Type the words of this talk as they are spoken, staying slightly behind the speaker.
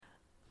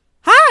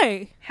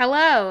Hi.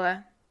 Hello.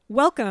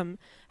 Welcome.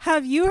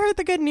 Have you heard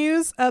the good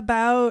news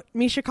about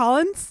Misha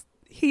Collins?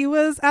 He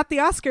was at the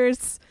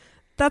Oscars.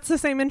 That's the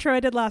same intro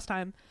I did last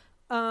time.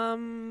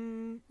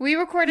 We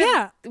recorded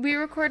Yeah. we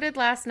recorded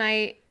last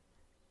night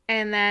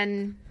and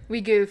then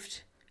we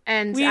goofed.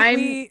 And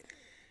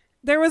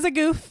there was a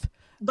goof.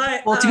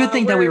 But well, it's a good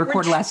thing that we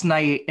recorded last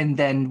night and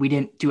then we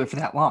didn't do it for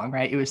that long,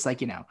 right? It was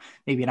like,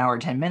 maybe an hour,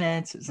 10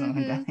 minutes or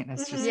something like that.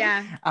 That's just,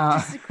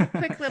 just a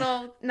quick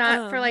little,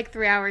 not for like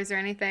 3 hours or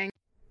anything.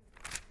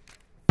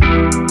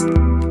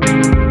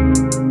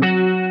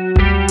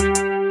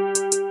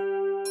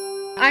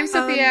 I'm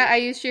Sophia. I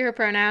use she, her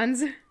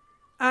pronouns.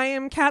 I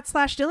am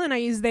Kat/Dylan. I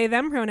use they,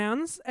 them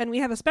pronouns. And we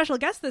have a special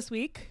guest this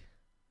week.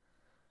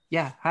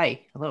 Yeah.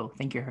 Hi. Hello.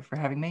 Thank you for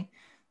having me.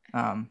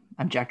 I'm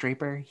Jack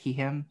Draper, he,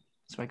 him.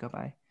 That's what I go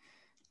by.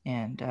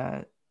 And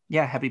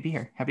happy to be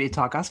here. Happy to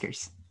talk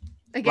Oscars.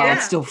 Again. While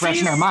it's still fresh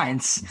in our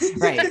minds.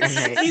 Right.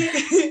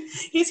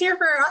 He's here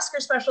for our Oscar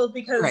special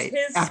because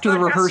his after the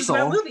podcast rehearsal.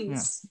 is about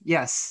movies.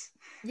 Yeah. Yes.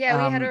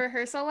 Yeah, we had a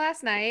rehearsal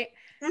last night.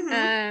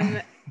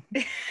 And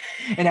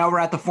now we're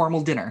at the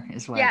formal dinner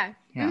as well. Yeah.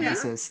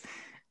 This is.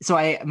 So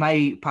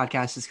my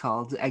podcast is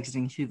called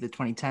Exiting to the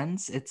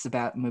 2010s. It's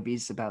about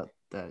movies about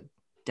the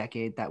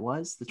decade that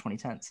was the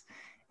 2010s.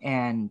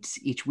 And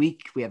each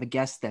week we have a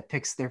guest that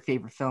picks their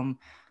favorite film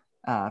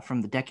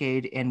from the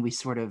decade, and we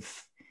sort of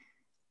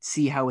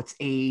see how it's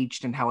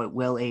aged and how it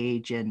will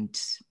age and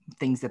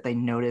things that they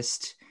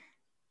noticed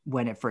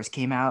when it first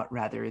came out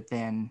rather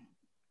than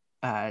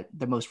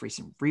the most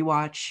recent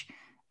rewatch.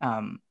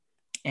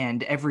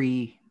 And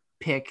every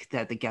pick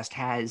that the guest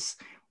has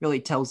really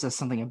tells us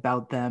something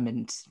about them,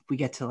 and we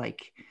get to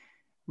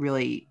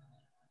really,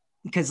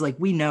 because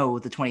we know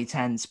the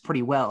 2010s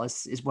pretty well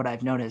is what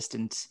I've noticed,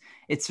 and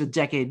it's a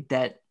decade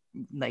that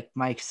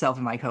myself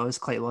and my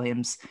co-host Clay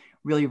Williams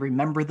really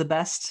remember the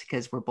best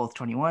because we're both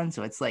 21,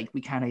 so it's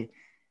we kind of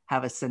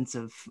have a sense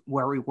of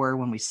where we were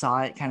when we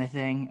saw it, kind of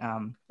thing.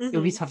 It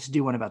would be tough to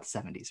do one about the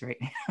 70s, right?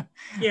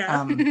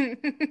 Yeah.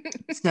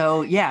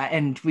 So yeah,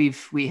 and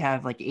we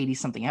have 80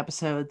 something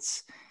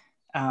episodes.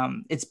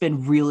 It's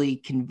been really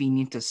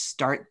convenient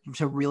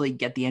to really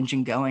get the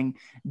engine going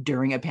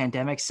during a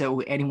pandemic.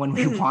 So anyone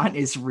we want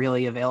is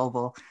really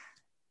available.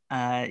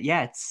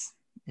 It's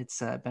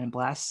been a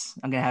blast.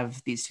 I'm going to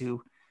have these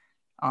two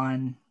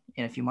on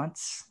in a few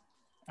months.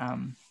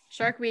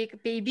 Shark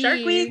Week, baby.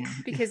 Shark Week.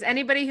 Because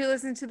anybody who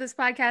listens to this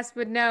podcast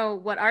would know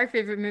what our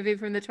favorite movie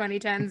from the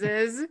 2010s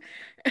is.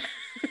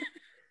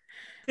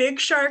 Big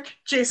Shark,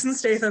 Jason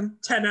Statham,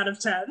 10 out of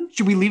 10.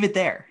 Should we leave it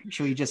there?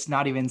 Should we just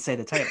not even say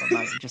the title?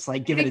 Just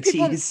give it a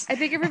tease? I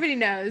think everybody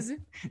knows.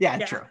 Yeah,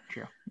 true.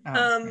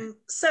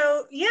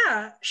 So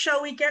yeah,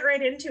 shall we get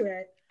right into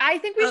it? I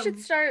think we should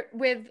start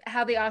with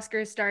how the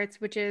Oscars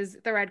starts, which is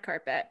the red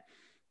carpet.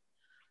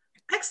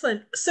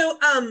 Excellent. So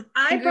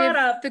I brought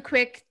up the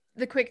quick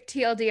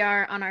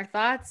TLDR on our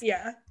thoughts.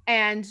 Yeah.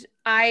 And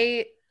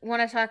I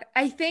want to talk,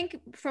 I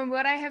think from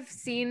what I have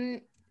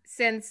seen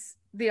since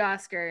the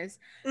Oscars,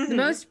 the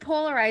most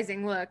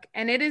polarizing look,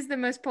 and it is the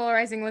most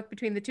polarizing look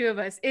between the two of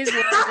us, is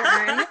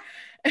Laura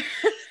Dern.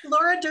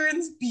 Laura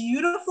Dern's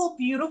beautiful,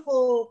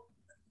 beautiful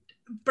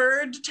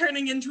bird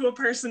turning into a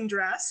person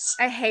dress.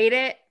 I hate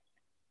it.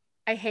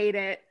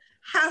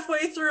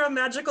 Halfway through a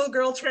magical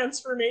girl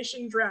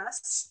transformation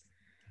dress.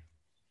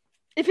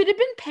 If it had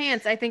been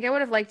pants, I think I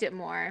would have liked it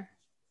more.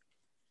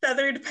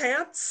 Feathered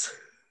pants?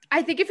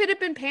 I think if it had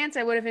been pants,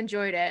 I would have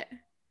enjoyed it.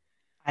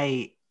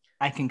 I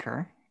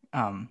concur.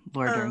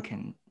 Laura Dern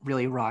can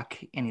really rock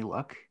any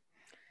look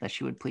that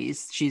she would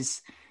please.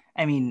 She's,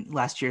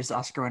 last year's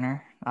Oscar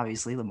winner,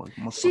 obviously the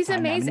most. She's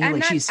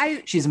amazing.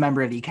 She's a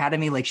member of the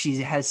Academy.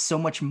 She has so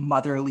much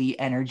motherly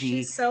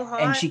energy. She's so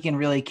hot, and she can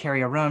really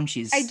carry a room.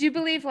 I do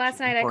believe last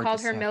night I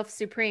called her MILF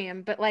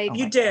Supreme, but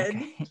you did.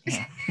 Okay.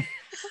 Yeah.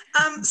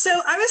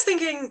 So I was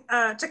thinking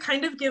to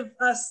kind of give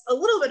us a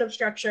little bit of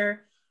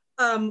structure.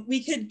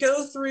 We could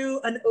go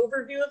through an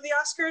overview of the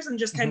Oscars and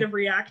just kind of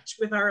react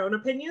with our own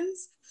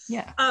opinions.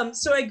 Yeah.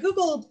 So I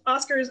Googled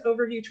Oscars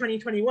Overview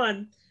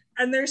 2021,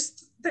 and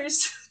there's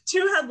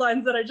two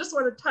headlines that I just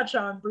want to touch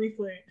on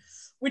briefly,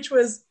 which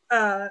was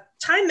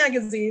Time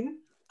Magazine,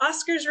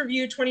 Oscars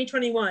Review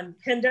 2021,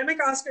 Pandemic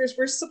Oscars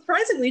were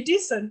surprisingly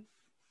decent.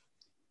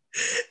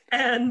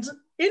 And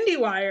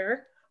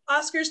IndieWire,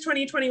 Oscars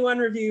 2021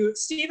 review,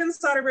 Steven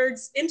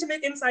Soderbergh's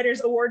Intimate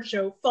Insiders Award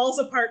Show falls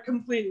apart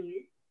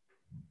completely.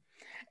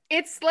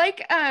 It's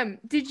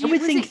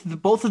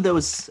both of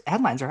those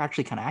headlines are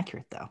actually kind of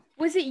accurate, though.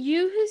 Was it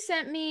you who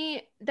sent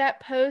me that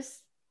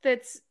post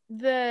that's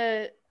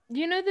the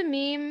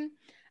meme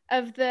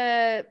of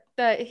the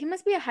he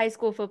must be a high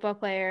school football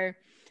player.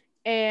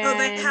 And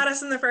they had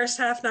us in the first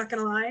half, not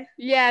gonna lie.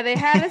 Yeah, they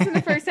had us in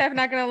the first half,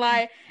 not gonna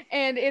lie.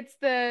 And it's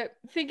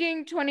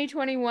thinking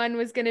 2021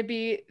 was going to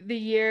be the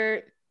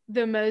year of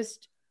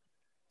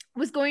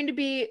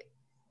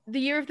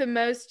the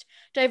most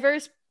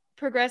diverse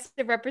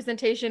progressive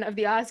representation of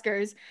the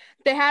Oscars.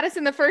 They had us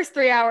in the first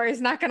 3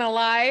 hours, not gonna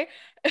lie.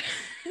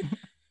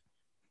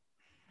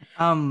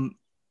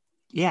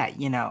 Yeah,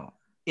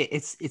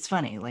 it's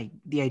funny, like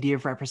the idea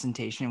of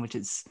representation, which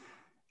is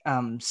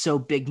so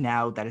big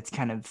now that it's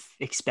kind of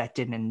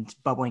expected and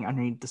bubbling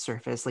underneath the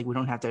surface. Like we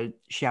don't have to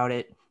shout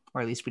it,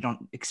 or at least we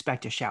don't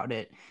expect to shout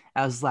it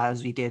as loud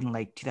as we did in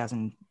like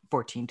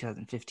 2014,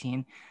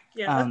 2015.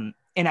 Yeah.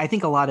 And I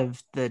think a lot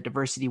of the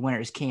diversity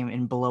winners came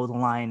in below the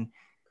line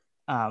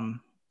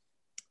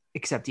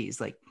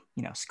acceptees, like,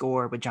 you know,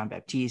 Score with John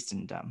Baptiste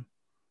and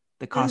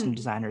the costume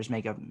designers,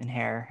 makeup and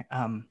hair.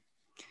 And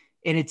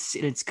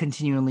it's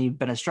continually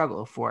been a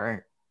struggle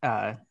for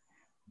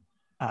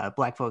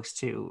Black folks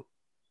to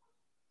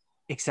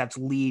accept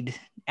lead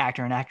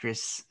actor and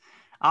actress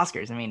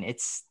Oscars. I mean,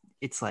 it's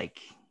like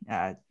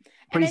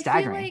pretty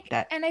staggering.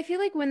 And I feel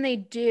like when they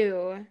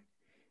do,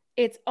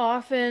 it's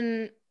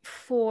often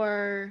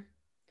for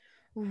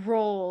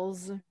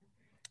roles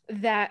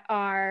that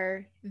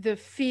are the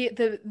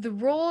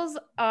roles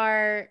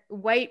are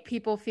white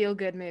people feel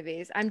good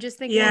movies. I'm just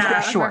thinking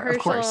about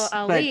Mahershala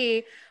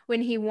Ali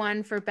when he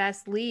won for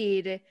Best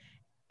Lead,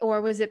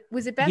 or was it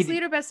Best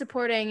Lead or Best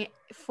Supporting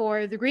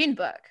for The Green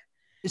Book?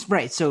 It's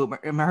right. So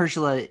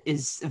Mahershala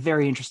is a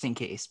very interesting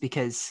case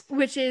because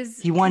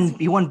he won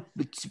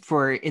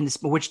for in this,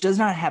 which does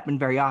not happen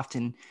very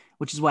often,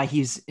 which is why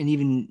he's an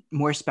even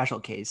more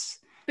special case.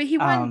 But he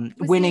won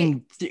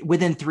winning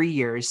within 3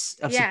 years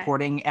of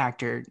supporting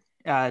actor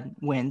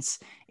wins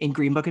in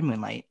Green Book and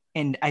Moonlight,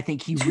 and I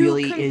think he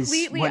really is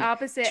completely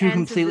opposite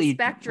ends of the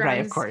spectrum,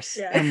 right? Of course,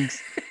 and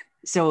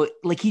so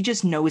like he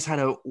just knows how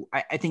to.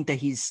 I think that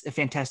he's a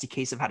fantastic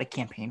case of how to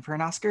campaign for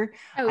an Oscar.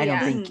 I don't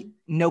think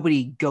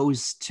nobody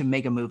goes to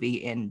make a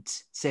movie and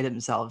say to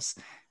themselves,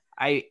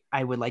 "I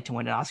would like to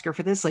win an Oscar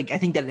for this." Like I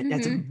think that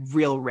that's a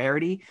real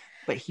rarity,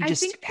 but he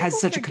just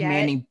has such a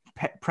commanding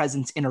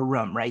presence in a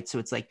room, right? So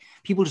it's like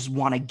people just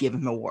want to give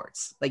him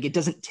awards. Like it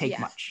doesn't take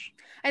much.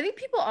 I think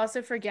people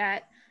also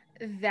forget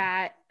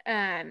that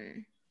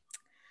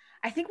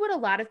I think what a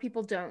lot of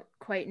people don't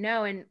quite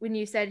know, and when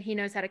you said he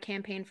knows how to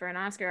campaign for an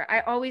Oscar, I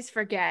always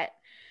forget,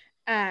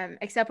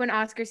 except when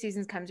Oscar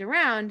season comes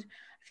around,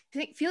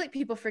 feel like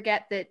people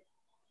forget that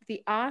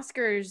the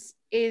Oscars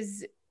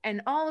is,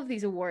 and all of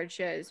these award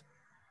shows,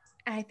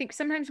 I think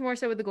sometimes more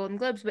so with the Golden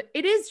Globes, but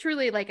it is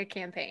truly like a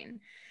campaign.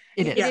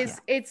 It is.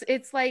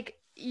 It's like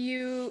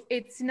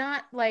it's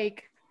not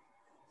like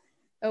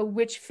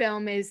which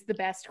film is the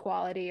best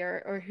quality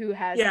or who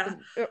has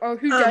or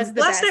who does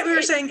the last best. Night we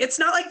were saying it's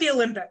not like the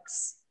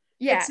Olympics.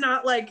 Yeah. It's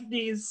not like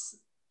these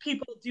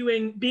people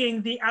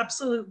being the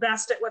absolute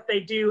best at what they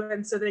do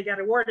and so they get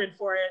awarded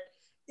for it.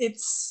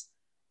 It's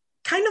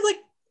kind of like,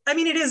 I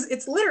mean,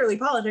 it's literally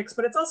politics,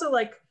 but it's also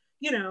like,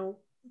 you know,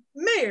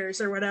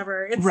 mayors or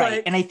whatever. It's right.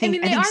 Like, And I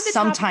think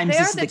sometimes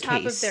this is the case. They are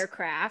the top of their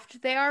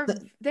craft. They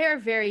are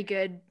very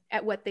good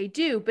at what they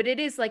do, but it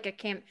is like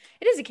it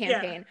is a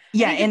campaign.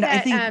 I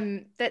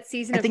think that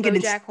season of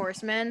BoJack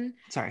Horseman,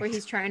 where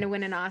he's trying to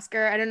win an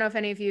Oscar. I don't know if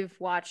any of you have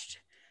watched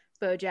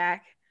BoJack,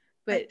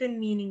 but I've been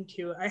meaning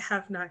to. I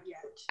have not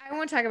yet. I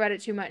won't talk about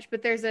it too much,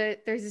 but there's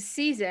a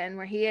season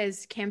where he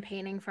is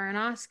campaigning for an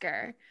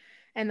Oscar,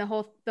 and the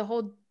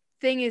whole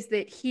thing is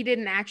that he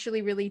didn't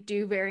actually really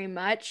do very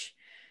much.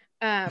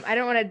 I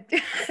don't want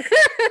to.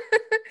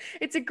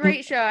 It's a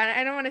great show, and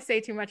I don't want to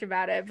say too much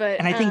about it.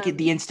 But I think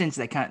the instance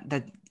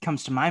that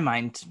comes to my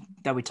mind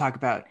that we talk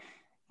about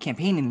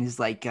campaigning is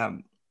like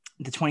the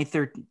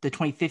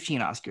 2015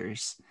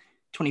 Oscars,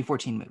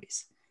 2014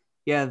 movies.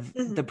 You have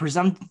the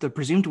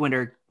presumed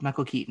winner,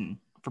 Michael Keaton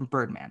from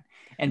Birdman,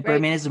 and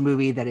Birdman is a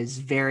movie that is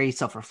very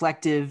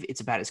self-reflective.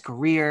 It's about his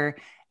career.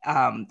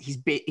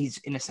 He's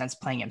in a sense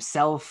playing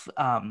himself,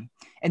 and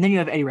then you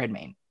have Eddie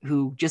Redmayne,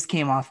 who just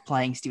came off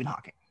playing Stephen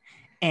Hawking.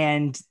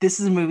 And this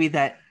is a movie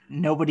that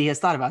nobody has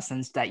thought about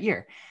since that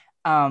year.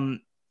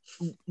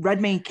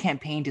 Redmayne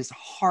campaigned his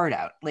heart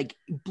out, like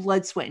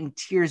blood, sweat, and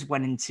tears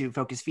went into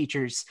Focus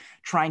Features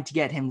trying to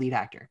get him lead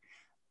actor.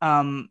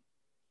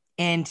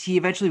 And he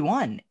eventually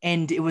won.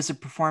 And it was a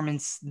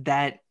performance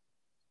that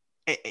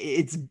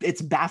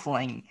it's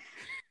baffling.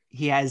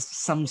 He has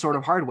some sort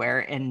of hardware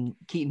and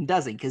Keaton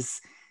doesn't,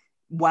 because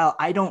while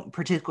I don't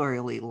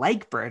particularly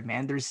like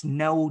Birdman, there's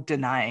no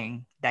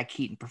denying that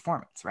Keaton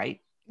performance,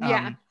 right?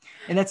 Yeah.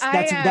 And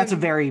that's a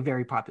very,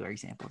 very popular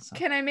example. So.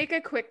 Can I make a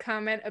quick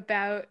comment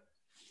about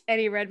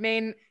Eddie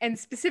Redmayne and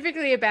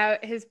specifically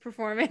about his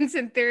performance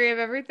in Theory of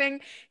Everything?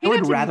 I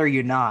would rather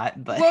you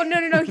not, but well,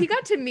 no. He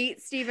got to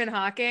meet Stephen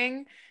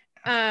Hawking.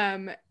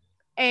 And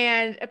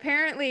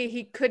apparently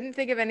he couldn't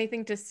think of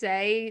anything to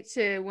say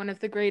to one of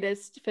the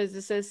greatest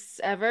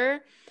physicists ever.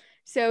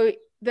 So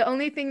the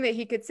only thing that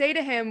he could say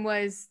to him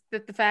was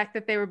that the fact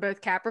that they were both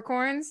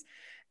Capricorns.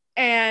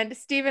 And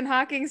Stephen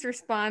Hawking's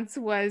response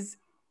was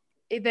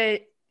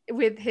that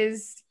with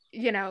his,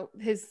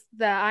 the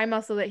eye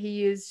muscle that he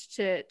used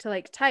to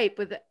like type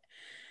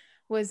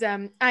was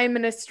I'm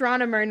an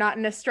astronomer, not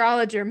an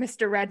astrologer,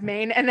 Mr.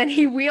 Redmayne. And then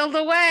he wheeled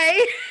away.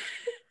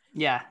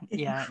 Yeah.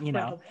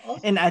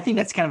 And I think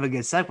that's kind of a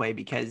good segue,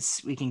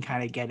 because we can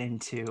kind of get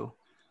into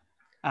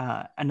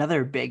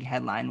another big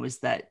headline was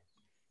that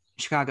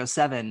Chicago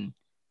 7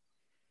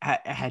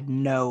 had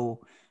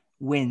no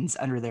wins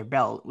under their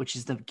belt, which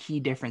is the key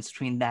difference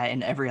between that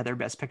and every other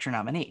Best Picture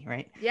nominee,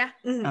 right? Yeah.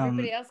 Mhm.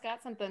 Everybody else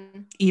got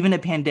something. Even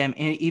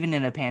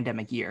in a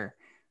pandemic year,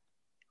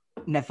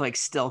 Netflix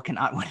still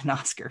cannot win an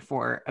Oscar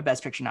for a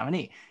Best Picture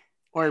nominee.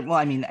 Or, well,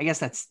 I mean, I guess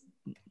that's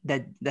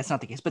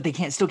not the case, but they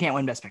still can't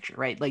win Best Picture,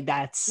 right? Like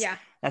that's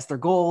their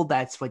goal.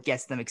 That's what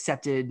gets them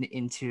accepted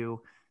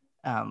into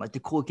like the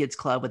Cool Kids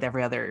Club with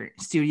every other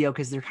studio,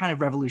 because they're kind of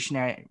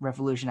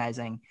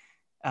revolutionizing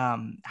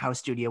how a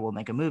studio will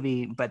make a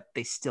movie, but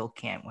they still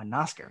can't win an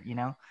Oscar,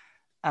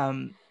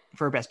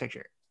 for Best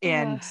Picture.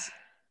 And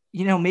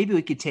maybe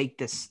we could take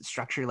this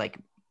structure like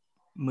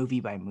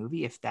movie by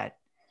movie, if that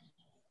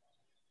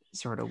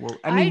sort of will.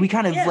 I mean, we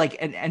kind of like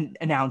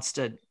announced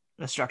a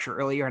structure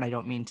earlier, and I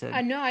don't mean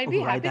to. No, I'd be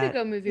happy to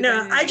go movie.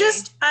 No, by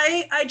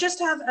movie. I just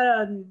have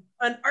an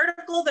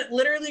article that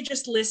literally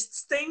just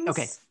lists things.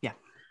 Okay, yeah.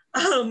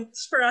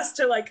 For us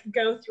to like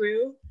go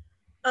through.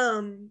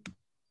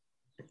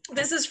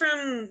 This is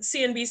from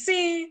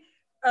CNBC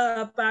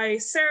by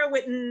Sarah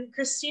Whitten,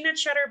 Christina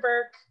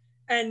Cheddar-Burke,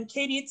 and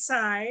Katie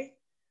Tsai.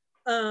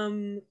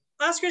 Oscars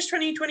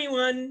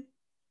 2021.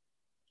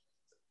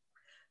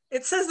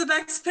 It says the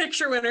Best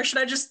Picture winner. Should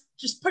I just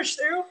push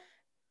through?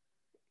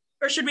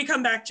 Or should we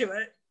come back to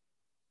it?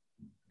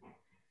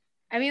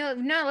 I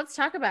mean, no, let's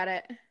talk about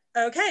it.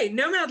 Okay,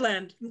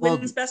 Nomadland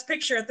wins Best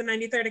Picture at the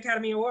 93rd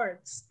Academy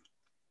Awards.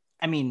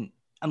 I mean,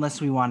 unless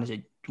we want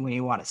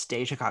to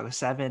stay Chicago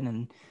 7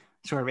 and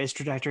sort of its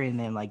trajectory and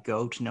then like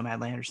go to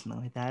Nomadland or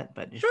something like that.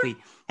 But if we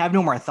have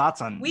no more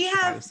thoughts on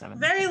Chicago 7.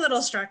 Very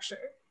little structure.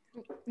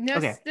 No,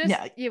 okay.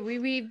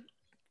 We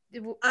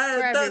the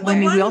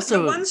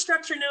one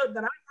structure note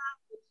that I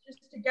have is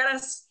just to get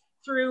us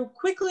through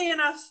quickly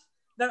enough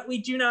that we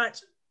do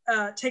not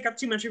take up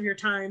too much of your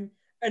time,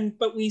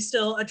 but we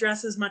still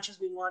address as much as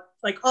we want,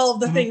 like all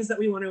of the things that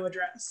we want to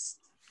address.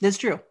 That's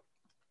true.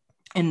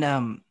 And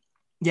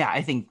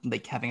I think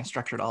like having a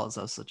structure at all is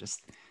also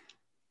just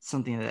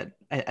something that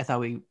I thought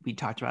we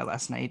talked about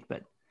last night.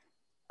 But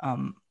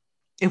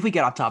if we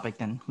get off topic,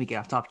 then we get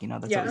off topic.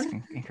 That's always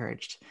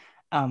encouraged.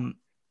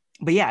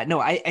 But yeah, no,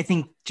 I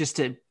think just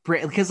to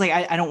break, because like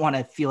I don't want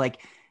to feel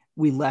like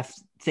we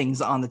left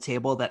things on the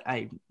table that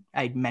I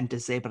meant to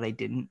say, but I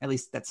didn't. At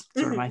least that's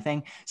sort of my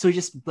thing. So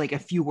just like a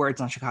few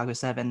words on Chicago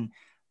 7.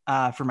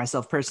 For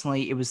myself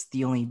personally, it was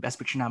the only Best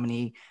Picture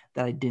nominee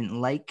that I didn't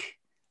like.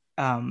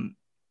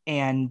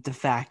 And the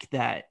fact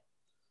that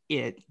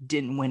it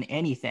didn't win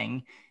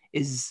anything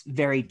is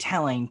very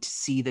telling to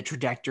see the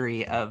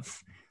trajectory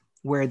of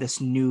where this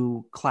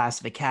new class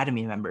of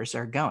Academy members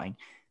are going,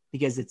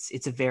 because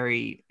it's a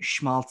very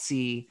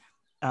schmaltzy,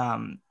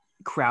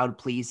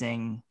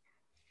 crowd-pleasing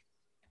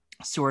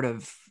sort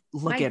of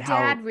look at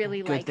how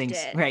really good things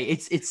it. Right.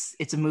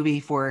 It's a movie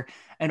for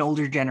an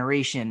older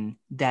generation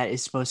that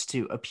is supposed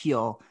to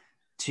appeal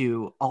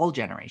to all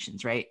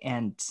generations, right?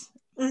 And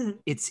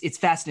it's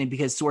fascinating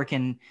because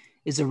Sorkin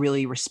is a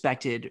really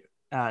respected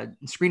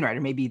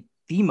screenwriter, maybe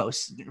the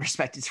most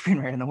respected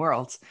screenwriter in the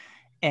world.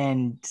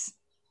 And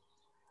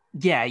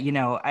yeah,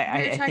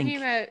 I think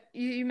about,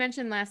 you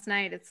mentioned last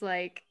night, it's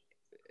like,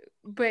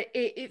 but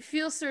it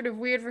feels sort of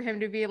weird for him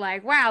to be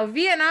like, wow,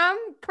 Vietnam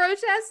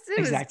protests?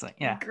 Exactly.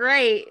 Yeah.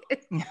 Great.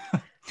 Yeah.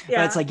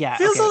 But it's like,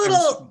 feels a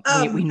little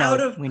we know, out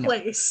of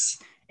place.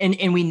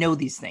 And we know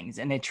these things,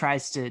 and it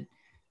tries to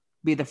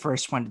be the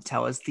first one to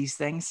tell us these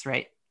things,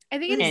 right? I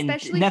think it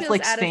especially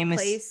feels out of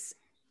place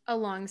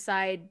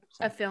alongside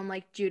a film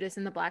like Judas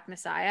and the Black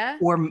Messiah.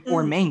 Or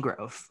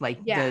Mangrove,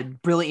 like the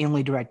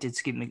brilliantly directed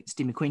Steve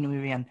McQueen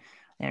movie on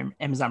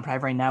Amazon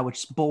Prime right now,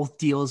 which both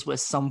deals with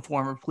some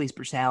form of police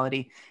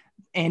brutality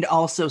and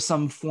also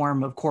some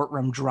form of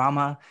courtroom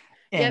drama.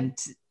 And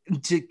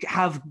to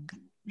have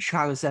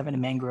Chicago 7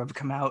 and Mangrove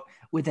come out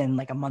within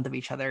like a month of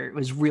each other, it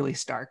was really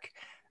stark.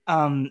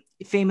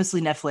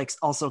 Famously, Netflix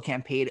also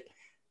campaigned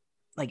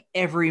like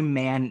every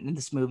man in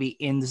this movie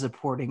in the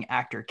supporting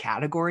actor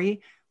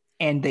category,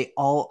 and they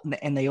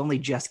only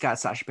just got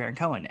Sacha Baron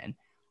Cohen in.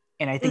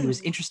 And I think it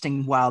was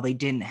interesting, while they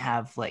didn't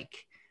have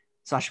like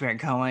Sacha Baron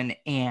Cohen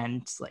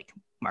and like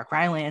Mark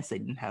Rylance, they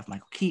didn't have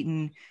Michael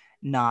Keaton,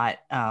 not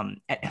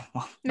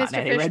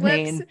Eddie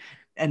Redmayne,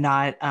 and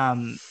not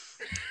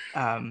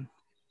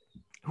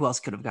who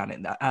else could have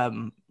gotten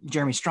in?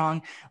 Jeremy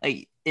Strong,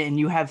 like, and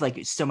you have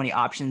like so many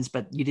options,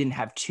 but you didn't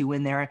have two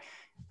in there.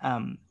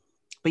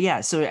 But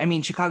yeah, so I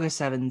mean, Chicago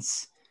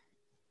 7's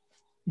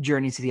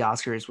journey to the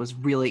Oscars was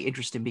really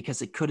interesting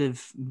because it could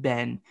have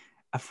been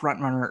a front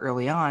runner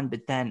early on,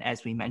 but then,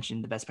 as we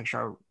mentioned, the Best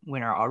Picture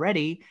winner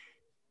already,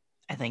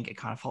 I think it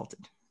kind of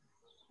faltered.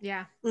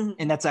 Yeah.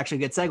 And that's actually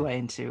a good segue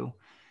into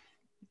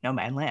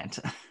Nomadland.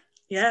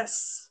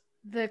 Yes.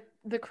 The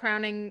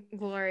crowning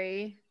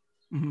glory.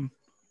 Mm-hmm.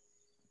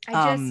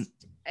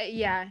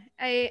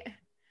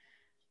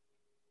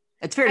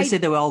 It's fair to say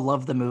that we all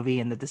love the movie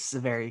and that this is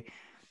a very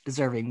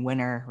deserving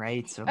winner,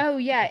 right? So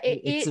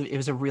it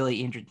was a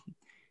really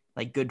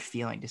good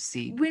feeling to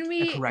see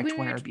a correct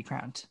winner be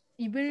crowned.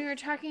 When we were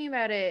talking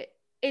about it,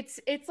 it's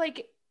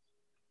like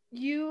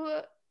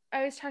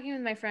I was talking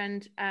with my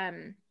friend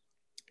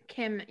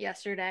Kim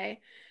yesterday,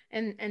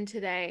 and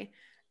today,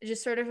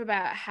 just sort of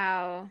about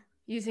how,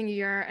 using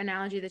your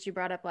analogy that you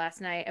brought up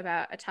last night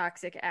about a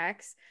toxic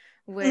ex,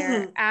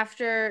 where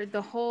after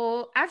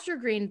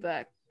Green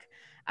Book,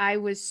 I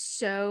was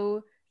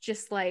so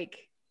just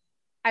like,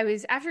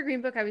 after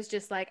Green Book, I was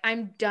just like,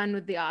 I'm done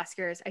with the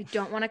Oscars. I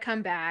don't want to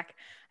come back.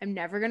 I'm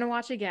never going to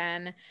watch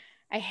again.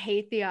 I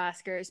hate the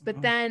Oscars.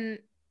 But then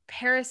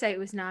Parasite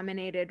was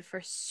nominated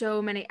for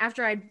so many,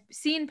 after I'd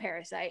seen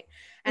Parasite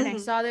and I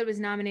saw that it was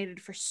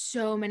nominated for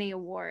so many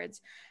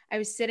awards, I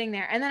was sitting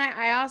there. And then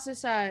I also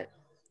saw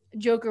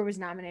Joker was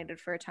nominated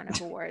for a ton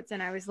of awards.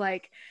 And I was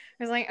like,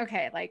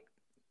 okay, like,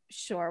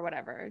 sure,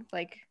 whatever.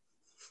 Like,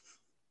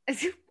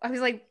 I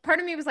was like, part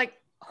of me was like,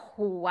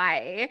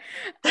 why?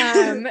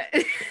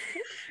 It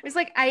was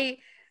like,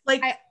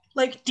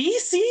 like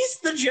DC's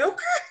the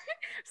Joker.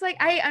 It's like,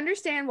 I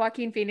understand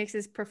Joaquin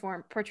Phoenix's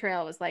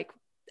portrayal was like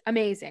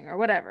amazing or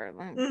whatever.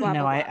 Blah, no, blah,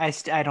 blah.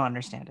 I don't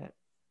understand it.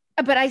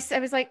 But I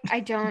was like, I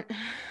don't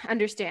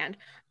understand.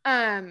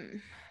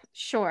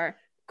 Sure.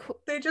 Cool.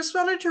 They just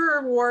wanted to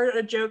reward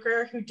a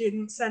Joker who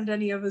didn't send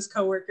any of his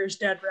coworkers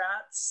dead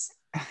rats.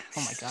 Oh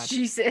my God.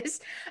 Jesus.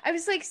 I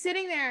was like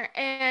sitting there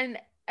and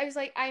I was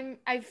like,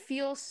 I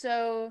feel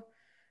so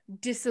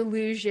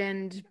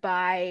disillusioned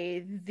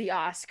by the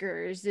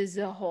Oscars as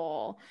a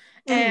whole.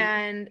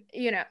 And,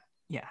 you know,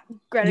 yeah.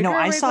 Greta you know,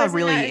 I Gerwig saw a wasn't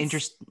really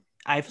as-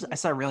 I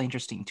saw a really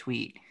interesting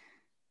tweet.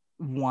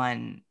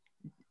 One,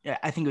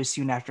 I think it was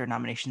soon after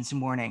nominations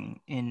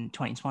morning in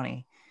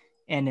 2020.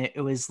 And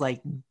it was like,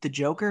 the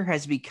Joker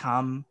has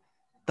become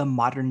the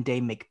modern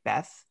day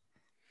Macbeth,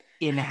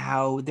 in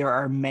how there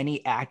are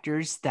many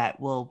actors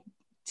that will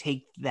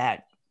take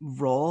that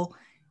role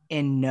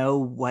and know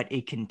what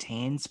it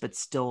contains, but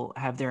still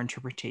have their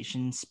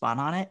interpretation spun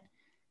on it.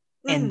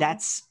 And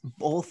that's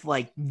both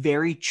like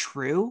very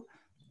true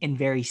and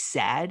very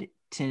sad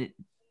to,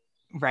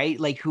 right?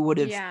 Like, who would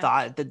have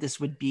thought that this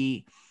would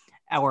be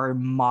our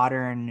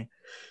modern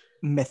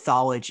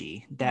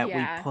mythology that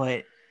we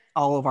put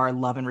all of our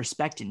love and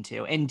respect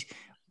into? And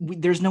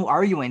there's no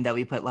arguing that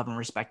we put love and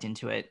respect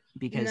into it,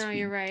 because we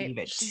you're right. gave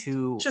it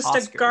to just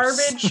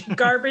Oscars. a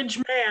garbage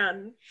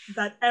man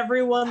that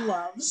everyone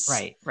loves.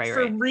 Right. For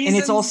And reasons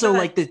it's also that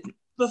like and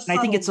I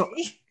think befuddle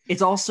me.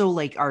 it's also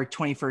like our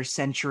 21st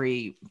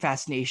century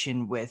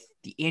fascination with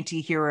the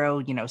anti-hero,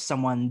 you know,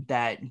 someone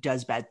that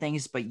does bad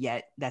things, but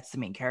yet that's the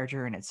main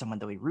character and it's someone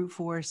that we root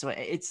for. So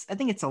I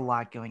think it's a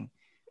lot going.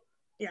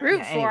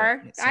 Root for.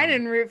 Anyway, I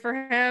didn't root for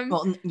him.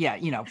 Well, yeah,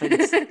 you know, but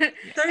it's, I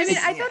mean,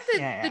 I thought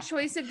yeah. the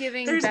choice of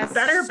giving There's best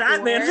better score,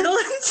 Batman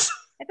villains.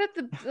 I thought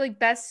the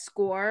best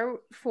score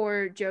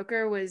for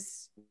Joker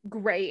was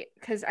great,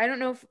 because I don't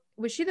know if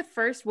was she the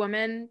first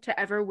woman to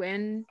ever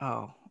win.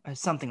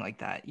 Something like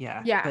that.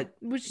 Yeah. But,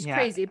 which is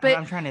crazy. But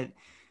I'm trying to.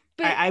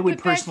 I would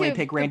personally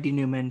pick Randy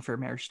Newman for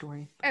Marriage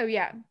Story. Oh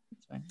yeah.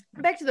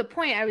 Back to the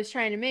point I was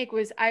trying to make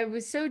was I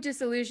was so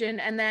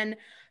disillusioned, and then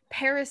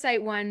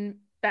Parasite won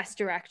Best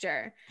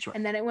Director,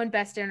 and then it won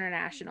Best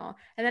International,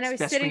 and then I was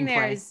sitting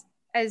there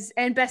as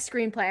and Best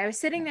Screenplay. I was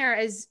sitting there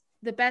as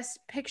the Best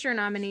Picture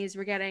nominees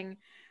were getting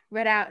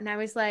read out, and I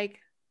was like,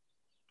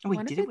 "Oh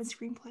wait, did it win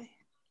Screenplay?"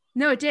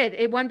 No, it did.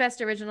 It won Best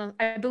Original.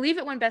 I believe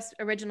it won Best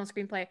Original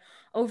Screenplay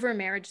over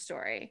Marriage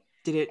Story.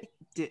 Did it?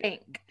 I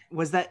think.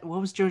 Was that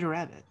what was Jojo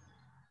Rabbit?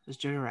 Was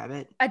Jojo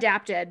Rabbit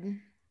adapted? It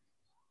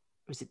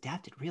was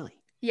adapted, really?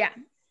 Yeah,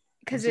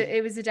 because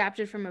it was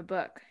adapted from a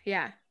book.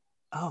 Yeah.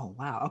 Oh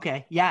wow.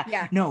 Okay.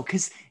 Yeah. No,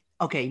 because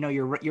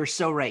you're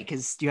so right,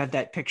 because you have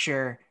that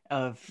picture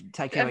of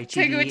Taika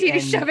Waititi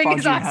and shoving Bong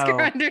his Joon-ho.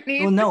 Oscar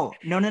underneath. Well, no.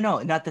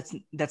 Not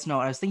that's not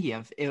what I was thinking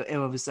of. It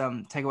was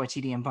Taika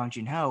Waititi and Bong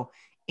Joon-ho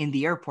in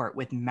the airport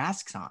with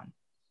masks on,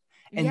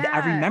 and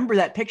I remember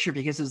that picture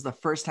because it was the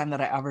first time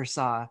that I ever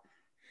saw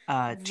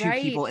two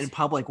people in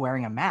public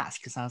wearing a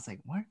mask, because I was like,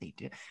 what are they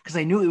doing? Because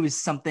I knew it was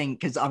something,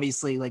 because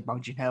obviously like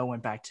Bong Joon-ho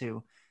went back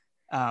to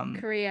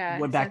Korea,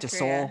 went back to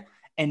Seoul.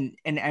 And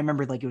I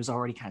remember like it was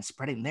already kind of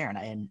spreading there,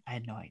 and I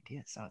had no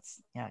idea. So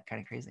it's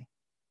kind of crazy.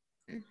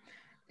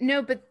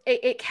 No, but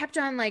it kept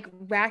on like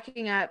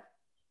racking up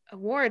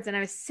awards, and I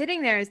was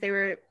sitting there as they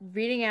were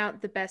reading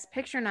out the Best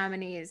Picture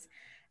nominees,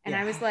 and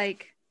I was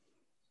like,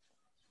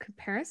 could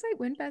Parasite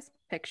win Best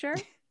Picture?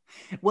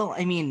 Well,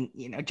 I mean,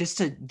 just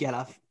to get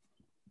off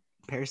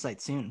Parasite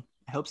soon.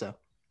 I hope so.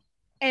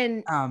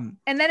 And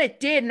then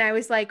it did, and I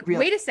was like,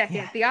 wait a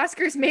second, the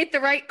Oscars made the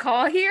right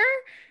call here.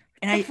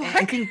 And I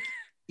think.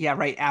 Yeah,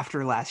 right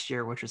after last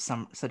year, which was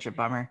such a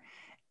bummer.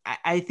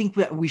 I think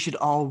that we should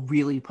all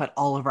really put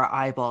all of our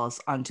eyeballs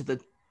onto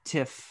the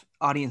TIFF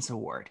Audience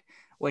Award,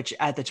 which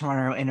at the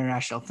Toronto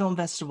International Film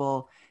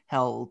Festival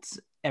held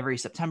every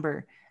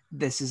September.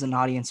 This is an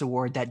audience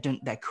award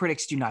that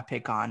critics do not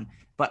pick on,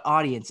 but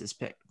audiences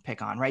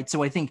pick on, right?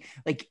 So I think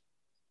like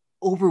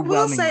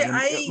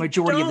overwhelmingly,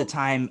 majority of the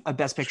time, a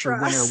Best Picture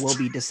winner will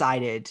be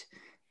decided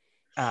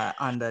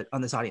on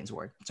this audience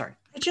award. Sorry.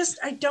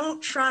 I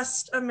don't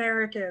trust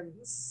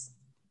Americans.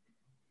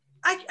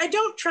 I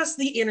don't trust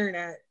the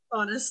internet,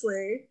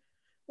 honestly.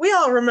 We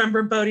all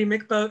remember Bodie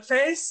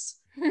McBoatface.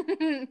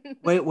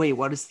 Wait,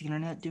 what is the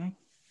internet doing?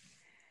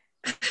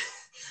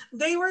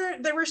 They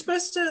were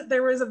supposed to.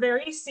 There was a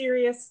very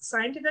serious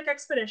scientific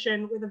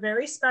expedition with a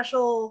very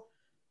special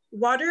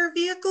water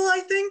vehicle,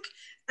 I think,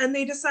 and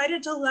they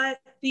decided to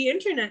let the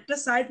internet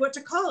decide what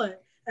to call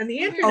it, and the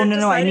internet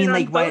no, I decided mean, on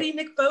like, what- Bodie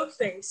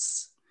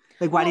McBoatface.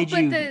 Like, why did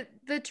you? But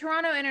the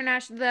Toronto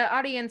International, the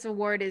audience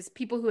award is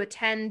people who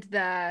attend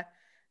the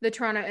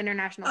Toronto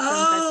International Film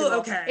Festival.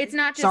 Okay. It's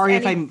not just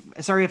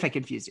Sorry if I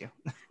confused you.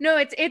 No,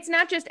 it's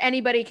not just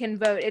anybody can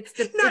vote. It's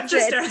the Not it's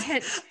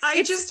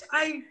just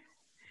the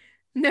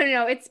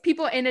No, it's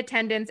people in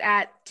attendance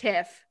at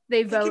TIFF.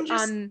 They vote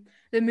on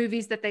the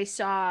movies that they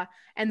saw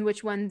and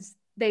which ones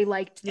they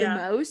liked the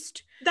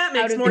most. That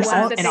makes out of more the ones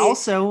sense. that And they-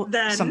 also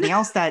then- something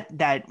else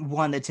that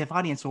won the TIFF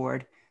Audience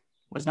Award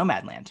was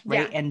Nomadland,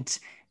 right? Yeah. And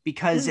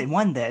because it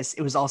won this,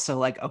 it was also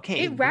like,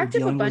 okay, It racked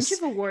up a bunch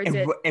of awards.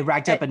 it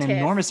racked up at an TIFF.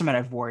 enormous amount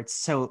of awards.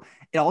 So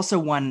it also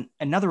won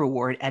another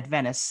award at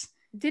Venice.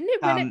 Didn't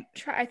it win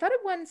I thought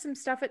it won some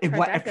stuff at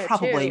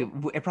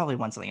Tribeca It probably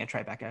won something at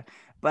Tribeca,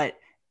 but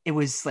it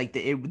was like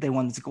they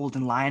won this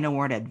Golden Lion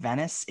Award at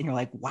Venice, and you're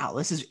like, wow,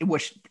 this is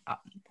which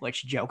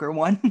Joker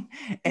won,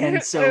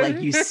 and so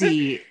like you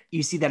see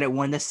that it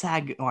won the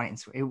SAG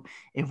audience,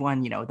 it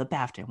won the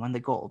BAFTA, it won the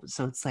Gold,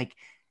 so it's like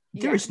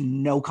there's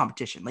no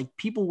competition. Like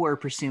people were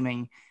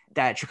presuming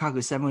that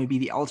Chicago 7 would be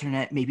the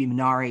alternate, maybe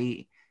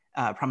Minari,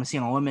 Promising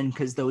Young Woman,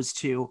 because those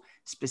two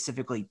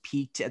specifically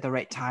peaked at the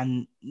right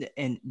time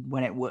and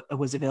when it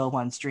was available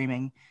on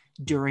streaming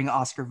during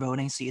Oscar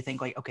voting. So you think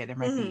like, okay, there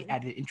might be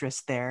added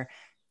interest there,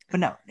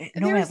 but no,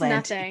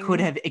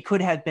 Nomadland it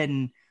could have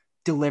been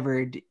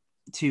delivered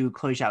to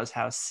Chloe Zhao's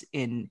house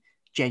in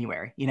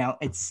January.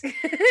 It's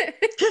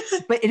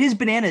but it is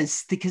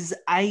bananas because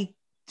I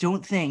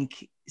don't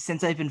think,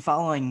 since I've been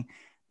following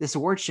this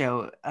award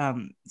show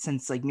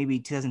since like maybe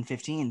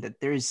 2015, that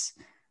there's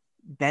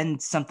been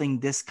something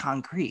this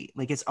concrete.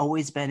 Like it's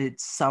always been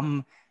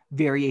some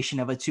variation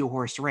of a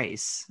 2-horse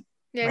race.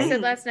 Yeah, right? I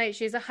said last night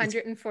she has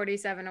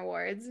 147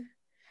 awards.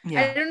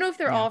 Yeah. I don't know if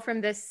they're all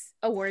from this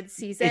award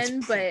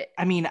season, but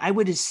I mean, I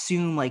would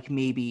assume like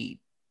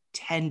maybe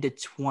 10 to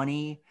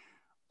 20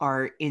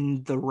 are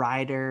in the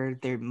rider.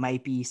 There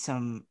might be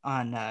some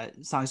on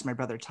Songs My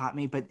Brother Taught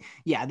Me, but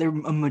yeah, they're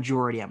a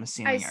majority, I'm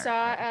assuming. I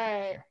saw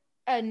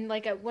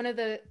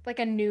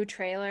a new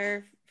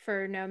trailer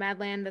for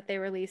Nomadland that they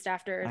released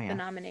after the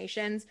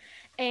nominations,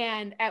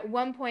 and at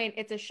one point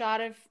it's a shot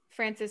of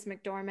Frances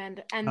McDormand,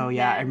 and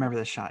I remember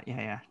the shot.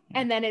 Yeah.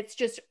 And then it's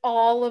just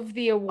all of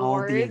the awards,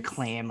 all the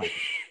acclaim. Like,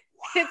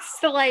 wow.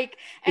 It's like,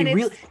 and it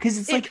really, because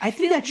it's like, I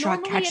think that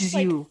shot catches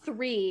like you.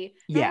 3.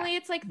 Normally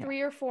it's like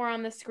 3 or 4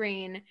 on the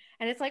screen,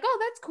 and it's like, oh,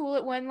 that's cool.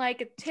 It won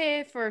like a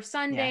TIFF or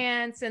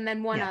Sundance, and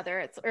then one other.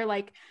 It's or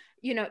like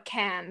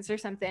Cannes or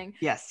something.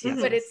 Yes.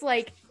 But it's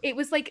like it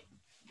was like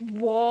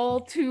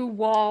wall to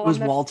wall. It was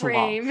on the wall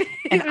frame. to wall,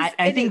 and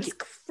I think it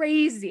was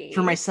crazy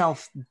for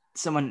myself,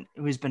 someone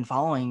who's been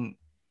following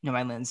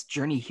Nomadland's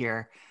journey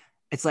here.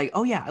 It's like,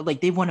 oh yeah,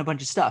 like they won a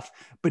bunch of stuff,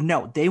 but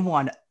no, they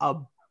won a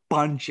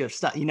bunch of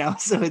stuff,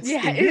 so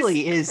it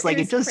really is like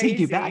it does take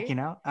you back,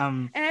 And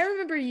I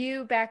remember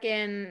you back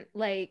in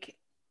like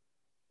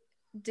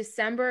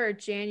December or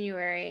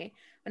January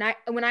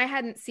when I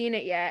hadn't seen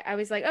it yet. I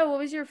was like, oh, what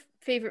was your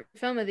favorite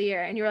film of the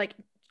year? And you were like,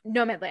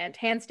 Nomadland,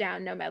 hands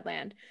down,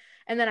 Nomadland.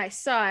 And then I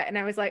saw it and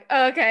I was like,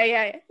 oh,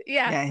 okay,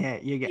 yeah.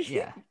 You get,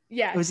 yeah.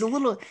 Yeah. It was a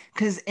little,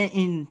 because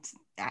I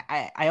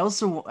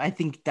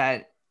think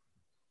that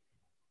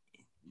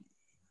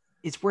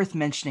it's worth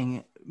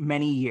mentioning,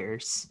 many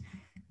years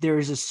there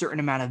is a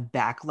certain amount of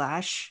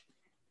backlash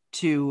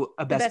to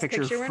a Best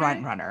Picture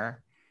front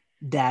runner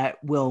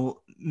that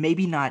will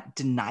maybe not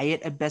deny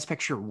it a Best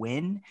Picture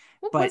win,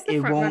 but it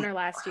won't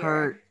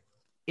hurt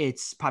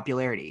its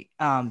popularity.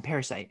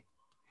 Parasite.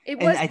 It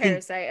was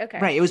Parasite. Okay.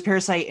 Right. It was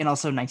Parasite, and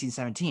also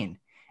 1917.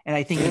 And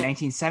I think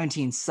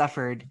 1917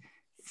 suffered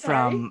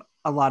from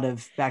a lot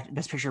of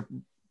Best Picture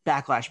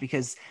backlash,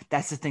 because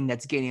that's the thing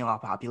that's gaining a lot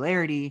of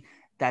popularity.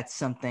 That's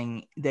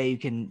something that you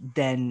can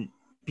then,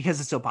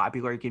 because it's so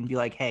popular, you can be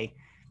like, hey,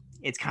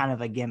 it's kind of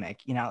a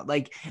gimmick,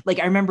 like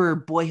I remember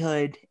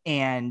Boyhood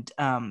and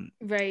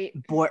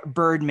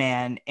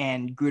Birdman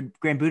and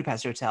Grand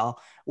Budapest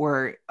Hotel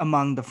were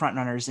among the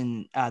frontrunners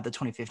in the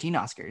 2015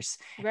 Oscars.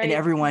 Right. And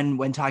everyone,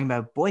 when talking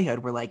about Boyhood,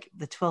 were like,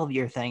 the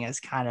 12-year thing is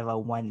kind of a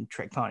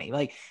one-trick pony.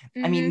 Like,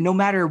 I mean, no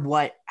matter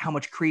how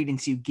much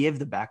credence you give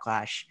the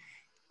backlash,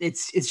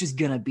 it's just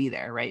gonna be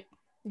there, right?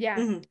 Yeah.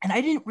 Mm-hmm. And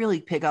I didn't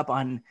really pick up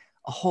on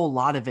a whole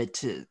lot of it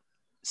to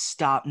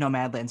stop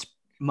Nomadland's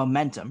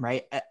momentum,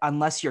 right?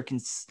 Unless you're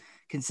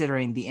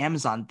considering the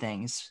Amazon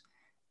things.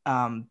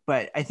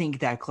 But I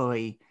think that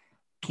Chloe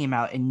came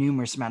out in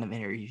numerous amount of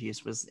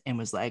interviews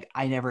was like,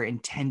 I never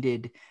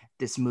intended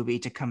this movie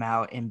to come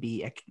out and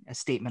be a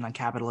statement on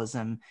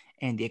capitalism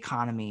and the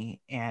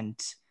economy and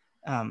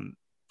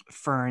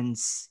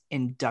Fern's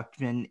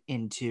induction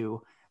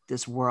into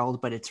this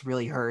world, but it's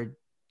really her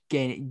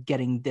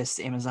getting this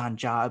Amazon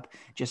job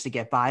just to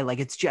get by. Like,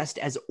 it's just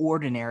as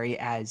ordinary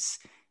as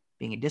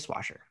being a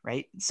dishwasher,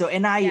 right? So,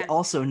 and I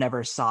also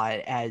never saw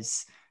it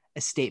as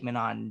a statement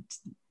on,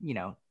 you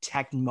know,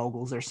 tech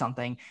moguls or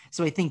something.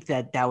 So I think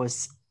that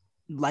was,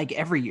 like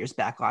every year's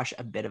backlash,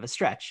 a bit of a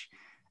stretch.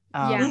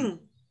 Yeah. Mhm.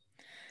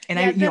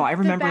 And Yeah, I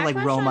remember like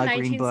backlash Roma, on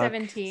Green Book,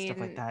 1917 stuff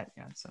like that.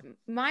 Yeah. So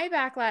my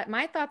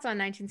thoughts on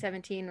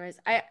 1917 was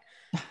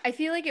I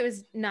feel like it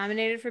was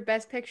nominated for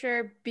Best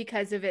Picture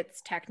because of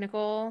its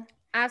technical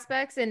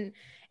aspects, and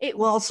it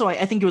well, also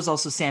I think it was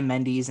also Sam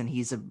Mendes, and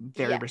he's a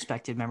very Yeah.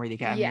 respected member of the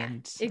Academy, Yeah,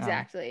 and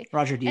exactly.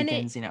 Roger And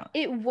Deakins. You know,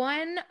 it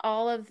won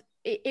all of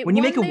it when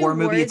you won make a the war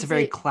movie, it's a awards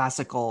very it-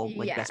 classical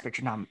like yeah. Best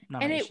Picture and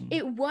nomination.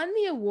 it won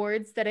the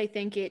awards that I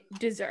think it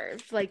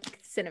deserved,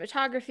 like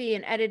cinematography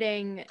and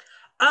editing.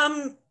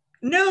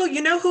 No,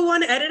 you know who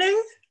won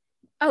editing?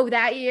 Oh,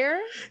 that year?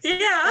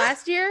 Yeah,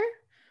 Last year?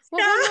 What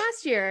won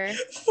last year?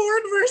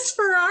 Ford versus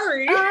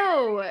Ferrari.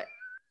 Oh,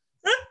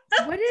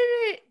 what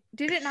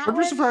did it not Ford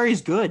vs. win? Ferrari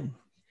is good.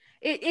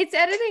 Its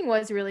editing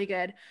was really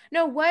good.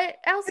 No, what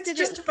else It's did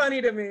just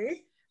funny to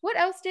me. what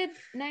else did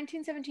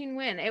 1917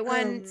 win? It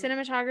won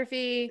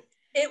cinematography.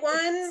 It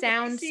won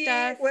sound see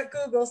stuff. what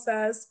Google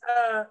says.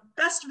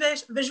 Best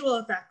visual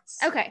effects.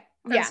 Okay.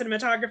 And Yeah.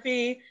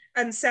 cinematography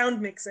and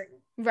sound mixing.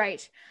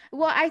 Right.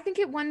 Well, I think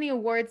it won the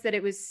awards that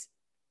it was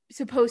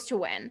supposed to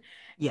win.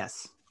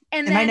 Yes.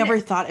 And I then never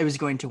thought it was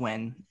going to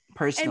win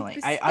personally.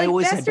 and, I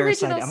always had best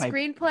Parasite original on my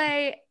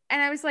screenplay,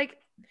 and I was like,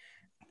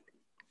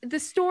 the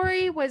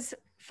story was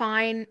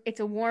fine. It's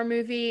a war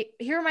movie.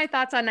 Here are my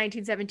thoughts on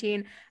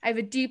 1917. I have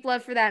a deep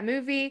love for that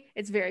movie.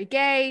 It's very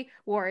gay.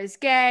 War is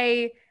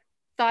gay.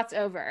 Thoughts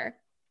over.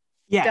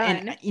 Yeah,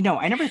 Done. and you know,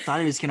 I never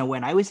thought it was going to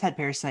win. I always had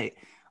Parasite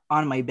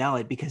on my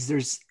ballot because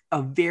there's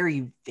a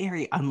very,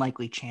 very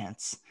unlikely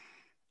chance.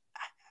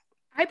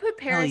 I put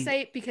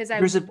Parasite because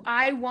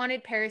I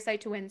wanted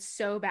Parasite to win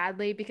so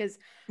badly because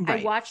I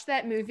watched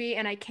that movie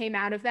and I came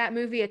out of that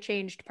movie a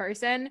changed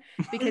person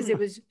because it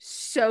was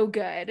so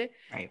good.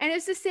 Right. And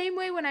it's the same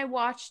way when I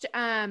watched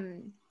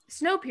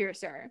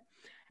Snowpiercer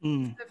for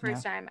the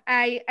first time.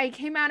 I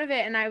came out of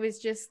it and I was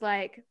just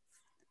like,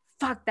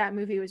 fuck, that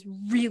movie was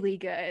really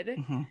good.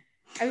 Mm-hmm.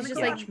 I was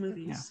just like,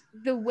 movies.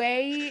 the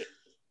way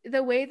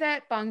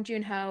that Bong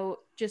Joon-ho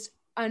just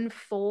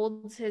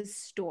unfolds his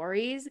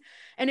stories,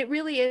 and it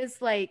really is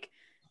like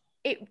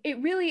it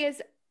really is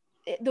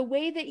the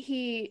way that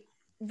he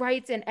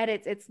writes and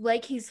edits. It's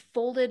like he's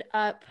folded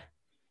up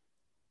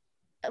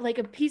like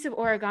a piece of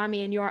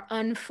origami and you're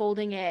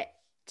unfolding it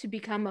to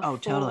become a full,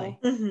 totally.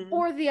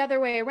 Or the other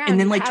way around, and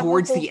then like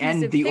towards the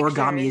end the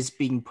origami is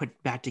being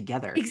put back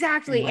together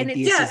exactly. And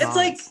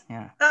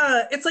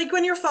it's like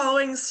when you're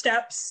following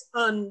steps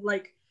on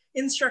like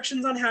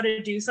instructions on how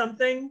to do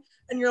something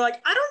and you're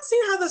like, I don't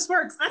see how this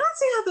works,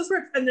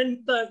 and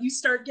then you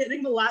start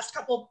getting the last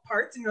couple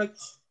parts and you're like,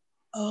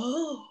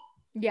 oh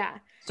yeah.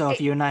 So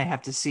if you and I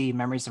have to see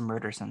Memories of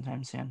Murder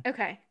sometime soon.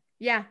 Okay.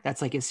 Yeah. That's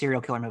like a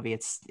serial killer movie.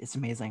 It's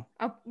amazing.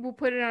 We'll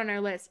put it on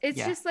our list. It's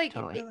just like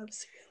totally. I love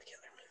serial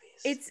killer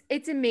movies.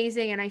 It's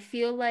amazing, and I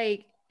feel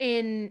like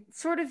in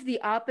sort of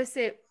the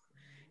opposite,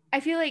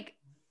 I feel like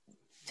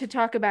to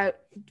talk about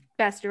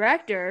Best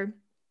Director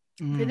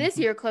for this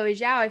year, Chloe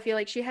Zhao, I feel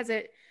like she has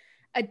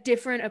a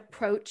different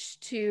approach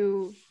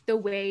to the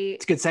way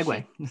it's a good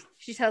segue.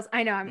 She tells,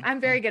 I know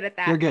I'm very good at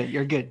that.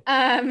 You're good.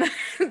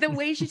 The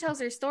way she tells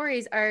her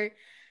stories are,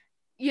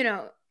 you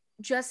know,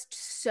 just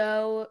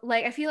so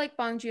like, I feel like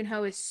Bong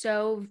Joon-ho is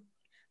so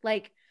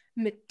like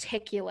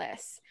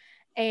meticulous,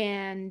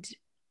 and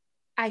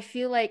I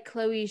feel like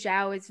Chloe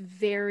Zhao is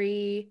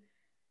very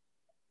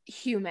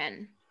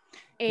human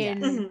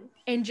and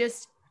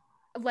just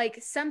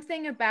like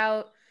something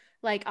about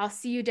like I'll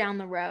see you down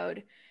the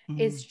road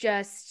is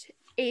just,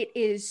 it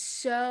is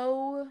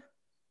so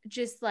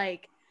just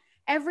like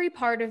every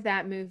part of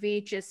that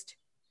movie just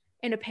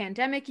in a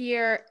pandemic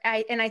year.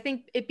 I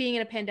think it being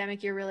in a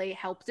pandemic year really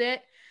helped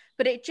it,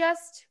 but it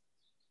just,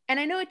 and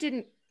I know it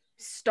didn't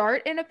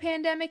start in a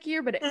pandemic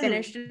year, but it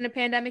finished in a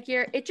pandemic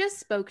year. It just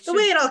spoke to the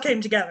way it all came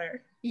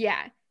together.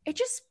 Yeah. It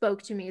just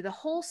spoke to me, the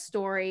whole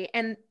story.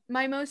 And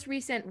my most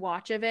recent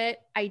watch of it,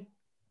 I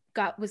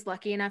was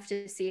lucky enough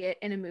to see it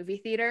in a movie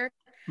theater.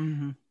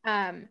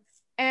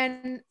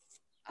 And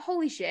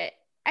holy shit,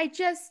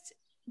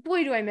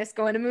 boy, do I miss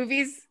going to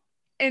movies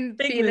and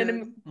being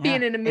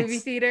in a movie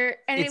theater.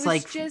 And it's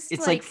like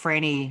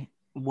Franny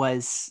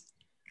was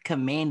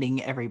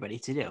commanding everybody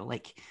to do.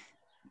 Like,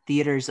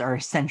 theaters are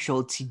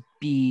essential to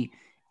be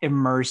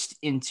immersed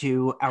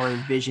into our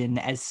vision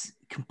as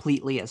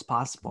completely as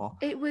possible.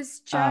 It was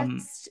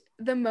just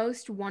the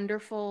most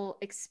wonderful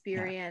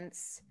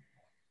experience.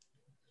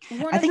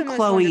 I think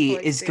Chloe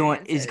is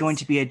going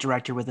to be a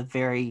director with a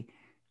very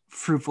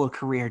fruitful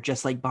career,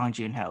 just like Bong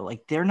Joon-ho.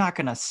 Like, they're not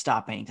going to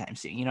stop anytime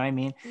soon. You know what I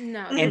mean?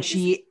 No. And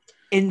it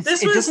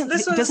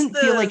doesn't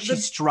feel like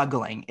she's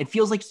struggling. It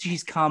feels like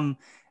she's come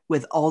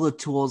with all the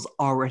tools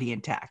already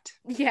intact.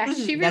 Yeah,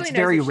 she really That's knows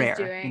very what rare,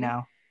 she's doing. you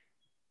know.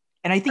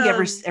 And I think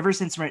ever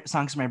since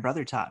Songs My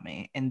Brother Taught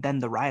Me, and then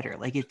The Rider,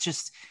 like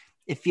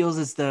it feels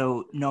as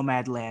though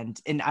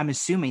Nomadland, and I'm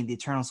assuming The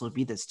Eternals will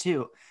be this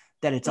too,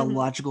 that it's a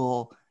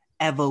logical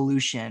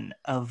evolution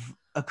of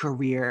a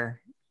career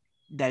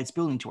that it's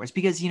building towards,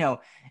 because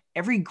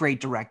every great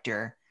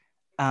director,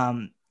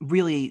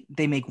 really,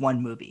 they make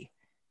one movie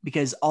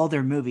because all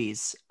their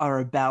movies are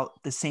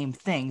about the same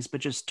things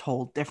but just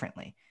told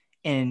differently.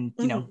 And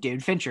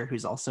David Fincher,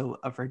 who's also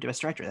a very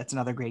best director, that's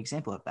another great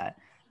example of that.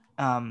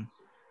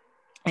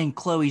 And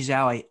Chloe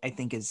Zhao, I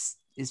think is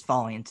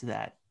falling into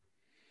that.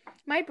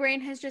 My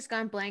brain has just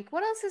gone blank.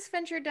 What else has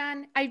Fincher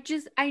done? I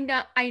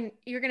know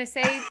you're gonna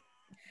say,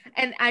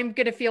 and I'm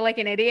gonna feel like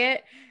an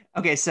idiot.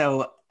 Okay,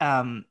 so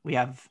we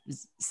have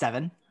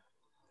Seven,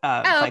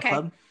 Oh, Fight okay.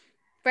 Club,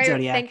 Right,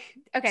 Zodiac,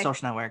 okay.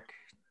 Social Network,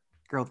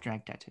 Girl with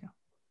Drag Tattoo.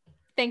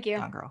 Thank you.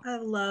 Gone Girl. I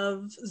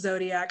love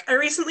Zodiac. I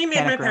recently made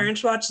Panic my Room.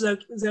 parents watch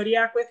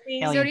Zodiac with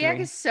me. Alien Zodiac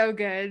 3. is so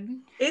good.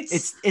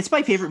 It's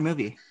my favorite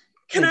movie.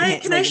 Can I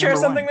share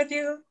number something one. with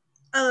you?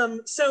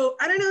 So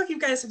I don't know if you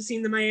guys have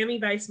seen the Miami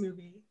Vice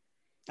movie.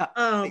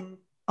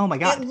 Oh my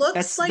god, it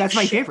looks like that's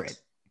my shit. favorite.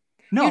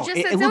 No, You just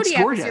it said looks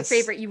Zodiac gorgeous. was your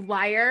favorite, you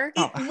liar.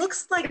 It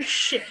looks like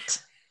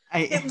shit.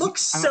 It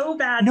looks I'm- so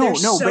bad. No,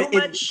 There's so but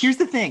much. here's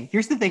the thing.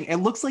 It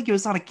looks like it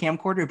was on a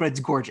camcorder, but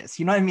it's gorgeous.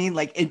 You know what I mean?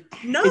 Like it.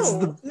 No, it's I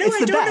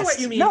the don't know best. what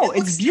you mean. No, It it's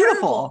looks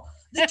beautiful.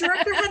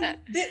 terrible.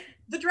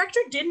 The director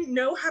didn't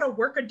know how to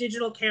work a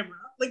digital camera.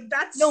 Like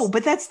that's No,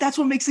 but that's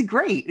what makes it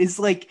great. It's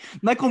like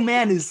Michael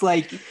Mann is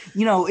like,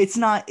 it's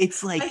not.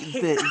 It's like I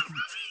hate the. that.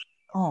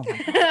 Oh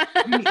my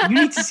god! You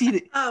need to see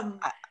the.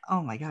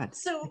 Oh my god!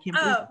 So, I can't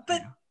believe it,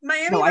 but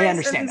Miami. No, I Vice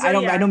understand. and I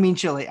don't Zodiac- mean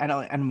chilly. I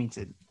don't mean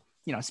to,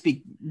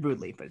 speak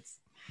rudely, but it's.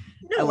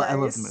 No I love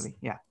worries. the movie.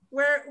 Yeah.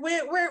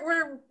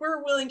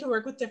 We're willing to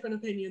work with different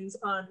opinions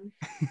on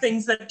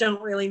things that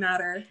don't really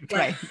matter, like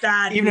Right.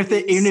 bad. Even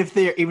movies.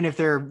 if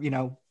they're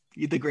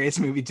the greatest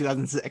movie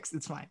 2006,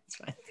 it's fine.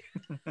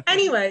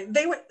 Anyway,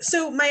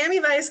 so Miami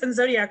Vice and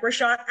Zodiac were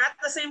shot at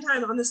the same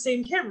time on the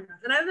same camera,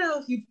 and I don't know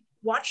if you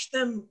watched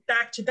them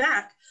back to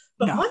back,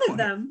 but No. one of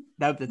them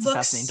That's a looks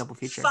fascinating double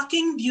feature.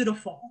 fucking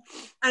beautiful,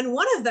 and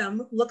one of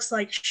them looks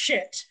like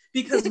shit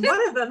because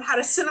one of them had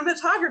a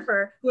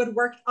cinematographer who had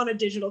worked on a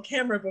digital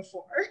camera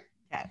before.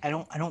 Yeah, I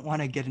don't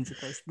want to get into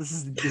this. This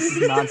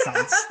is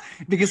nonsense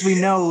because we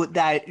know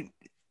that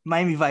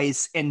Miami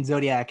Vice and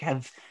Zodiac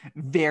have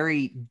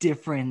very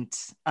different.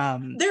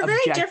 They're very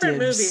different objectives.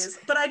 movies,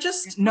 but I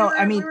just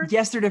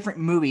yes, they're different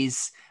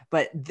movies,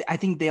 but I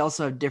think they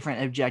also have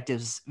different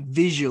objectives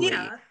visually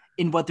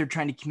in what they're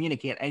trying to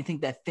communicate. I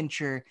think that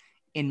Fincher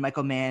and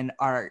Michael Mann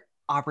are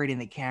operating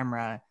the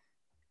camera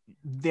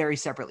very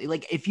separately.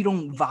 Like if you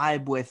don't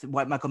vibe with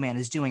what Michael Mann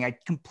is doing, I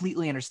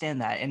completely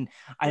understand that, and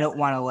I don't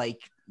want to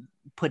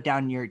put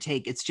down your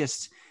take. It's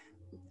just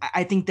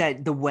I think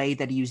that the way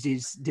that he used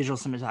his digital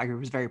cinematography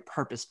was very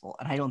purposeful,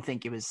 and I don't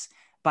think it was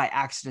by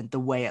accident the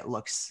way it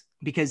looks,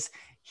 because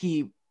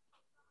he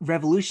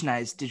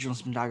revolutionized digital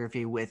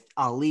cinematography with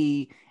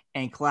Ali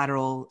and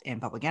Collateral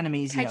and Public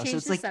Enemies. Can I so change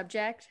it's the like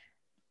subject?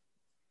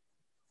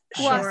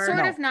 Sure. Well, sort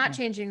No, of not no.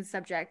 changing the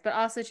subject, but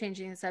also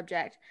changing the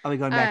subject. I'll be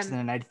going back to the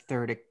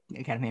 93rd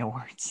Academy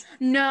Awards.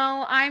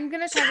 No, I'm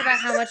gonna talk about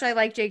how much I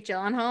like Jake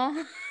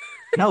Gyllenhaal.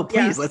 No,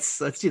 please, let's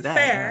do that.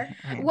 Fair.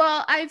 Yeah. Right.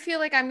 Well, I feel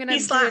like I'm He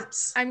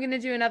slaps. gonna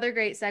do another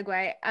great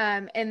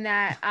segue. In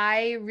that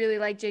I really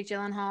like Jake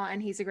Gyllenhaal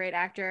and he's a great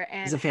actor.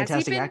 And He's a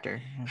fantastic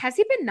actor. Yeah. Has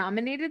he been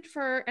nominated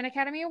for an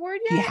Academy Award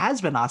He yet?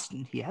 has been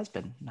Austin. He has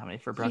been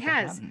nominated for Brokeback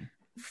has. Mountain.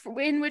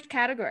 In which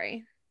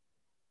category?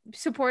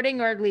 Supporting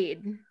or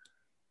lead?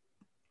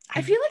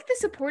 I feel like the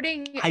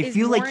supporting. I is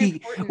feel like more he.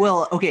 important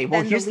Well, okay.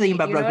 Well, than here's the the thing lead,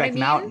 about you know what I Brokeback mean?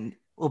 Mountain.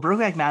 Well,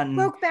 Brokeback Mountain.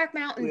 Brokeback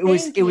Mountain. It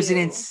was. thank It was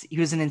you. he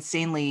was an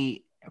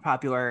insanely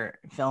popular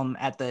film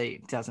at the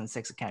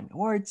 2006 Academy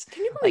Awards.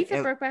 Can you believe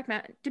like, that Brokeback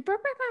Mountain? Did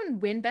Brokeback Mountain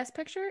win Best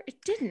Picture? It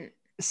didn't.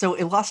 So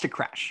it lost to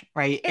Crash,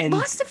 right? It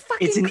lost to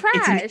fucking it's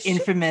Crash. an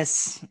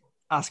infamous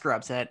Oscar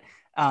upset.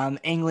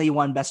 Ang Lee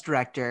won Best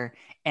Director,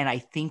 and I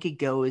think it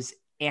goes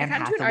Anne I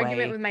got into an Hathaway.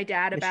 argument with my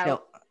dad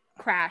about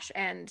Crash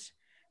and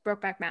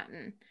Brokeback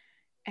Mountain.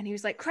 And he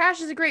was like,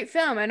 Crash is a great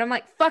film. And I'm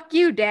like, fuck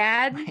you,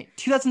 Dad. Right.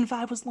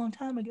 2005 was a long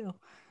time ago.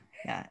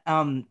 Yeah.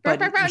 But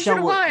Brokeback Mountain should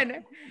have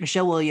won.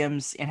 Michelle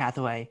Williams, Anne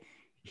Hathaway,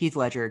 Heath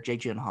Ledger,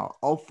 Jake Gyllenhaal,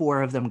 all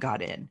four of them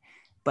got in.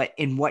 But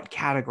in what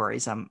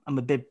categories? I'm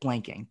a bit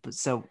blanking. But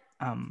so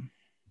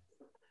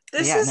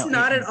This yeah, is no,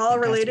 not at all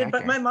fantastic related, but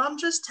actor. my mom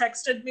just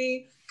texted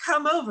me,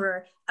 come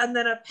over, and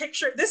then a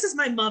picture. This is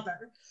my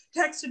mother.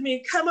 Texted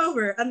me, come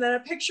over, and then a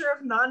picture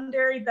of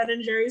non-dairy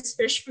Ben & Jerry's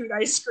fish food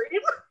ice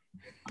cream.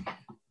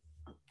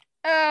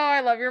 Oh, I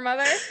love your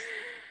mother.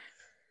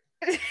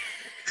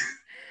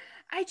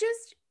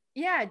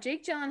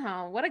 Jake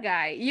Gyllenhaal, what a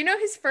guy. You know,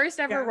 his first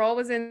ever role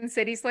was in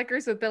City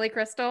Slickers with Billy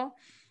Crystal,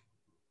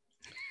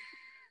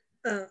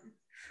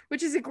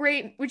 which is a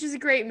great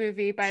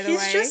movie, by the way.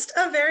 He's just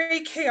a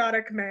very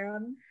chaotic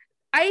man.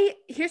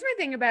 Here's my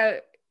thing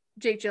about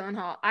Jake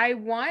Gyllenhaal. I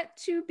want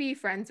to be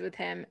friends with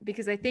him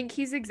because I think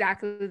he's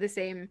exactly the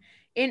same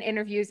in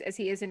interviews as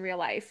he is in real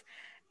life.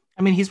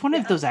 I mean, he's one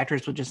of those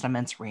actors with just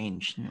immense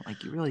range. You know, like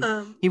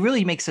he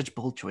really makes such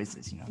bold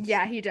choices. You know.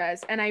 Yeah, he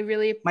does, and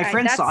my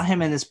friend saw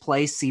him in this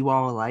play,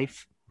 Seawall of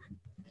Life.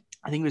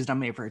 I think he was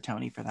nominated for a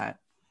Tony for that.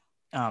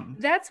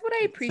 That's what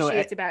I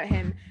appreciate about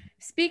him.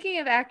 Speaking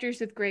of actors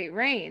with great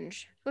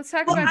range, let's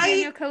talk Well, about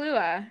Daniel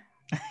Kaluuya.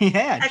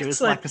 Yeah, Judas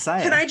Black Excellent.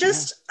 Messiah. Can I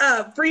just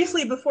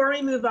briefly, before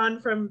we move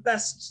on from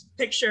Best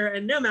Picture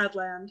and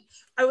Nomadland,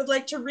 I would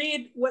like to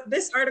read what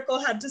this article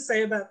had to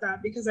say about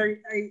that, because I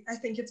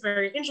think it's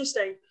very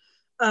interesting.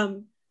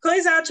 Chloe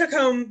Zhao took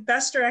home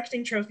Best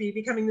Directing trophy,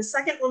 becoming the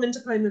second woman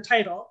to claim the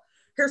title.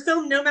 Her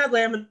film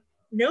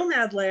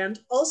Nomadland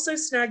also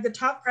snagged the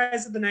top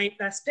prize of the night,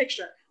 Best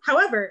Picture.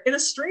 However, in a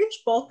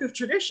strange bulk of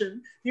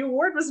tradition, the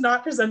award was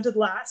not presented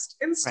last.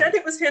 Instead,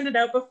 It was handed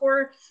out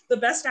before the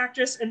Best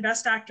Actress and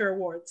Best Actor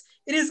awards.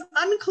 It is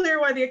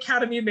unclear why the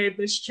Academy made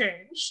this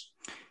change.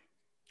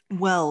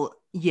 Well,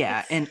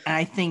 yeah, and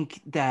I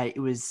think that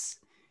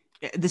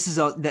this is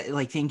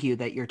like, thank you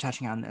that you're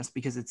touching on this,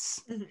 because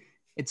it's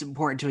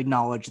important to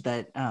acknowledge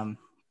that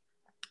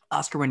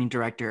Oscar-winning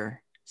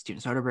director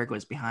Steven Soderbergh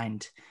was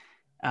behind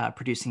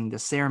producing the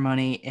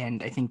ceremony,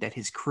 and I think that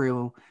his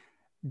crew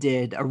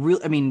did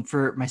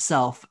for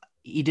myself,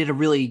 he did a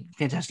really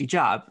fantastic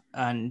job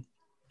on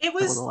it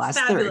was the last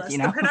fabulous. third, you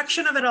know? The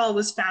production of it all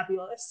was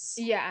fabulous.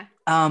 Yeah.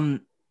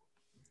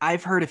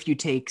 I've heard a few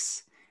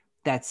takes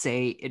that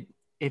say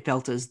it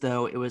felt as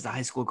though it was a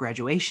high school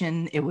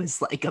graduation. It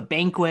was like a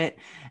banquet.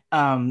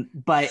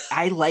 But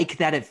I like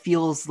that it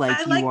feels like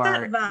I like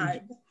that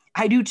vibe.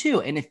 I do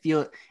too. And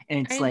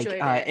it's like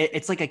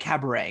it's like a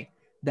cabaret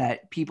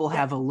that people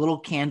have a little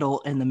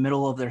candle in the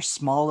middle of their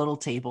small little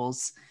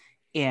tables,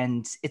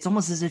 and it's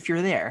almost as if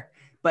you're there.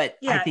 But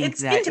I think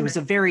that intimate. It was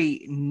a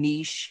very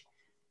niche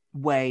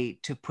way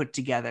to put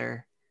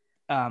together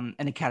an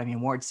Academy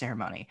Award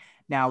ceremony.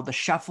 Now, the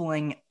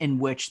shuffling in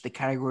which the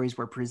categories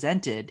were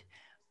presented,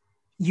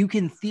 you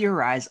can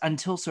theorize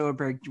until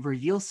Soderbergh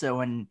reveals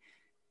so in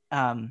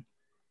an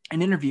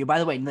interview. By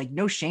the way, like,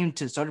 no shame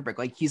to Soderbergh.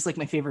 Like, he's like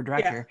my favorite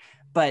director,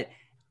 but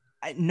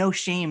no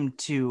shame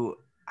to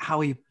how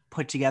he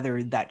put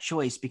together that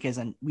choice, because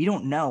we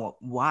don't know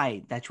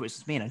why that choice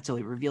was made until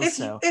he reveals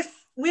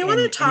If we want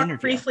to talk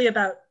briefly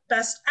about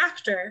Best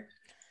Actor,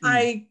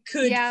 I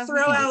could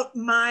throw out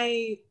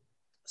my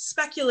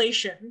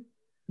speculation.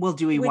 Well,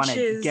 do we want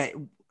to get?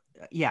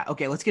 Yeah,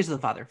 okay. Let's get to The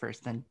Father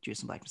first, then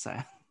Judas and Black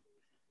Messiah.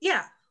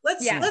 Yeah,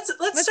 let's start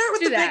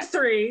with the big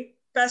three: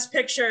 Best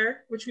Picture,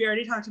 which we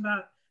already talked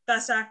about;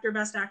 Best Actor,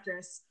 Best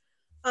Actress.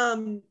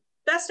 The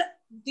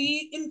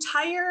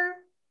entire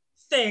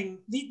thing,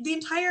 the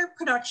entire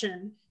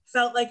production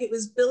felt like it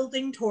was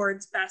building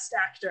towards Best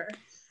Actor,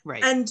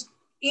 right? And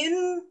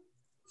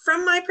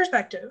from my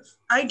perspective,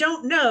 I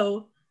don't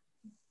know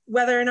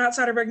whether or not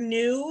Soderbergh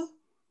knew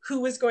who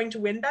was going to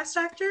win Best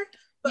Actor,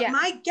 but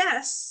my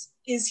guess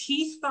is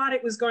he thought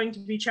it was going to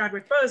be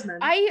Chadwick Boseman.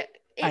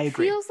 It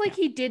feels like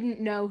he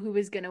didn't know who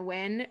was going to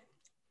win.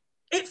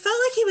 It felt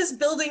like he was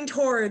building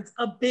towards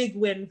a big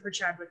win for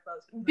Chadwick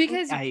Boseman.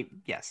 Because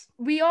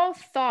we all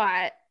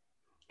thought,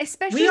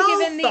 especially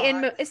given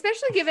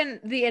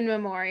the In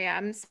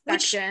Memoriam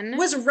section, which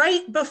was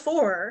right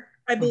before,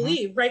 I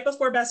believe, right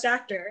before Best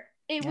Actor.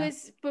 It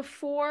was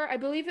before, I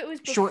believe it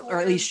was before. Or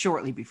at least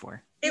shortly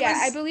before.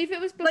 I believe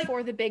it was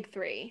before the big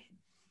three.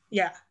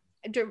 Yeah.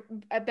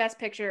 Best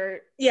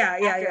Picture.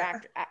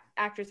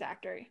 Actress,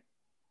 actor.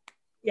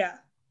 Yeah.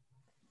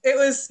 It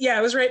was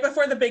right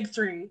before the big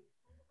three.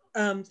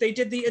 They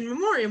did the In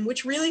Memoriam,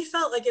 which really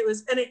felt like it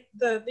was, and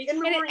the In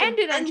Memoriam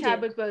ended on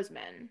Chadwick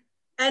Boseman.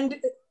 And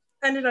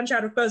ended on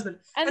Chadwick Boseman.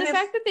 And the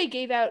fact that they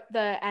gave out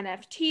the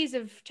NFTs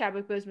of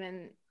Chadwick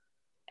Boseman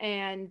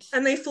and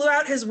they flew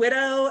out his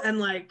widow and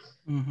like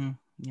all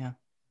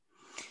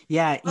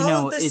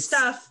of this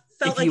stuff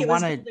felt like it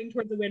was building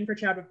toward the win for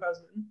Chadwick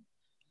Boseman.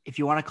 If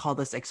you want to call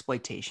this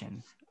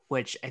exploitation,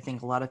 which I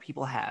think a lot of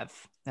people have,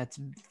 that's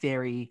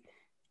very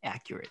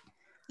accurate.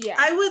 Yeah,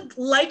 I would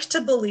like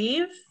to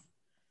believe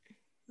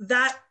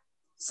that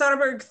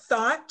Soderbergh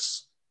thought.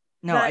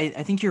 No, I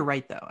think you're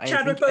right though.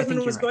 Chadwick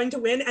Boseman was going to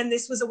win, and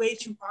this was a way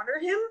to honor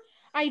him.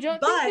 I don't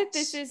think that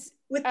this is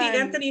with the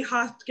Anthony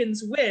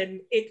Hopkins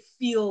win. It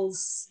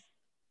feels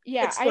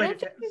I don't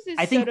think this is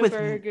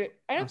Soderbergh.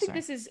 I don't think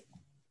this is.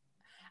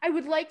 I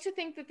would like to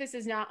think that this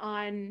is not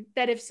on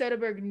that. If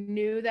Soderbergh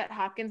knew that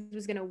Hopkins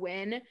was going to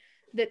win,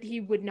 that he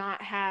would not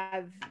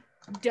have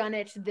done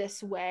it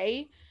this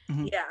way.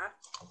 Mm-hmm.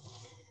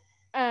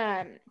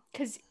 Yeah.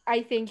 Because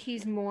I think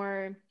he's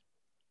more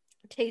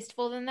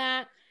tasteful than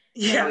that.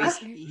 Yeah,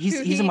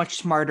 he's a much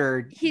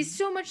smarter. He's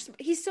so much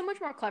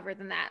more clever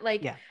than that.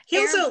 Like, he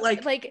also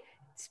like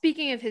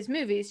speaking of his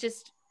movies,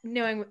 just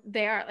knowing what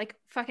they are, like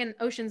fucking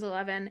Ocean's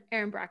 11,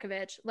 Aaron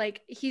Brockovich.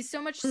 Like, he's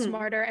so much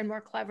smarter and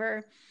more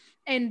clever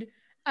and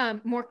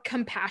more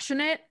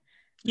compassionate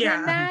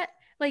than that.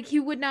 Like, he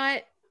would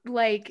not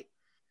like.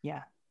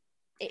 Yeah,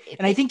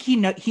 and I think he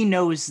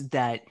knows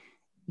that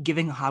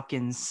giving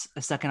Hopkins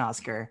a second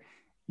Oscar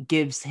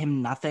gives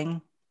him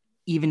nothing,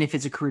 even if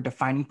it's a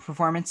career-defining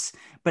performance,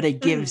 but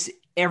it gives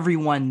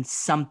everyone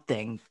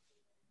something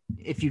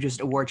if you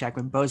just award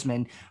Chadwick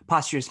Boseman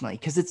posthumously,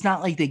 because it's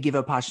not like they give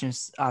out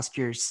posthumous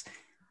Oscars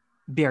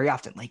very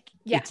often. Like,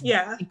 it's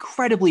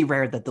incredibly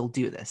rare that they'll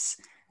do this.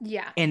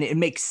 Yeah. And it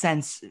makes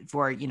sense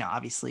for,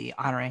 obviously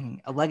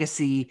honoring a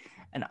legacy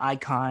an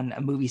icon,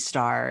 a movie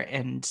star,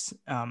 and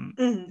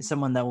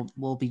someone that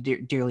will be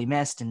dearly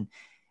missed. And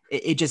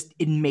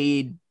it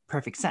made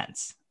perfect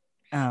sense.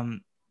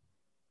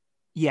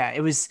 Yeah,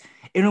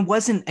 it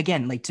wasn't,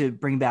 again, like, to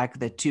bring back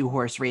the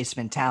 2-horse race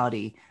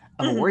mentality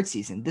of award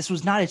season. This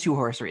was not a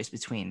 2-horse race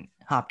between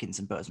Hopkins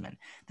and Boseman.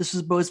 This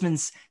was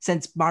Boseman's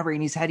since Ma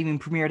Rainey's had even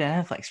premiered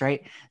on Netflix,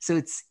 right?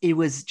 So it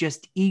was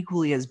just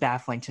equally as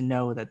baffling to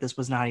know that this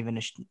was not even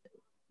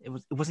it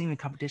wasn't even a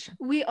competition.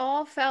 We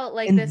all felt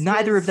like and this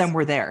neither of them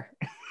were there.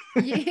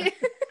 Yeah.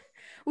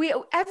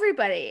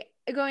 Everybody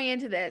going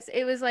into this,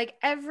 it was like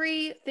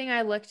everything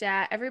I looked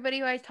at, everybody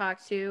who I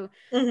talked to,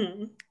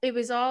 it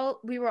was all,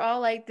 we were all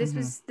like,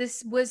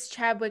 this was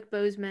Chadwick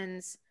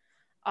Boseman's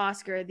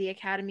Oscar. The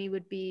Academy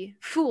would be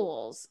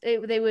fools.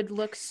 They would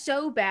look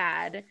so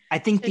bad. I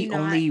think the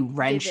only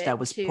wrench that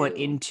was put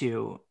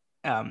into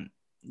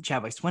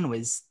Chadwick's win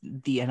was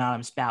the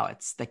anonymous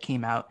ballots that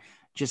came out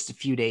just a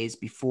few days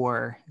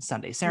before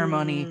Sunday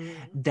ceremony,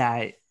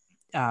 that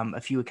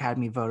a few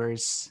Academy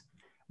voters,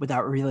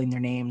 without revealing their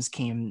names,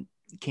 came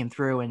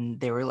through, and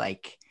they were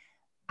like,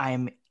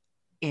 I'm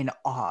in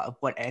awe of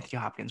what Anthony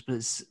Hopkins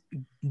was,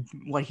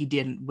 what he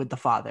did with the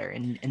father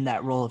in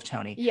that role of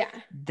Tony. Yeah.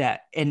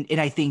 That, and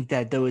I think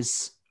that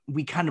those,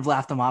 we kind of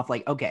laughed them off,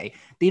 like, okay,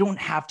 they don't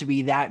have to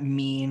be that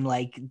mean.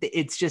 Like,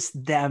 it's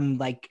just them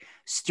like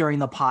stirring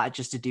the pot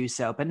just to do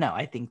so. But no,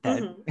 I think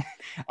that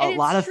a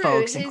lot of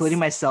folks, including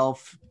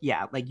myself,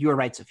 yeah, like you were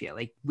right, Sophia,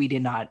 like we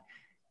did not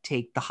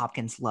take the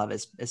Hopkins love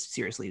as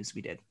seriously as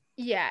we did.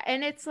 Yeah.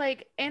 And it's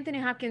like, Anthony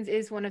Hopkins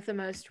is one of the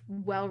most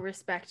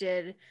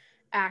well-respected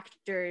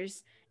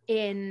actors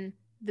in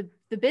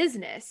the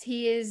business.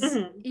 He is,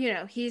 you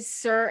know, he's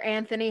Sir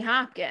Anthony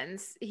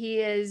Hopkins. He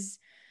is,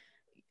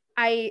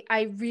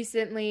 I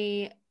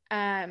recently,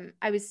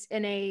 I was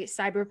in a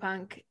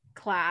cyberpunk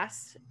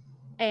class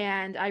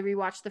and I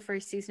rewatched the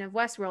first season of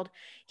Westworld.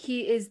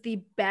 He is the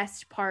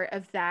best part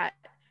of that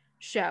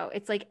show.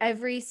 It's like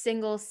every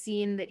single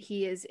scene that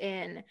he is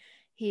in,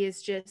 he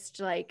is just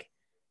like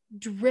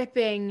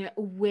dripping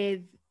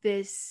with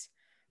this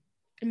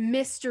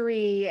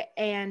mystery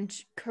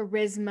and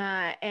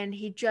charisma, and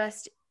he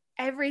just,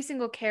 every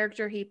single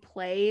character he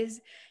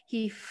plays,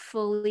 he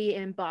fully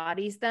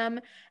embodies them.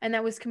 And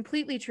that was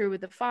completely true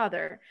with the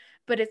father.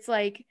 But it's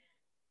like,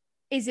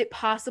 is it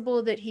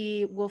possible that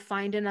he will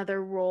find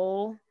another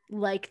role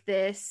like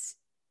this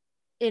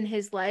in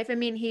his life? I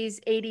mean, he's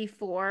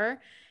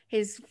 84,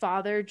 his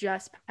father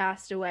just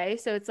passed away,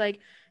 so it's like,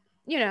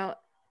 you know,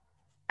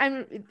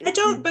 I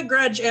don't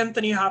begrudge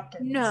Anthony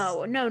Hopkins.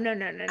 No.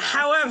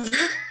 However,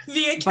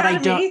 the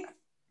Academy.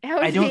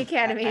 The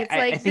Academy. It's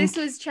like, I think this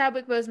was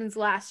Chadwick Boseman's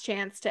last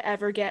chance to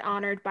ever get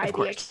honored by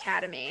the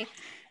Academy.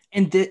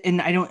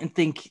 And I don't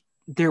think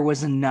there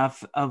was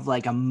enough of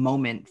like a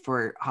moment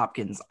for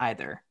Hopkins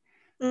either.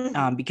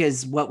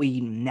 Because what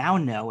we now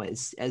know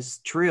is as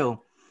true,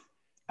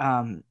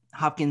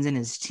 Hopkins and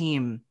his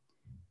team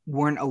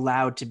weren't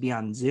allowed to be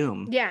on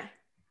Zoom. Yeah.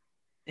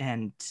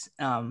 And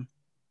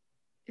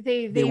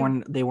they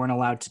weren't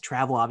allowed to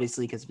travel,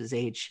 obviously, because of his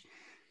age.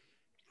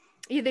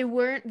 Yeah, they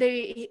weren't.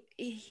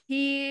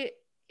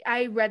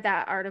 I read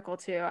that article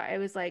too. I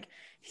was like,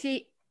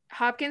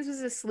 Hopkins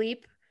was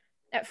asleep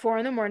at 4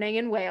 a.m.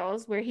 in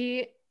Wales, where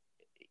he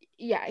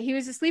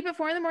was asleep at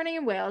 4 a.m.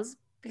 in Wales,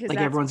 because like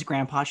everyone's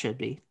grandpa should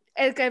be.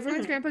 Like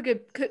everyone's grandpa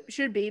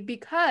should be,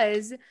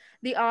 because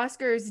the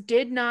Oscars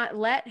did not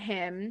let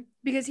him,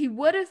 because he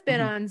would have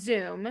been on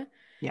Zoom.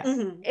 Yeah.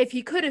 If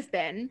he could have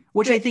been.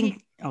 Which I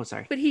think,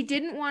 sorry. But he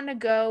didn't want to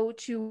go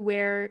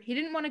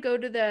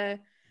to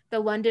the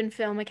London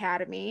Film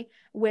Academy,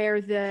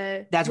 where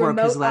that's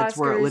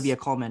where Olivia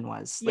Colman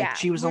was. Like,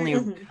 she was only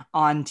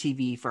on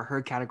TV for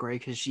her category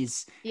because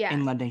she's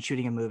in London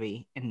shooting a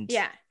movie. And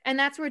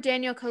that's where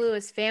Daniel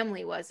Kaluuya's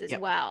family was as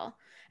well.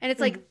 And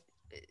it's like,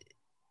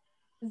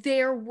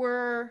 there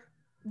were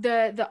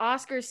the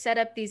Oscars set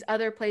up these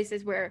other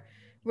places where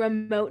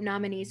remote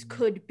nominees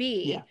could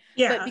be.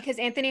 But because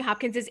Anthony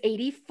Hopkins is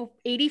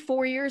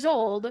 84 years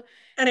old,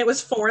 and it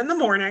was 4 a.m.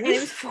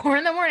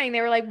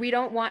 they were like, we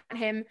don't want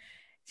him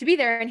to be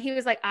there. And he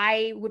was like,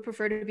 I would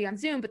prefer to be on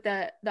Zoom. But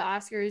the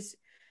Oscars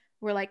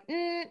were like,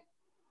 how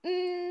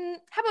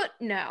about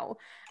no?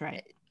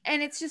 Right.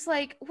 And it's just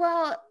like,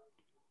 well,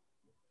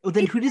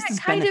 then who does this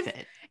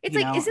benefit? It's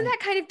like, isn't that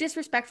kind of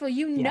disrespectful?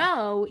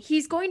 Know,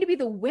 he's going to be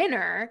the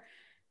winner.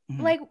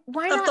 Like,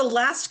 why not? Of the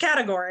last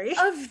category.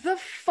 Of the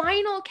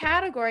final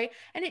category.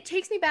 And it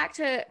takes me back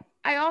to,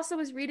 I also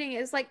was reading,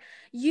 it's like,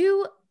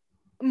 you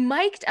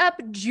mic'd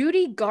up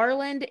Judy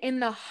Garland in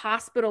the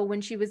hospital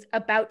when she was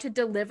about to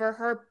deliver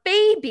her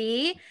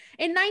baby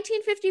in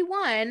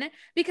 1951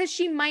 because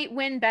she might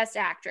win Best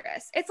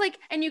Actress. It's like,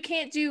 and you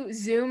can't do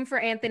Zoom for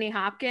Anthony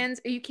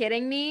Hopkins. Are you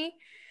kidding me?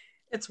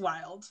 It's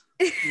wild.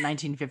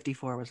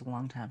 1954 was a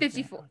long time.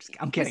 54. Yeah,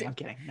 I'm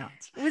kidding. No.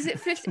 Was it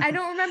 50? I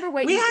don't remember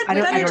what we had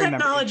better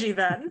technology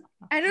then.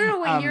 I don't know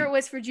what year it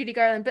was for Judy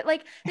Garland, but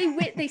like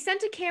they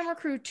sent a camera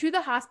crew to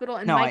the hospital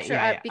and mic'd her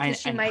up because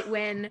she might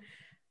win.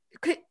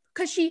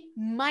 Because she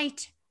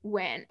might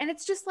win. And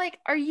it's just like,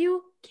 are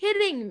you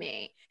kidding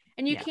me?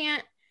 and you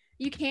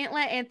Yeah. can't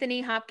let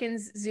Anthony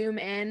Hopkins zoom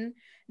in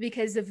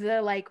because of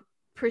the like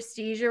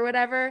prestige or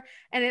whatever.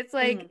 And it's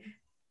like,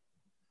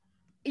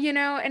 you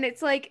know, and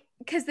it's like,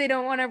 because they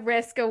don't want to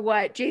risk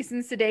a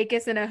Jason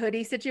Sudeikis in a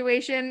hoodie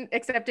situation,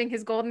 accepting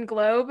his Golden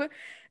Globe.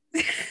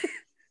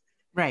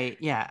 Right.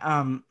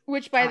 Yeah.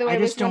 Which, by the way, I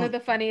was just one of don't.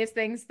 the funniest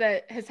things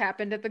that has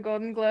happened at the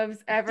Golden Globes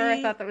ever.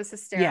 I thought that was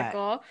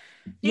hysterical.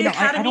 The I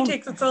Academy don't.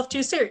 takes itself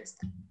too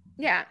seriously.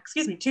 Yeah.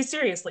 Excuse me, too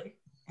seriously.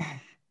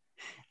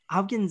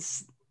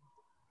 Hopkins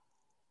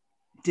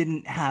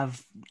didn't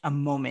have a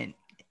moment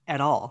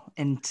at all,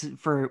 and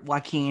for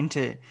Joaquin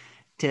to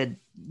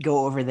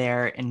go over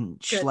there and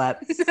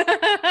schlep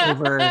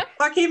over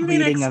Joaquin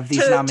reading Phoenix of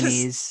these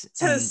nominees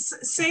to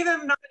say them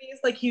nominees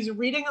like he's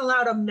reading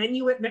aloud a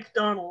menu at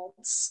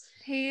McDonald's.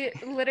 He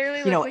literally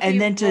you looked know, like and he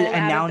then to rolled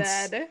out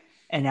of bed.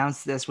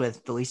 announce this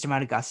with the least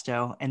amount of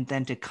gusto, and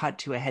then to cut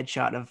to a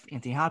headshot of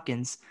Anthony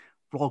Hopkins,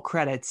 roll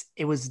credits.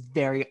 It was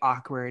very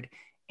awkward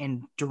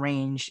and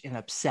deranged and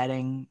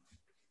upsetting,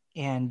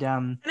 and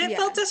it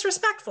felt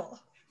disrespectful.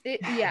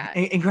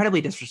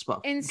 Incredibly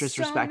disrespectful. In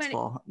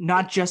disrespectful,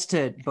 not just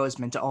to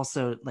Boseman, to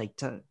also like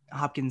to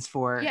Hopkins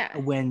for a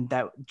win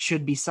that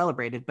should be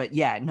celebrated. But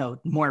yeah, no,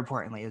 more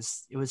importantly,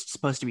 it was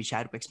supposed to be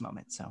Chadwick's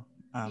moment. So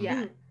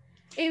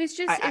it was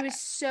just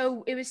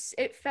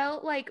it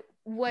felt like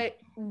what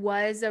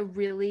was a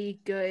really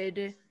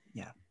good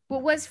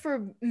what was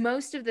for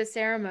most of the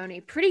ceremony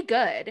pretty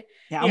good.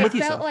 Yeah, I'm with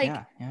you. Felt like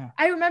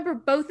I remember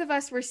both of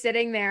us were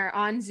sitting there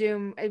on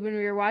Zoom when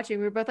we were watching.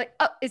 We were both like,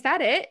 "Oh, is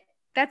that it?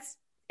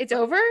 It's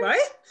over?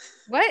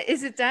 What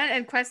is it done?"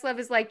 And Questlove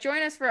is like,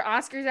 "Join us for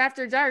Oscars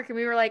After Dark," and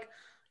we were like,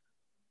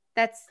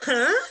 "That's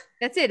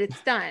it.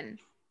 It's done."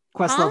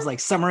 Questlove's like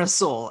Summer of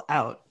Soul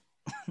out.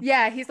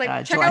 Yeah, he's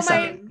like, check July out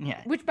 2nd.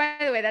 my. Which, by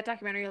the way, that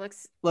documentary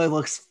looks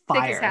fire.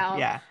 Thick as hell.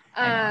 Yeah.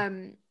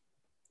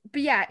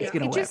 But yeah,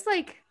 it just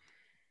like.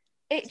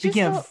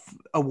 Speaking of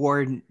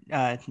award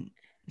film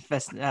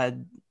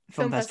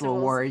festival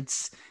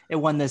awards, it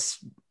won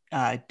this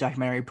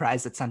documentary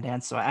prize at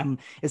Sundance, so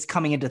it's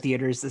coming into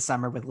theaters this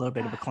summer with a little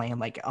bit of acclaim.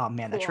 Like, oh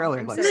man, the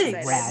trailer looks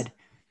rad.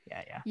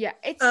 Yeah.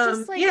 It's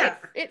just like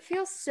it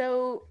feels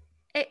so.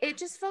 It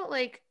just felt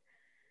like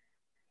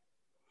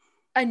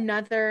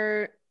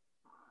another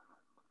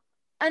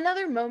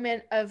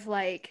moment of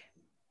like,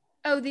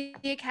 oh, the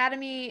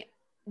Academy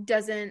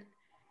doesn't.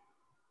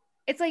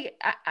 It's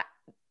like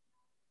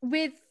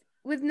with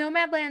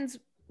Nomadland's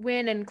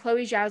win and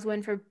Chloe Zhao's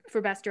win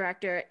for Best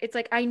Director, it's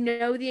like I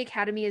know the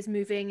Academy is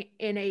moving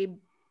in a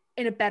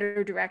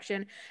better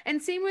direction,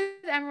 and same with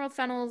Emerald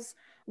Fennell's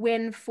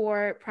win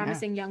for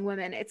Promising Young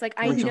Women. It's like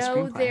I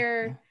know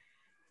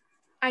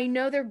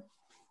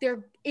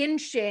they're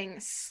inching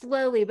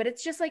slowly, but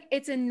it's just like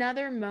it's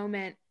another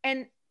moment.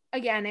 And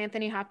again,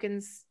 Anthony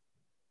Hopkins'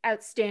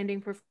 outstanding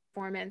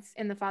performance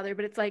in The Father,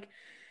 but it's like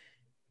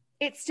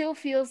it still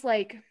feels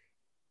like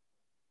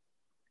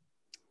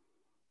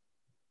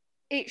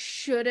it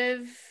should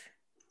have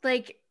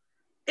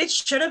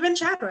been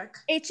Chadwick.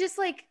 It's just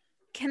like,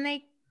 can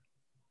they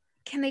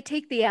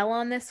take the L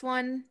on this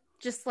one?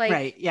 Just like,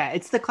 right. Yeah.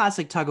 It's the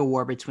classic tug of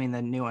war between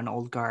the new and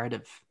old guard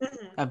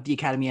of the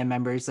Academy and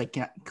members, like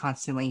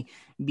constantly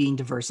being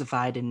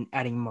diversified and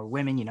adding more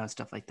women, you know,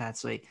 stuff like that.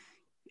 So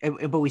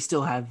but we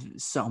still have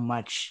so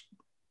much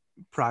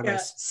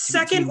progress.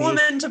 Second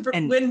woman to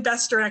win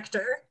Best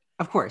Director.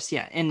 Of course.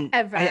 Yeah. And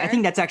I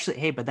think that's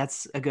actually, but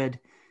that's a good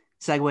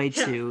segue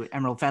to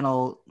Emerald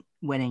Fennell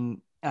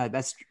winning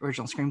Best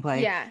Original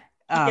Screenplay.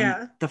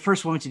 The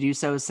first woman to do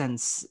so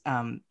since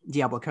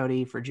Diablo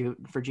Cody for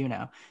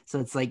Juno.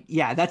 So it's like,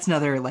 that's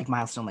another like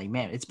milestone. Like,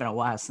 man, it's been a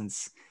while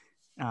since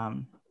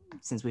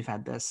we've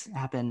had this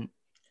happen.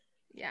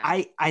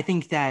 I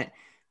think that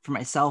for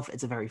myself,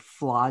 it's a very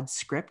flawed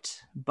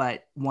script,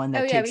 but one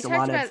that takes a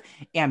lot of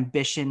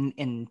ambition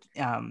and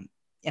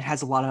it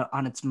has a lot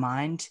on its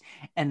mind.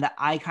 And that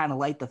I kind of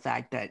like the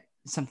fact that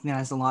something that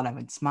has a lot on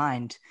its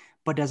mind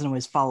but doesn't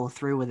always follow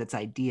through with its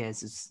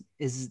ideas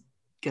is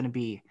going to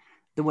be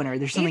the winner.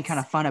 There's something kind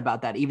of fun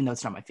about that, even though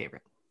it's not my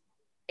favorite.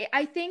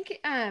 I think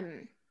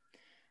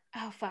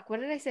oh fuck, what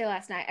did I say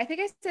last night? I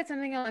think I said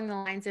something along the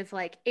lines of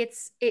like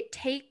it's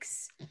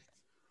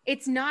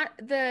not,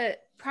 the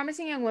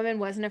Promising Young Woman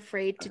wasn't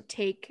afraid to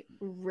take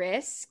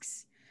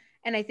risks,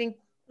 and I think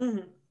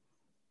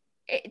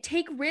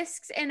take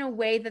risks in a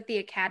way that the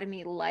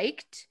Academy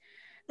liked.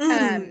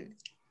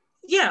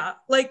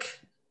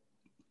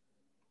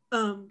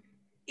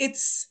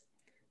 It's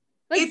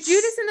like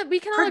Judas and we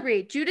can all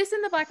agree Judas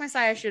and the Black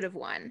Messiah should have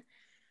won.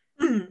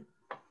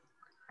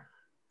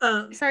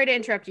 Sorry to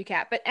interrupt you,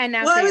 Kat, but and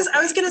now I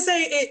was gonna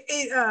say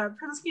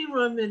Promising Young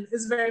Woman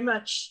is very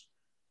much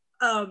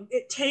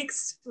it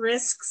takes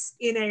risks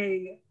in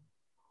a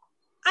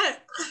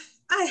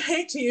I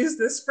hate to use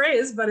this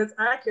phrase, but it's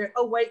accurate,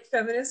 a white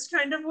feminist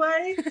kind of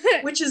way,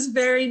 which is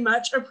very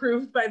much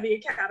approved by the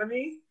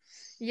Academy.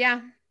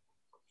 Yeah.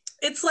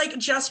 It's like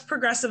just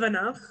progressive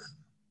enough.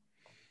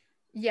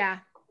 Yeah.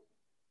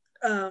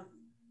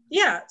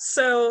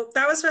 So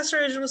that was Best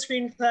Original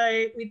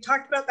Screenplay. We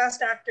talked about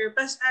Best Actor.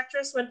 Best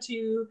Actress went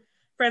to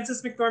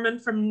Frances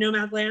McDormand from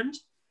Nomadland,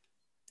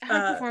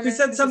 Her who performance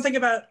said is something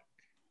about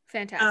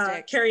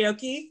fantastic.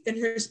 karaoke in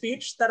her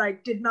speech that I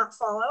did not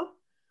follow.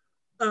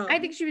 I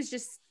think she was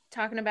just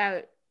talking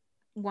about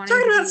wanting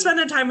talking to about be,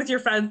 spending time with your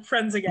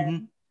friends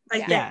again. I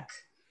Yeah. think.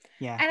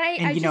 Yeah. And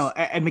I you know,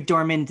 just,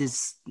 McDormand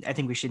is, I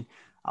think we should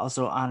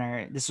also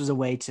honor, this was a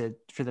way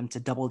for them to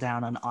double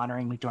down on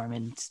honoring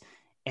McDormand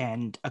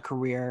and a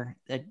career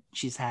that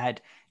she's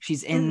had.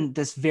 She's in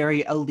this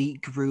very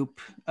elite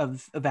group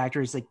of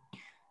actors like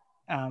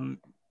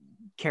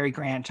Cary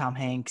Grant, Tom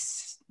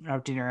Hanks,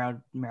 Robert De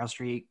Niro, Meryl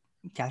Streep,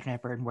 Katharine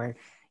Hepburn, where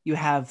you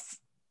have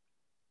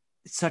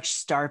such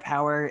star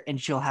power and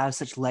she'll have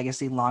such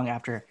legacy long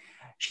after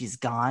she's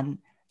gone.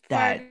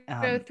 That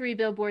Fargo, 3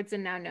 Billboards,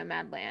 and now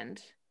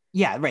Nomadland.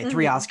 Yeah, right.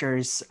 3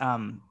 Oscars.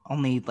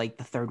 Only like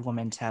the third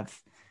woman to have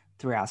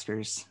 3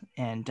 Oscars,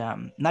 and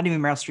not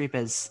even Meryl Streep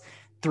has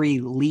 3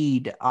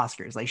 lead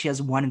Oscars. Like she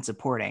has 1 in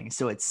supporting,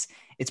 so it's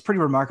pretty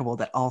remarkable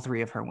that all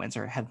 3 of her wins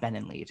have been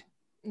in lead.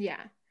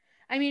 Yeah,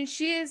 I mean,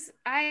 she is.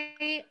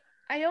 I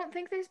don't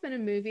think there's been a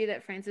movie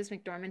that Frances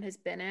McDormand has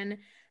been in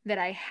that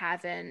I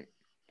haven't.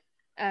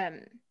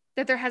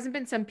 That there hasn't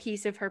been some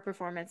piece of her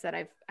performance that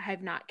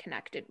I've not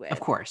connected with. Of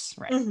course,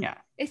 right? Yeah,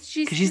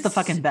 she's the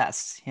fucking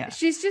best. Yeah,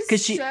 she's just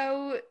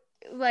so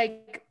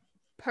like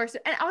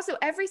person, and also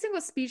every single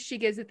speech she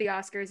gives at the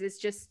Oscars is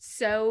just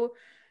so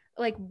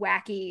like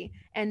wacky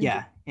and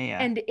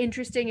and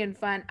interesting and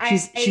fun.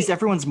 She's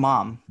everyone's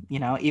mom, you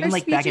know. Even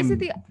like back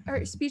in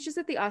her speeches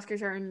at the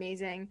Oscars are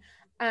amazing,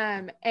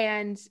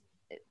 and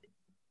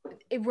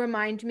it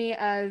reminded me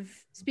of,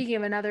 speaking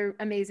of another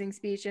amazing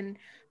speech, and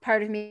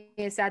part of me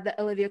is sad that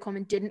Olivia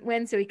Colman didn't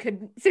win, so he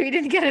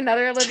didn't get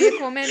another Olivia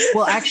Colman.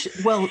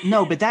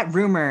 No, but that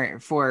rumor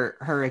for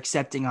her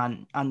accepting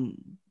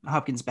on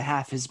Hopkins'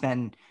 behalf has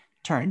been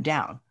turned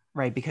down,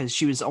 right? Because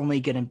she was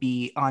only going to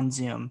be on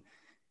Zoom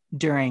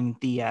during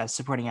the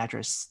supporting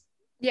actress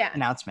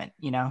announcement,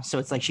 you know? So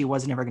it's like she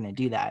wasn't ever going to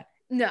do that.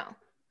 No.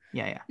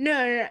 Yeah.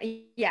 No.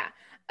 Yeah.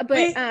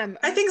 But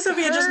I think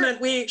Sophia just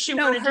meant she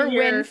wanted to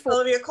hear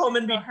Olivia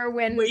Colman be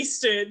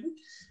wasted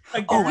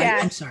again. Oh,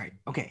 I'm sorry.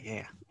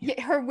 Okay,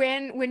 yeah. Her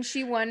win when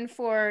she won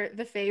for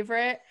The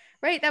Favorite,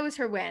 right? That was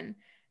her win.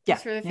 Yeah.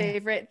 For The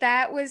Favorite.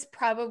 That was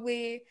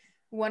probably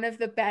one of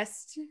the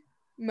best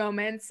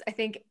moments I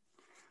think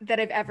that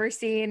I've ever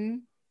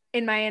seen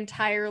in my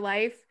entire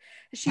life.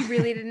 She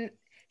really didn't.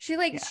 She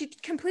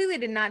completely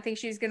did not think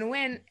she was going to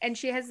win, and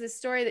she has this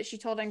story that she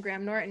told on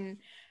Graham Norton,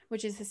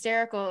 which is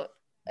hysterical,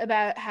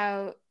 about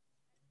how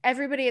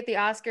everybody at the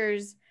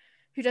Oscars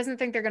who doesn't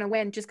think they're going to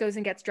win just goes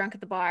and gets drunk at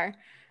the bar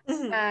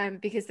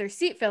because they're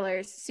seat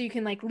fillers. So you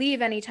can like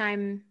leave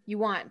anytime you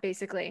want,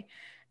 basically.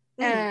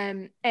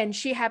 And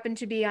she happened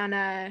to be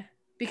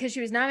because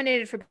she was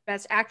nominated for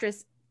Best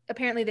Actress.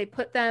 Apparently they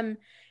put them,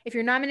 if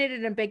you're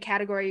nominated in a big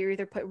category, you're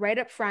either put right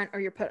up front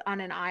or you're put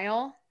on an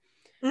aisle.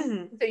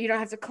 So you don't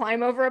have to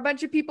climb over a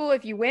bunch of people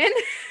if you win.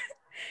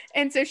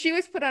 And so she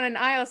was put on an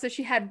aisle, so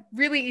she had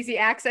really easy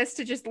access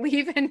to just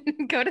leave and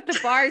go to the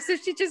bar. So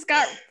she just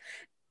got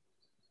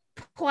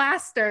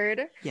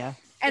plastered. Yeah.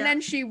 And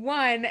then she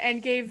won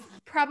and gave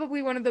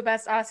probably one of the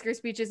best Oscar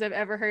speeches I've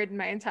ever heard in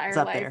my entire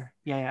life. There.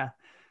 Yeah.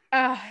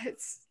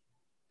 It's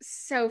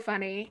so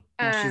funny.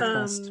 Yeah, she's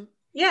the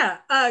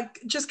best.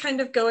 Just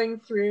kind of going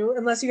through,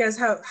 unless you guys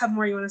have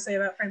more you want to say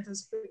about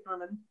Frances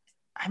McDormand.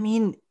 I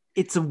mean,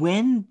 it's a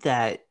win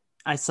that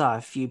I saw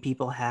a few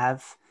people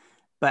have,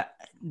 but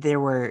there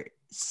were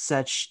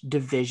such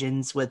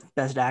divisions with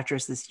Best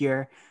Actress this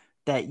year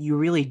that you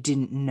really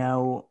didn't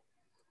know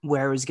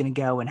where it was going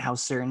to go and how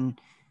certain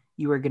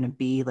you were going to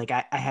be. Like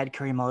I had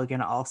Carey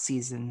Mulligan all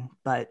season,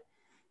 but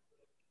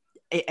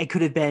it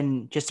could have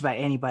been just about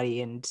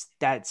anybody, and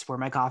that's where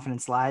my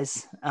confidence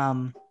lies.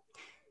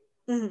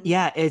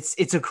 Yeah,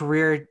 it's a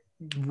career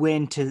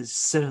win to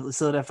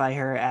solidify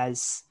her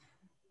as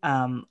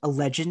a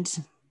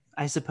legend,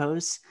 I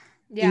suppose.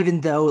 Yeah.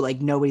 Even though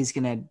like nobody's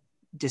gonna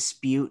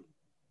dispute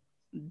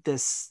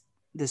this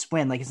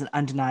win, like it's an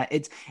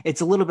undeniable.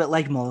 It's a little bit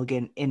like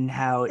Mulligan in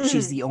how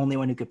she's the only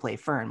one who could play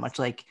Fern, much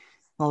like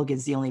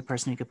Mulligan's the only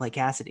person who could play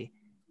Cassidy.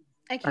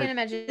 I can't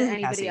imagine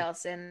anybody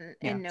else in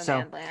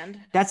Nomadland.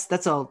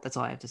 That's all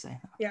I have to say.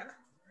 Yeah.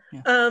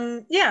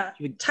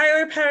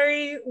 Tyler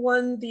Perry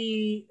won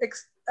the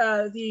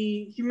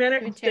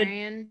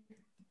humanitarian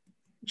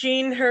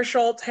Jean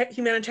Hersholt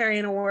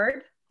Humanitarian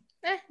Award.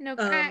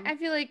 I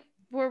feel like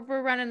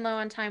we're running low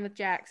on time with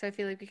Jack, so I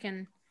feel like we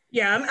can.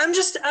 Yeah,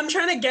 I'm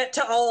trying to get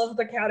to all of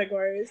the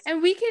categories,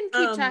 and we can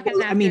keep talking.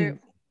 After. I mean,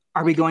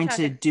 are we going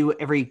to do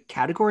every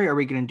category, or are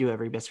we going to do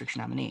every Best Picture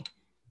nominee?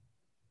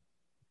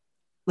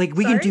 Like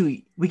we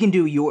can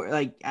do your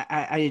like.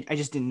 I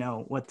just didn't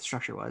know what the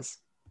structure was.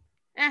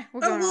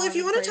 If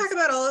you want to talk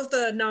about all of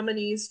the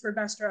nominees for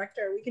Best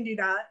Director, we can do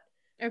that.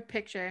 Or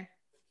picture.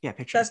 Yeah,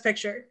 picture. Best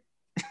Picture.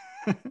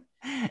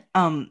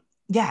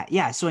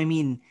 Yeah. So I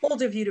mean,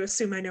 bold of you to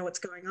assume I know what's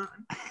going on.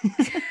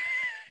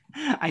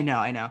 I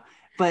know.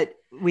 But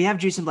we have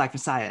Judas and Black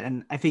Messiah,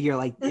 and I figure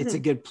like it's a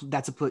good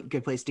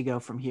good place to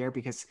go from here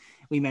because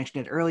we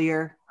mentioned it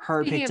earlier.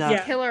 Her Speaking picked of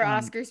up killer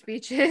Oscar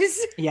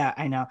speeches. Yeah,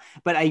 I know.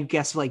 But I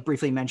guess like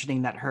briefly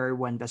mentioning that her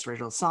won Best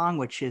Original Song,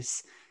 which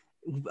is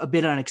a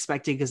bit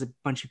unexpected because a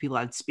bunch of people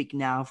had Speak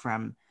Now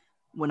from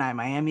When I'm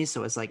Miami.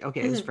 So it's like,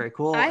 okay, it was very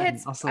cool. And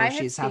also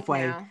she's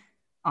halfway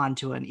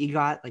onto an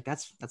EGOT. Like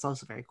that's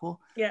also very cool.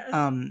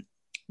 Yeah.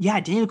 Yeah,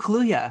 Daniel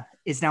Kaluuya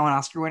is now an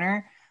Oscar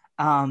winner.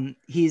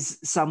 He's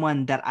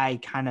someone that I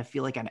kind of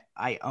feel like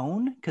I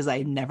own because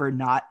I never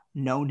not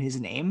known his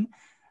name.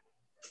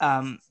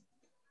 And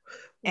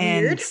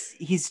Weird.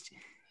 he's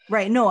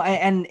right. No,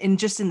 and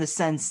just in the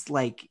sense,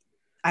 like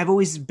I've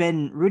always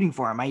been rooting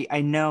for him.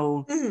 I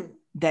know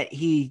that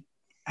he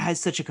has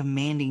such a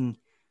commanding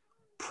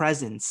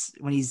presence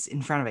when he's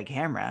in front of a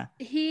camera.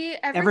 He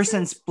ever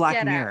since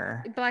Black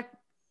Mirror.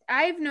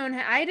 I've known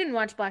him. I didn't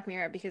watch Black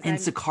Mirror because and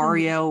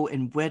Sicario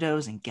and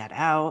Widows and Get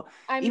Out.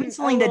 Even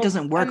something that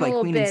doesn't work like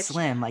Queen and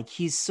Slim. Like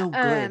he's so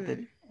good that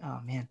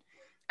oh man.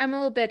 I'm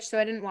a little bitch, so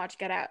I didn't watch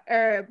Get Out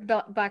or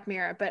Black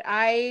Mirror, but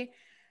I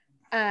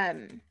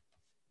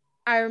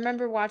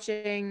remember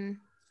watching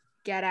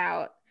Get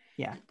Out.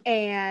 Yeah.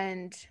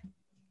 And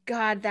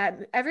God,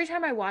 that every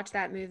time I watch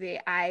that movie,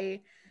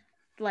 I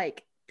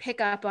like pick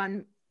up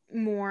on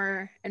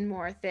more and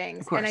more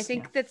things. Course, and I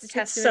think that's a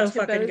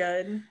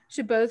testament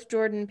to both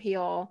Jordan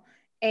Peele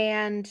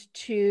and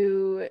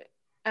to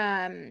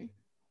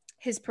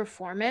his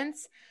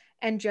performance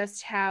and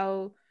just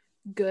how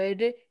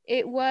good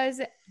it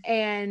was.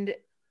 And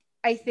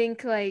I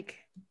think like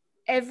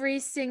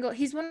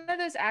he's one of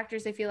those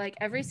actors, I feel like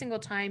every single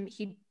time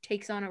he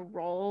takes on a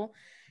role,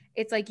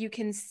 it's like you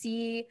can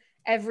see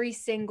every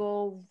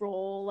single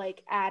role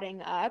like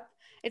adding up.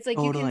 It's like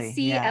you can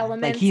see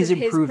elements like he's of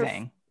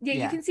improving.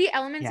 You can see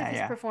elements of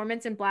his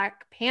performance in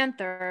Black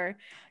Panther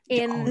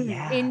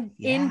in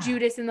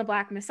Judas and the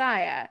Black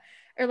Messiah.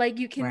 Or like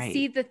you can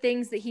see the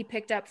things that he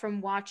picked up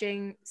from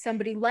watching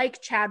somebody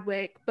like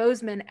Chadwick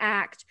Boseman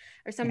act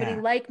or somebody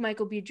like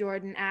Michael B.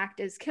 Jordan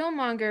act as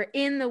Killmonger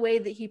in the way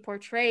that he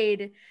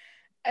portrayed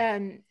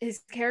his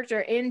character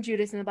in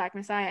Judas and the Black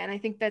Messiah. And I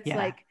think that's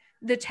like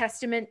the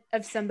testament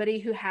of somebody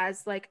who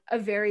has like a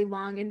very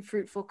long and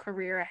fruitful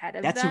career ahead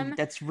of them.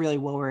 That's really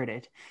well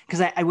worded. Because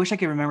I wish I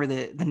could remember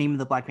the name of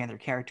the Black Panther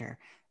character,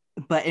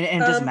 but it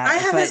doesn't matter. I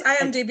have his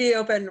IMDb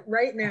open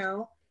right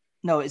now.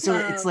 No, so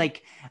it's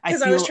like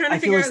because I was trying to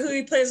figure out who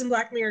he plays in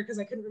Black Mirror because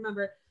I couldn't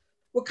remember.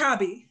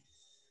 W'Kabi.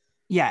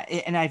 Yeah,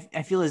 and I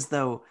feel as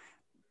though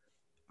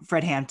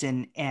Fred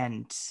Hampton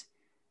and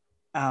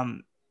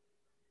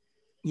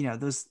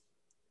those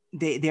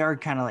they are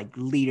kind of like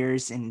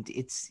leaders, and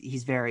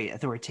he's very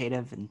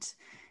authoritative, and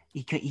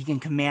he can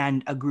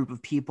command a group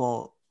of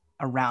people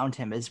around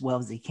him as well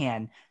as he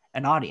can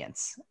an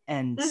audience,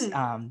 and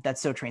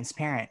that's so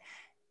transparent.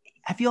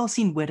 Have you all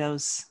seen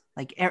Widows?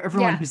 Like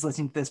everyone who's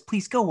listening to this,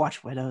 please go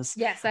watch Widows.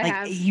 Yes, I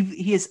have.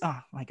 He is. Oh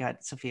my God,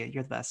 Sophia,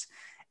 you're the best.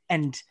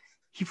 And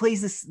he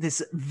plays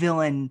this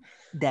villain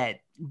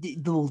that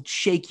will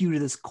shake you to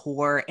this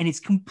core, and it's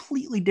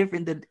completely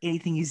different than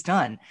anything he's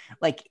done.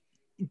 Like,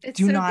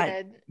 do not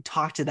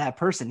talk to that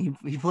person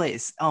he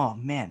plays. Oh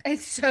man,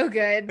 it's so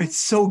good. It's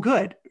so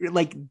good.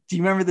 Like, do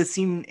you remember the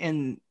scene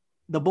in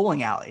the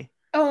bowling alley?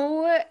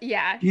 Oh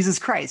yeah. Jesus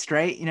Christ,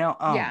 right?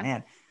 Oh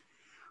man.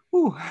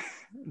 Ooh.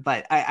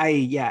 But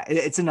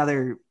it's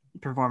another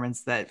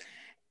performance that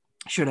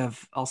should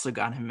have also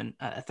gotten him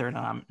a third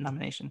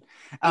nomination.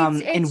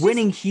 And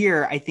winning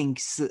here, I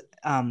think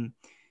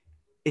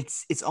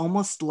it's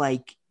almost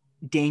like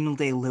Daniel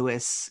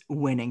Day-Lewis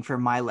winning for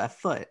My Left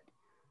Foot,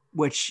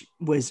 which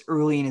was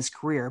early in his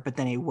career, but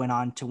then he went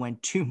on to win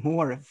 2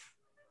 more of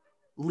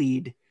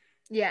lead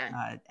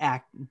best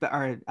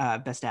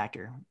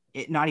actor.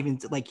 Not even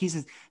like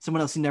he's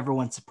someone else who never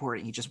won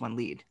supporting. He just won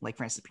lead, like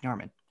Francis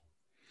McDormand.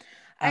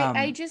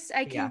 I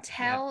can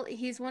tell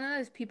he's one of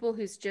those people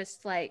who's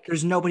just like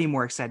there's nobody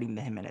more exciting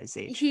than him at his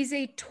age. He's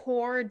a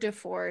tour de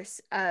force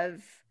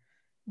of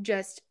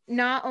just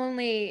not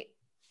only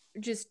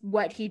just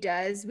what he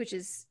does, which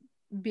is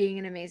being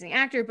an amazing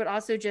actor, but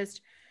also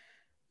just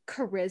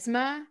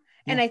charisma.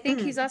 And I think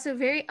he's also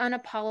very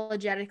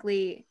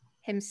unapologetically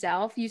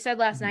himself. You said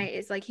last night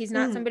it's like he's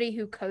not somebody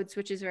who code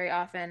switches very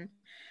often.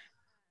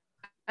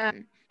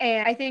 And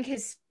I think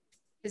his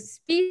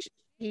speech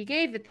he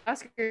gave at the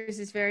Oscars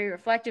is very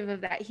reflective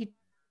of that. He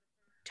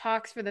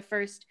talks for the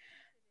first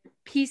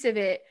piece of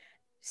it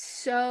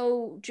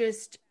so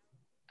just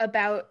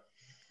about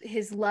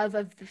his love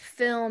of the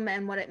film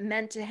and what it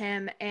meant to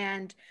him.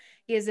 And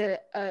he has a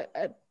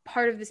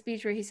part of the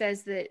speech where he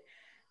says that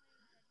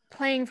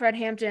playing Fred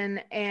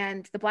Hampton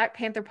and the Black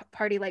Panther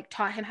Party like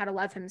taught him how to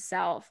love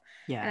himself.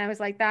 Yeah. And I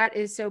was like, that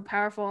is so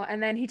powerful.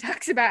 And then he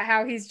talks about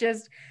how he's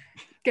just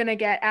gonna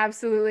get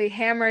absolutely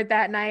hammered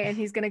that night and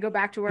he's gonna go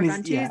back to work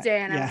on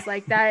Tuesday. And I was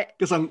like, that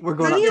because we're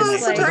going Didn't out he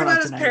tonight. also talk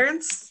about his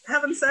parents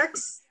having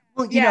sex?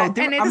 Well,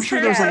 I'm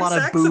sure there's a lot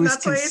of booze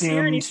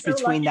consumed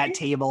between that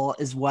table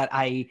is what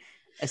I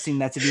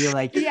assumed that to be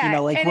like, Yeah, you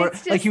know, like and we're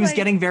it's like just he was like-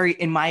 getting very,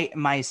 in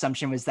my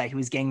assumption was that he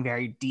was getting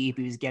very deep,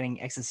 he was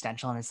getting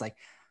existential, and it's like,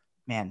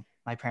 man,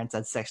 my parents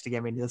had sex to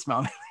get me to this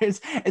moment.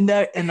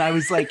 and I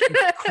was like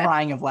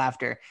crying of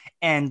laughter.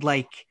 And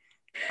like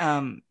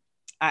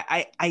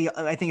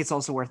I think it's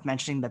also worth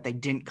mentioning that they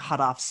didn't cut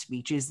off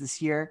speeches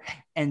this year,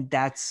 and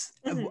that's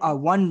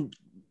one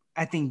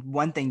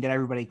thing that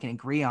everybody can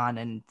agree on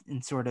and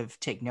sort of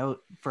take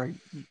note for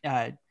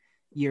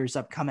years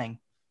upcoming,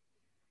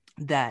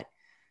 that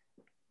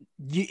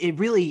it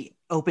really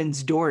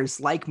opens doors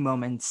like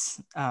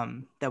moments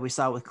that we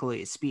saw with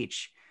Kalia's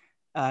speech,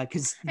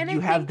 because you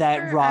have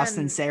that raw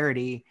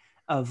sincerity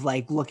of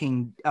like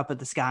looking up at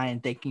the sky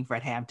and thanking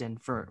Fred Hampton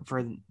for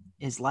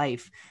his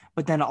life,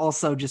 but then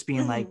also just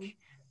being like,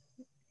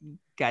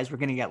 guys, we're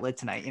gonna get lit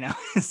tonight, you know.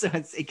 So it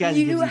kind of gives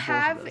you both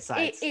of those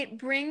sides. It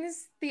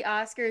brings the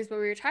Oscars, what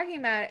we were talking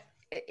about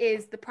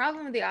is the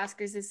problem with the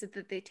Oscars is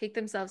that they take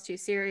themselves too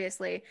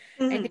seriously.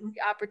 I think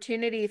the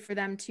opportunity for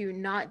them to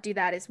not do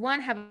that is, one,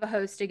 have a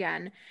host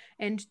again,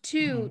 and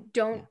two,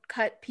 don't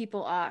cut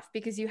people off,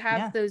 because you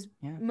have those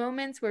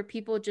moments where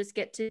people just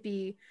get to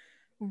be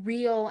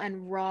real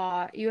and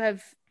raw. You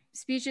have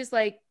speeches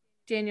like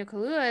Daniel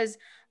Kaluuya's,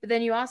 but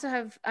then you also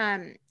have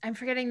I'm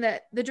forgetting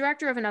the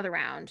director of Another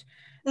Round,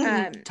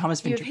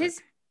 Thomas Vinterberg.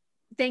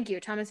 Thank you,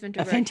 Thomas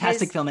Vinterberg, a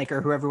fantastic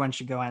filmmaker who everyone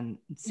should go and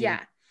see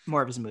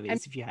more of his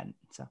movies if you hadn't.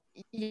 So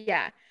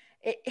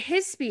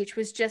his speech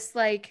was just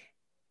like,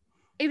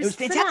 it was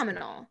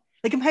phenomenal.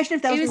 Like, imagine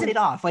if that was played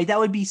off. Like, that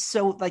would be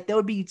so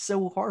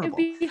horrible. It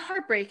would be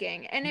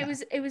heartbreaking, and it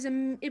was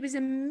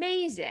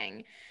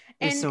amazing.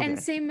 And so and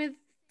same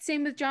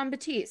with John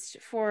Batiste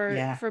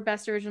for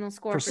best original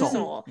score for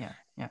Soul.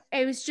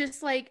 It was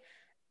just like,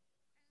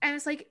 and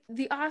it's like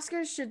the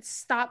Oscars should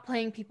stop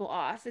playing people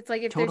off. It's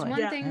like, if there's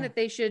one thing that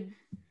they should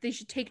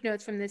take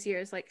notes from this year,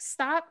 is like,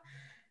 stop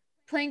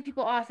playing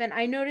people off. And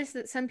I noticed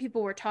that some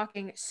people were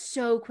talking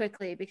so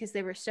quickly because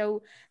they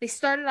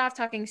started off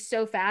talking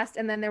so fast,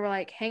 and then they were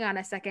like, hang on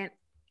a second,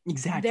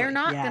 exactly, they're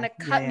not gonna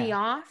cut me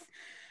off.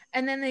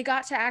 And then they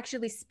got to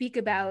actually speak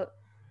about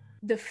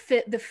the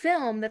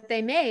film that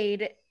they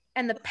made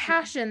and the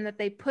passion that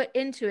they put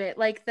into it.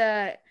 Like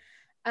the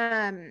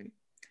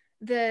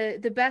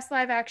best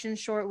live action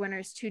short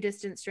winners, Two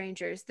Distant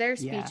Strangers, their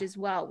speech as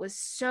well was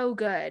so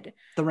good.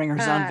 The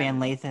Ringer's own Van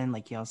Lathan,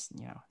 like, he also,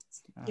 you know,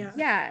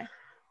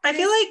 I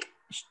feel like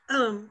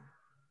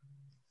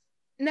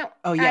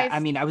I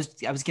mean, I was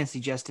gonna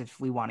suggest if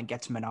we want to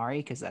get to Minari,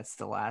 because that's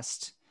the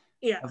last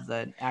of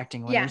the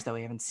acting winners that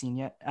we haven't seen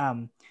yet.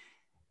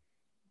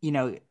 You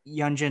know,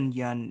 Yeonjun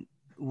Yeon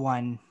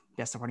won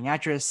Best Supporting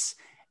Actress,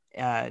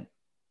 a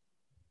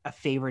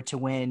favorite to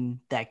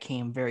win that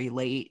came very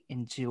late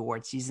into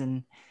award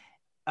season,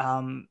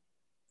 and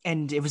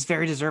it was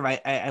very deserved.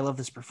 I love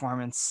this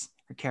performance.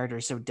 Her character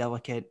is so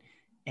delicate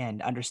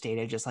and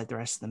understated, just like the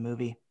rest of the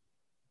movie.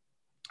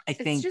 I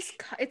think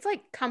it's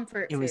like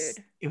comfort food.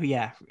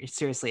 It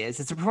seriously is.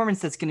 It's a performance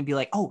that's going to be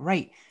like, oh,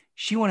 right,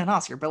 she won an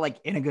Oscar, but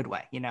like in a good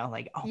way, you know,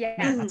 like, oh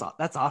man,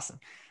 that's awesome.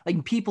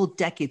 Like, people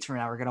decades from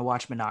now are going to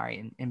watch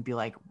Minari and be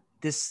like,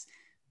 this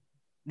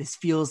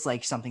feels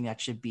like something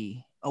that should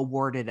be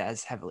awarded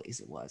as heavily as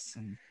it was.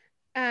 And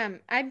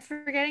I'm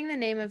forgetting the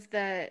name of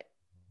the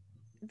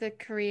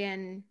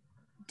Korean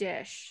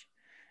dish,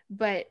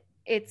 but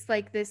it's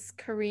like this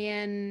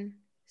Korean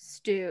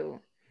stew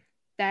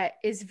that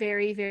is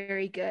very,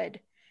 very good,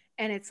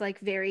 and it's like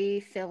very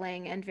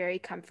filling and very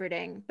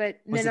comforting. But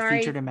was it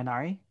featured in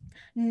Minari?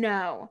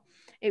 No,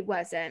 it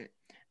wasn't.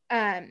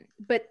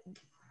 But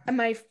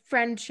my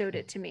friend showed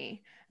it to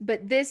me.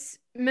 But this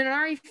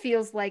Minari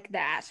feels like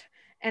that,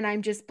 and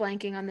I'm just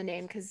blanking on the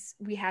name because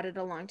we had it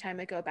a long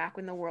time ago, back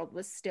when the world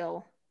was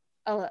still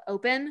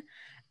open.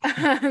 But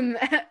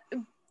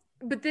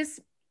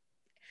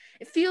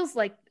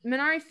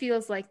Minari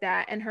feels like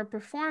that, and her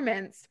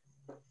performance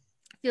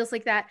feels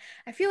like that.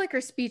 I feel like her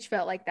speech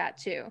felt like that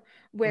too,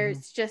 where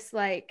it's just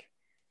like,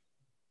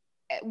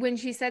 when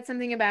she said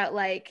something about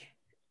like,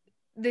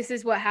 this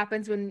is what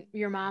happens when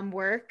your mom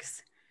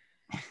works.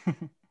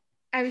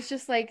 I was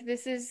just like,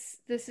 this is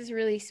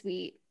really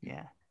sweet.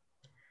 Yeah.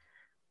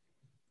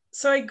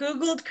 So I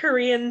Googled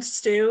Korean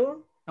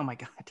stew. Oh my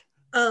God.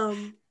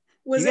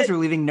 Was you guys were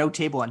leaving no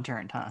table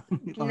unturned, huh? We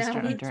do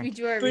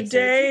our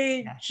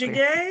Budae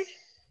jjigae?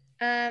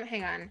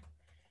 Hang on.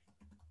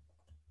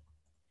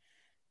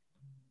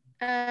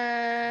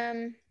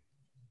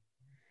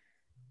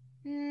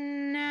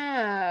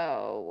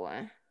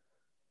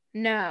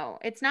 No,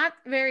 it's not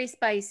very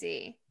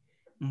spicy.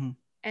 And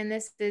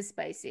this is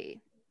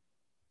spicy.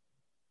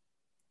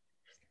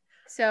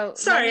 So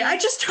sorry, I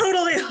just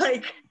totally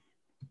like,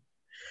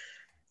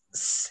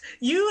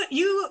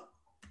 you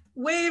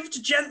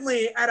waved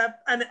gently at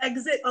an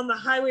exit on the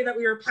highway that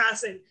we were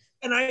passing,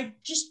 and I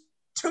just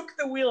took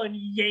the wheel and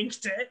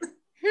yanked it.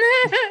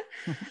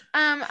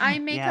 I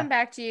may come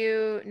back to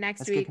you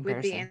next week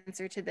with the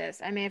answer to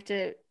this. I may have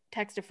to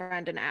text a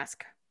friend and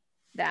ask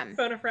them.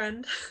 Phone a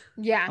friend.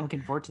 Yeah, I'm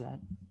looking forward to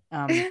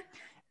that.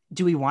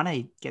 do we want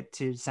to get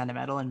to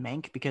Sentimental and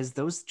Mank, because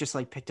those just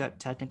like picked up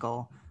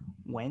technical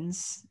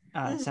wins?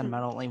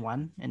 Sentimental only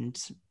one and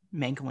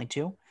Mank only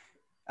two.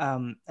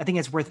 I think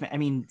it's worth. I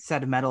mean,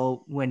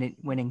 Sentimental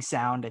winning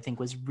sound, I think,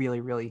 was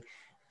really, really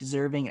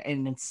deserving,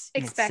 and its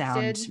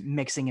sound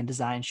mixing and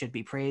design should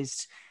be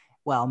praised.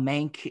 While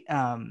Mank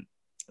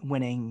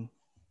winning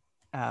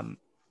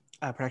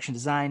production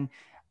design,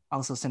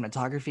 also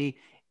cinematography,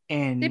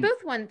 and they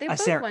both won. They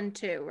both won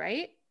too,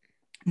 right?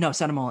 No,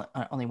 Sentimental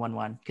only won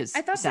one, because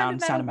I thought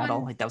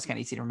Sentimental, like that was kind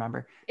of easy to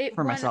remember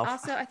for myself.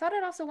 Also, I thought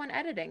it also won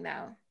editing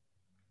though.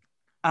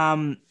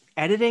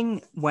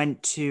 Editing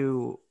went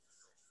to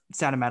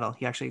Sentimental.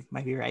 You actually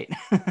might be right.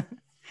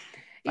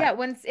 Yeah,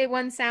 it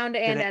won sound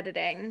and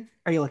editing.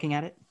 Are you looking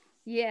at it?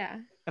 Yeah.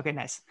 Okay,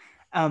 nice.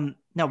 No,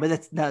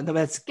 but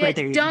that's great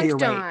that dunked you're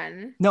right.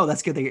 on. No,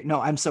 that's good.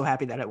 No, I'm so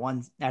happy that it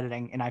won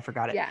editing and I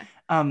forgot it. Yeah.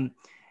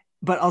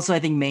 But also I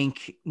think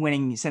Mank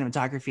winning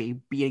cinematography,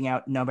 beating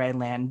out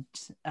Nomadland,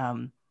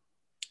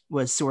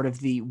 was sort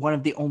of one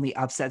of the only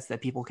upsets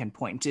that people can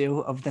point to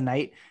of the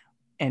night.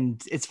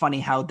 And it's funny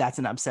how that's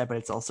an upset, but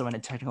it's also in a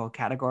technical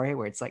category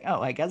where it's like,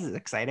 oh, I guess it's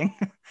exciting.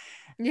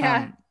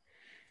 Yeah.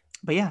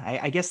 But yeah,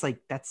 I guess like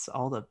that's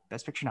all the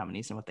Best Picture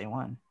nominees and what they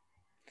won,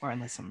 or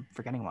unless I'm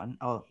forgetting one.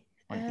 Oh,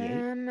 like the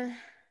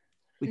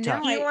 8.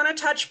 Do you want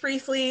to touch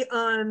briefly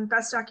on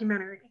Best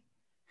Documentary?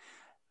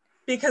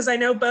 Because I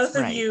know both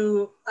of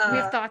you. We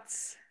have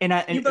thoughts.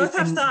 You both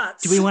have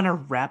thoughts. Do we want to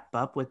wrap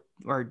up with,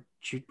 or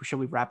should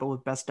we wrap up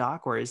with Best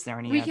Doc, or is there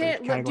any other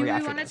category do we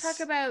after want to this? talk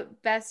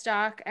about Best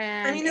Doc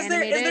and I mean, is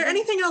animated? there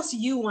anything else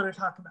you want to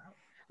talk about?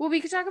 Well,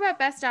 we could talk about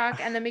Best Doc,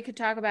 and then we could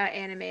talk about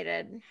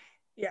animated.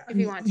 Yeah. If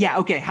you want to. Yeah.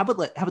 Okay. How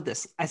about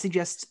this? I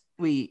suggest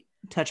we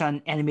touch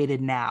on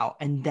animated now,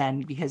 and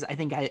then, because I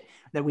think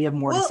that we have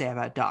more to say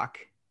about Doc.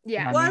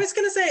 Yeah. Well, I was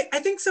going to say, I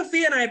think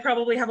Sophia and I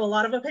probably have a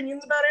lot of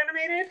opinions about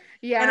animated.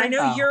 Yeah. And I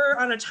know you're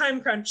on a time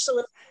crunch, so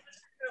let's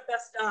go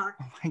Best Doc.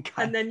 Oh my God.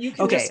 And then you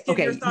can just give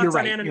your thoughts you're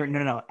right. on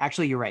animated. No.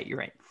 Actually, you're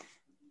right.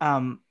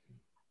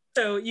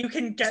 So you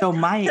can get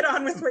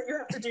on with what you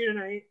have to do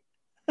tonight.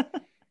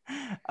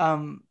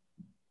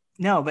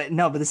 No, but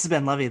this has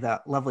been lovely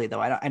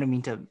though. I don't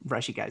mean to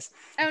rush you guys.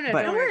 Oh no,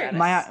 but don't worry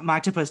about it. My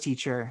octopus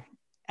teacher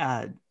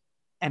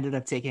ended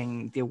up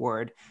taking the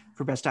award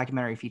for Best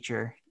Documentary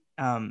Feature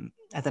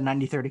at the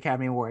 93rd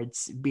Academy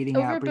Awards, beating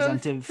over out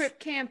Presumptive, Crip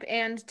Camp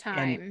and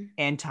Time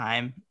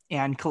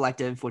and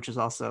Collective, which was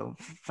also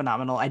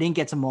phenomenal. I didn't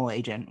get to Mole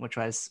Agent, which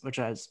I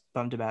was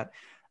bummed about.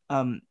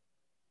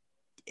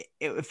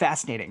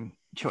 Fascinating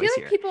choice. I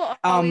feel like people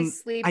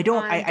always sleep on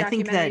I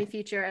think documentary that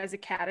feature as a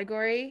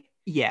category.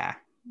 Yeah,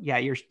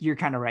 you're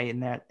kind of right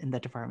in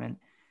that department.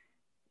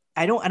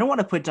 I don't want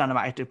to put down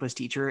my octopus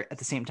teacher at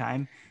the same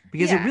time,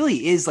 because it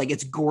really is like,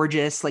 it's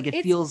gorgeous. Like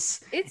it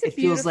feels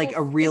like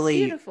a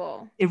really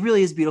beautiful. It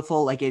really is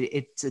beautiful. Like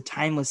it's a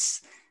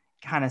timeless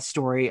kind of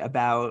story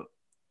about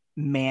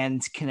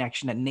man's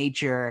connection to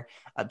nature,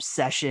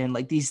 obsession,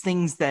 like these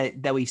things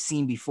that we've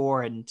seen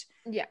before, and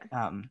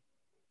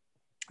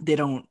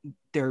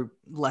they're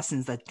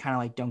lessons that kind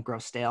of like don't grow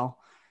stale.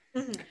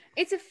 Mm-hmm.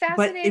 It's a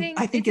fascinating.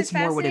 I think it's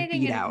more what it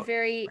beat out.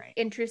 Very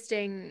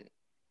interesting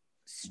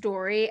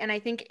story, and I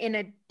think in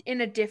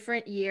a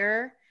different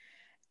year,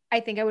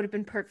 I think I would have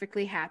been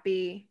perfectly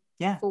happy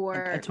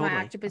for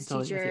my octopus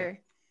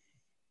teacher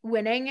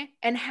winning.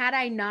 And had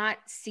I not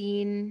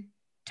seen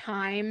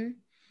Time,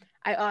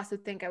 I also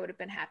think I would have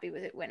been happy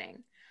with it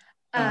winning.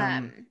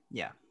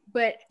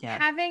 But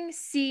having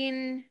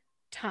seen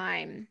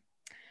Time,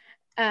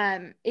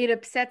 it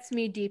upsets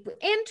me deeply,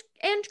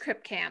 and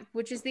Crip Camp,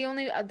 which is the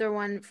only other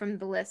one from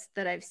the list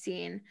that I've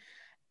seen.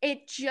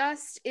 It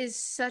just is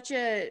such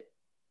a,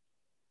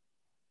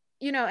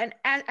 and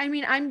I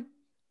mean, I'm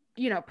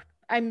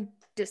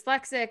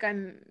dyslexic,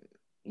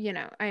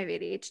 I have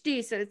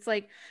ADHD, so it's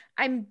like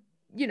I'm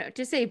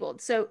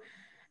disabled, so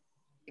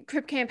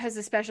Crip Camp has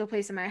a special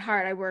place in my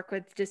heart. I work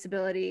with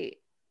disability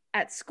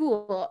at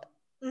school,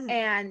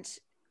 and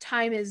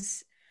Time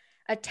is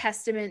a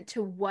testament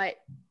to what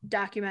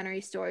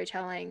documentary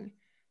storytelling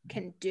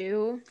can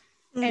do,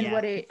 and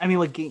what it. I mean,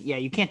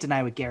 you can't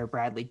deny what Garrett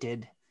Bradley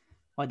did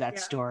with that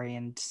story,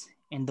 and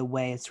the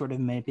way it sort of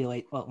the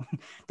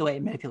way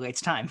it manipulates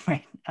time,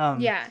 right?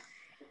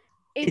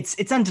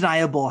 It's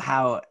undeniable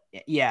how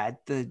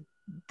the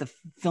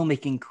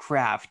filmmaking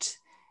craft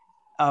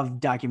of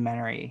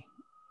documentary.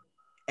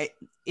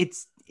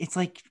 It's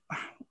like,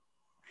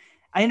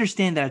 I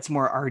understand that it's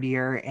more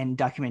artier, and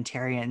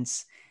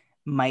documentarians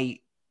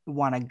might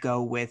want to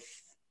go with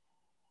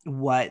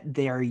what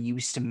they're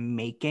used to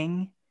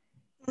making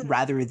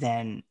rather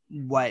than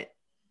what.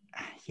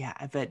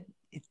 But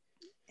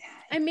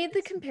I made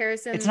the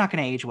comparison. It's not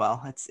going to age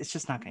well. It's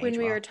just not going to age well.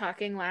 When we were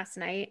talking last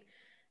night,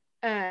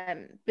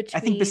 between. I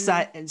think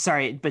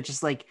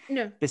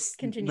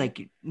continue.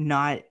 Like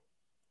not.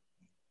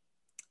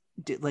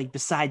 Like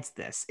besides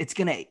this, it's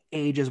going to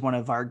age as one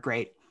of our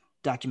great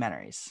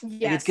documentaries.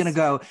 Yes.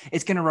 Like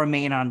it's going to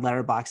remain on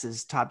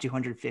Letterboxd's top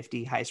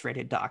 250 highest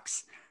rated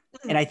docs.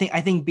 And I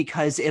think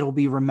because it'll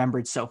be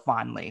remembered so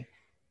fondly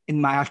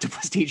and My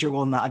Octopus Teacher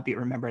will not be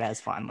remembered as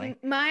fondly.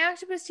 My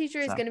Octopus Teacher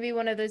is So. going to be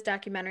one of those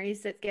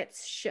documentaries that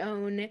gets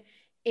shown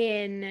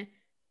in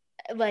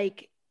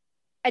like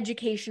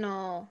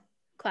educational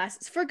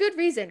classes for good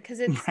reason, because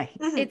it's Right.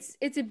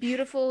 it's a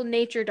beautiful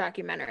nature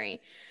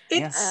documentary.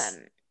 It's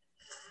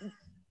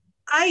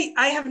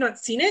I have not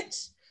seen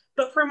it,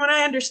 but from what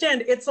I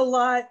understand, it's a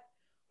lot.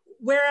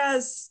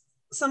 Whereas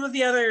some of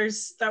the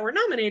others that were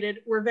nominated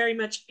were very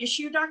much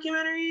issue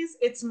documentaries,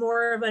 it's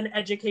more of an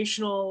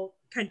educational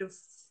kind of,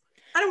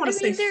 I don't want to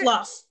say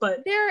fluff,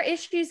 but there are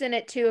issues in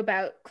it too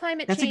about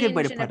climate That's change a good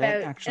way to and put it,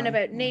 about actually. and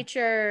about Yeah.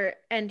 nature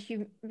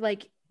and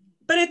like.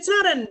 But it's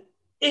not an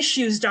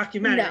issues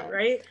documentary, No.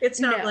 right? It's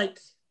not No. like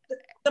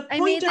the I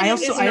point mean, of I it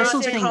also- is I not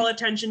also to think- call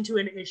attention to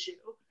an issue.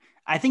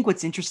 I think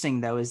what's interesting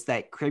though is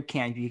that Crib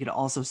Camp, you could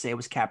also say it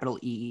was capital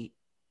E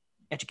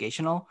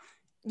educational.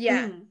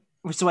 Yeah.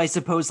 So I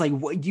suppose like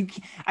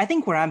I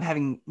think where I'm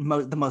having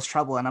the most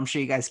trouble, and I'm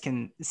sure you guys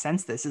can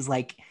sense this, is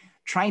like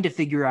trying to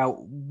figure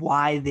out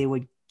why they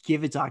would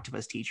give it to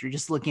Octopus Teacher,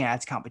 just looking at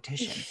its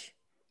competition.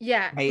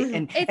 Yeah. Right. Mhm.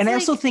 And It's I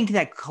also like- think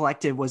that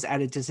Collective was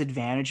at a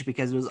disadvantage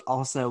because it was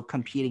also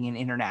competing in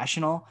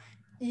international,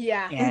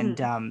 Yeah. and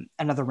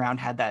another round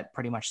had that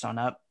pretty much sewn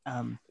up.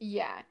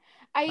 Yeah.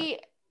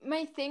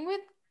 My thing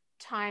with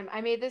Time, I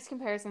made this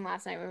comparison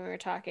last night when we were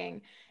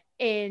talking.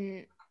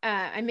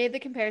 I made the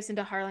comparison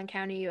to Harlan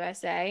County,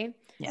 USA,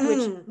 Yeah. which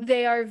Mm.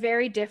 they are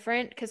very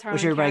different because Harlan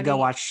Which everybody County. go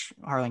watch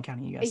Harlan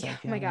County, USA. Yeah, if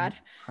oh you my haven't,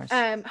 God. of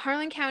course.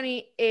 Harlan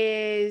County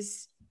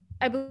is,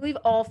 I believe,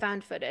 all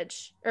found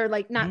footage, or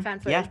like not Mhm.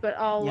 found Yeah. footage, but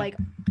all Yeah. like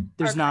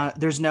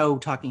There's no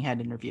talking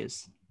head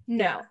interviews.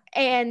 no.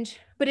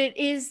 But it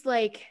is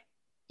like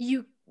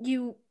you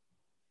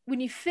when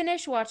you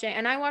finish watching,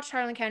 and I watched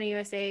Harlan County,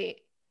 USA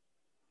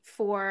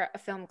for a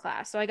film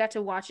class, so I got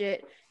to watch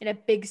it in a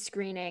big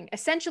screening,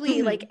 essentially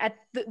Mhm. like at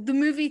the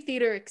movie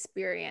theater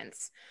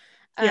experience.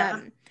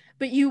 Yeah.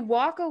 But you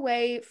walk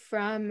away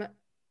from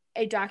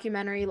a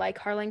documentary like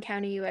Harlan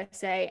County,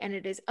 USA, and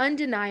it is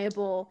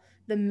undeniable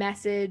the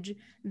message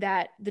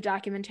that the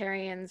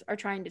documentarians are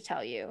trying to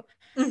tell you.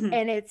 Mhm.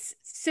 And it's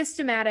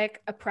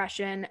systematic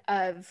oppression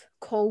of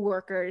coal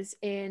workers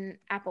in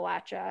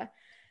Appalachia,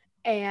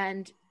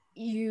 and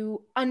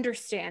you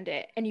understand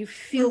it and you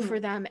feel Mhm. for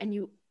them, and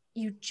you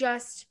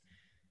just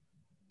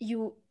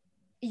you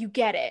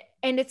get it.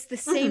 And it's the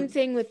same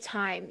thing with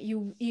Time.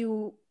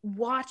 You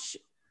watch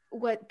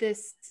what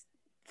this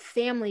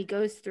family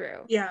goes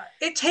through. Yeah,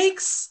 it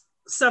takes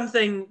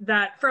something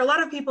that for a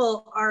lot of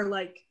people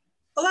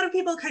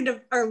kind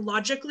of are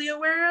logically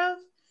aware of,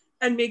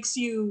 and makes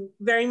you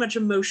very much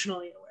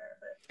emotionally aware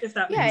of it, if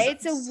that Yeah, makes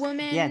it's sense. a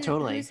woman Yeah,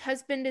 totally. whose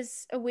husband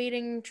is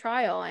awaiting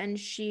trial, and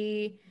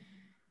she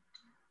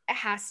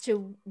has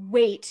to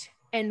wait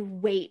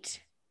and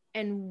wait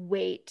and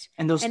wait.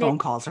 And those And phone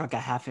calls are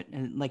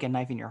like a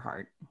knife in your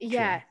heart.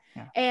 Yeah.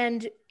 Truly.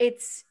 And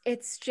it's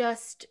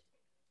just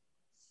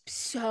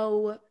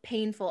so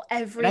painful.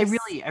 And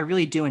I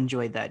really do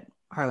enjoy that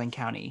Harlan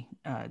County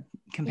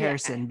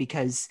comparison,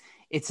 because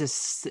it's a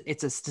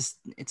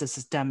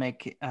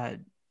systemic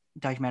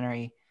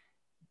documentary,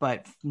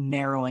 but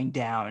narrowing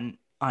down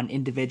on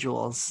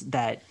individuals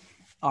that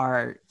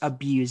are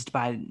abused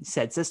by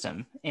said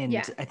system. And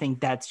Yeah. I think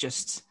that's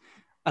just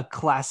a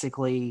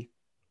classically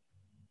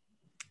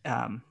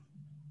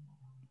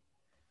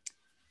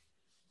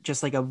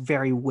just like a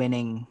very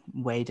winning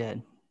way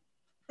to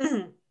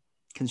Mhm.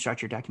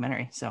 construct your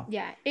documentary. So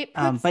Yeah, it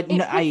puts, but no,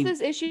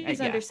 those issues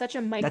yeah, under such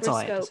a that's all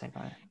I have to microscope, say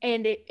about it.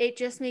 and it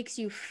just makes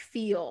you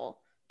feel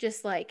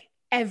just like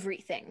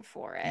everything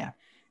for it. Yeah.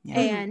 Yeah.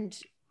 And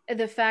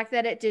the fact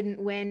that it didn't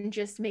win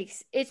just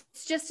makes it's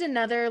just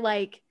another,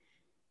 like,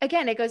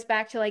 again, it goes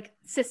back to like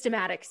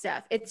systematic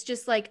stuff. It's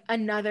just like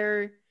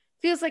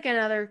feels like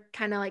another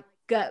kind of like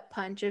gut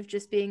punch of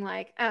just being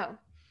like, oh,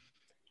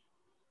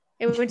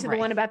 it went to the Right.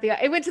 one about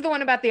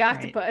the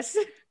octopus.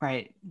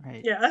 Right.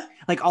 Yeah.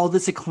 Like all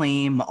this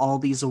acclaim, all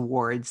these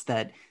awards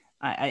that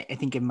I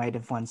think it might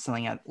have won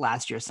something at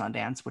last year's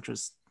Sundance, which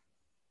was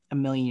a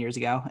million years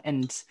ago.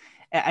 And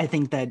I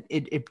think that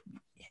it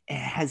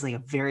has like a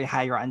very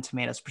high Rotten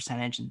Tomatoes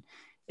percentage and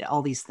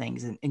all these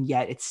things. And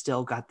yet it's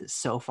still got this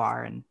so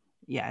far, and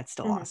yeah, it's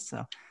still Mhm. lost.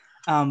 So,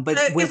 but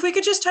if we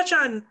could just touch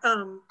on,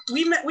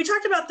 we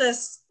talked about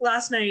this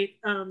last night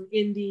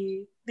in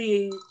the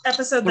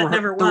episode that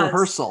never the was.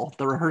 rehearsal.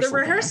 The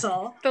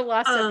rehearsal. The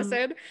last Um,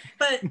 episode.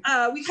 But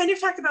we kind of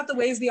talked about the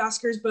ways the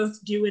Oscars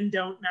both do and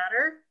don't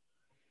matter.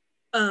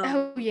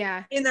 Oh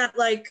yeah. In that,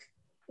 like,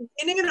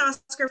 winning an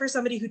Oscar for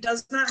somebody who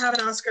does not have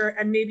an Oscar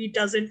and maybe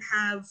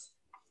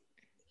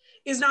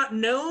is not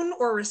known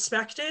or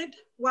respected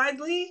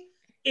widely,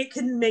 it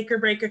can make or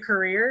break a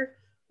career.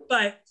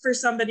 But for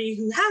somebody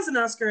who has an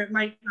Oscar, it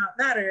might not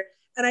matter.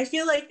 And I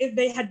feel like if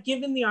they had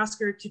given the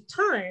Oscar to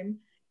Time,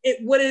 it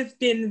would have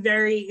been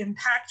very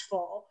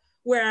impactful.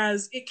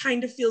 Whereas it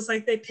kind of feels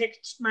like they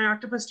picked My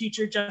Octopus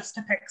Teacher just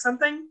to pick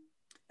something,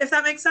 if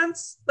that makes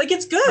sense. Like,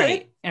 it's good.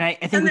 right. And I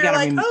think And we they're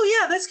got to like, oh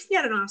yeah, this can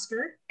get an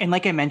Oscar. and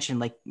like I mentioned,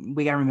 like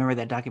we got to remember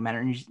that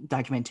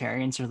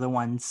documentarians are the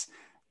ones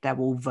that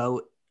will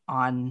vote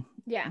on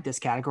Yeah. this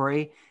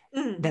category.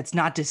 Mhm. That's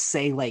not to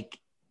say like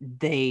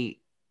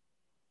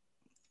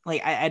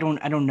I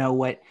don't know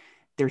what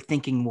their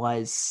thinking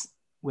was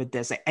with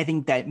this. I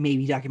think that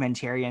maybe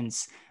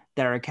documentarians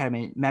that are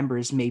Academy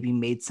members maybe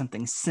made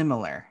something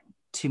similar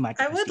to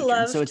Michael I would Pastikian.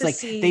 love So it's to like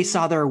see- they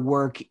saw their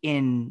work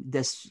in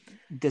this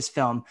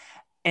film.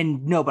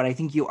 And no, but I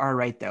think you are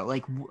right though.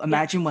 Like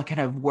imagine what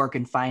kind of work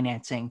and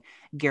financing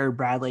Gary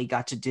Bradley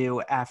got to do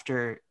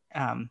after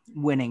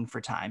winning for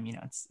Time. You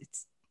know, it's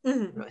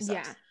Mhm. really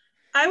sucks. Yeah.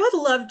 I would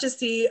love to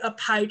see a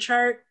pie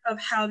chart of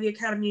how the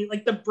Academy,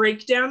 like the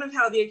breakdown of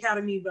how the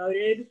Academy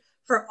voted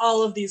for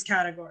all of these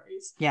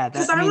categories. Yeah,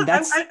 Because I mean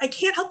that's I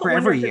can't help but for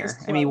wonder every if it year. was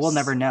I mean, we'll close.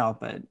 never know,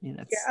 but you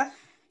know, it's Yeah.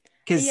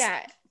 because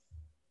Yeah.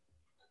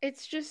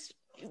 It's just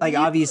like you-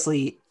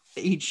 obviously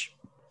each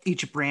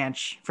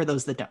branch, for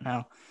those that don't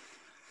know,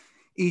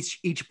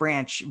 each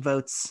branch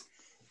votes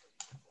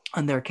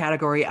on their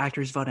category.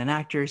 Actors vote on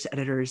actors,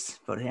 editors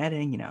vote on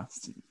editing, you know,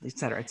 et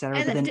cetera, et cetera.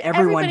 And But then everybody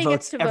everyone gets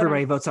votes. to vote on-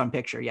 Everybody votes on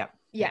picture. Yeah.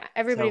 Yeah,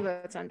 everybody So-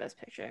 votes on Best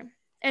Picture.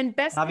 And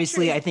Best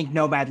Obviously, Picture I is- think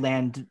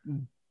Nomadland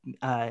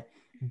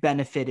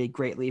benefited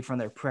greatly from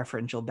their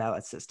preferential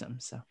ballot system.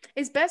 So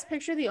is Best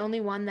Picture the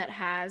only one that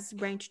has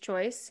ranked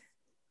choice?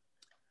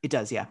 it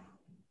does, yeah.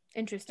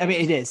 Interesting. I mean,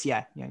 it is,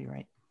 yeah. Yeah, you're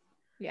right.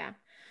 Yeah.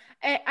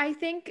 I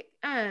think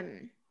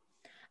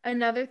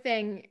another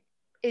thing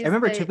is I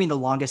remember it that- took me the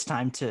longest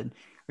time to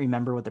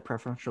remember what the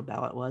preferential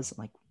ballot was.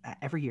 Like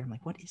every year, I'm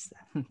like, what is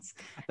that?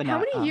 But how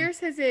now, many years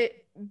has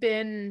it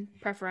been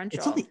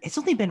preferential? It's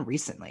only been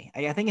recently.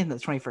 I think in the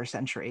 21st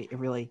century, it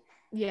really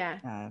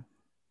Yeah.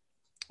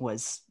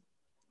 was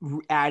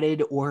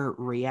added or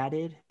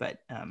re-added, but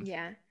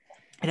Yeah.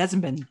 it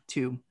hasn't been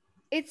too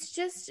It's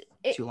just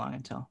long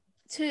until.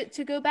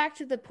 to go back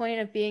to the point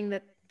of being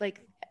that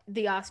like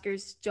the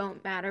Oscars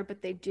don't matter,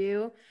 but they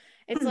do.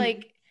 It's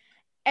like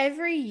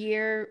every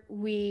year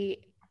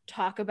we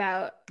talk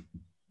about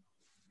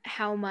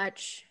how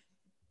much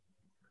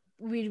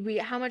we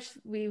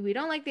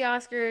don't like the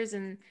Oscars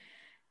and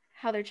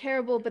how they're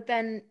terrible, but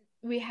then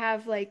we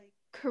have like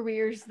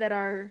careers that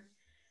are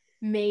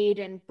made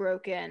and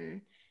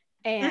broken,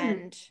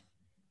 and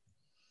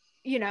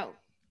you know,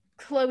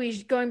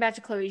 going back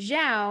to Chloe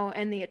Zhao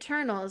and the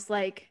Eternals,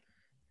 like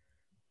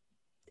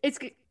it's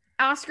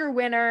Oscar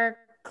winner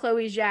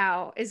Chloe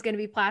Zhao is going to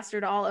be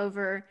plastered all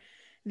over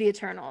the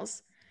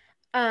Eternals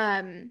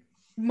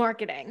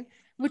marketing,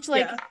 which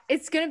like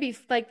it's going to be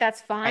like,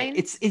 that's fine.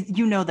 It's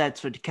you know,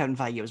 that's what Kevin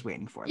Feige was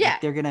waiting for. Yeah.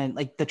 Like, they're gonna,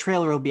 like, the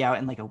trailer will be out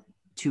in like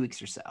 2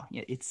 weeks or so.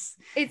 Yeah, it's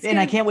and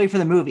I can't wait for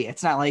the movie.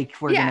 It's not like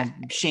we're Yeah.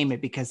 gonna shame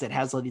it because it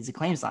has all these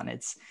acclaims on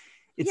it.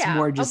 It's yeah,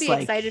 more just I'll be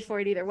like excited for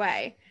it either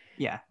way.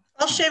 Yeah.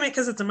 I'll shame it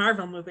because it's a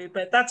Marvel movie,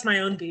 but that's my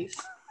own beef.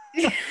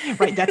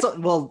 Right. That's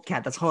well,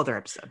 Kat, that's a whole other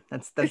episode.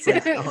 That's like, such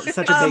a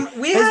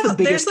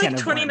big. There's like can of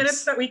 20 worms.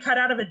 minutes that we cut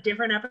out of a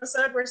different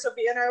episode where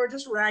Sophia and I were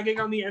just ragging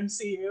on the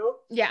MCU.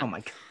 Yeah. Oh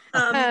my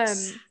god.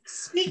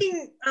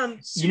 Speaking,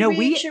 you know,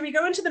 should we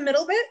go into the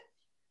middle bit?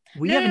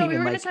 We No, haven't we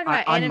even were gonna like talk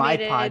about on my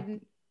animated.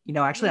 pod. You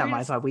know, actually we on were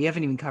my gonna- pod, we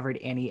haven't even covered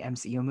any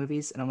MCU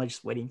movies, and I'm like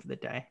just waiting for the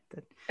day.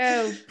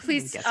 Oh,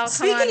 please! Guess I'll not.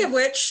 come Speaking on. of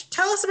which,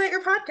 tell us about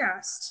your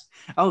podcast.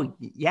 Oh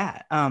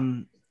yeah.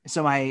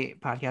 So my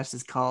podcast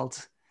is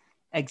called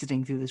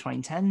Exiting Through the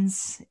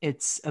 2010s.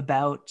 It's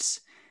about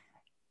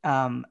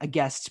a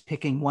guest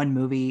picking one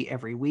movie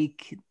every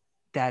week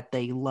that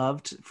they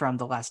loved from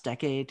the last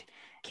decade.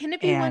 Can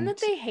it be one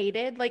that and- they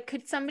hated? Like,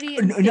 could somebody?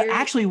 In No, theory-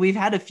 actually, we've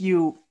had a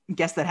few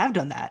guests that have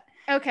done that.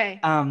 Okay.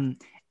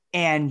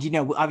 And you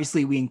know,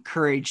 obviously, we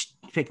encourage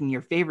picking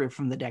your favorite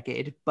from the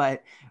decade,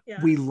 but Yeah.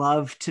 we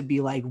love to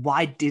be like,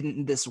 why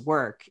didn't this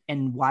work,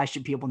 and why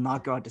should people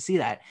not go out to see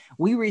that?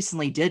 We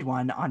recently did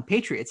one on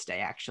Patriots Day,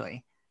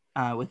 actually,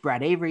 with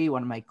Brad Avery,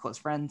 one of my close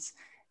friends,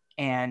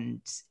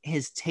 and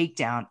his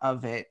takedown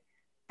of it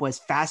was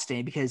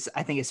fascinating because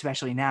I think,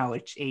 especially now,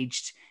 it's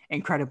aged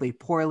incredibly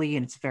poorly,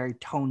 and it's a very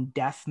tone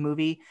deaf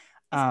movie.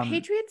 Is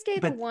Patriots Day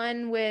the but-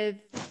 one with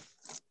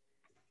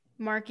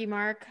Marky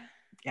Mark?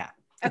 Yeah.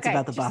 It's Okay,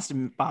 about the just-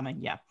 Boston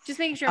bombing. Yeah. Just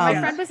making sure. My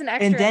Um, friend was an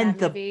extra and then in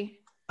that movie.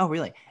 Oh,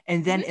 really?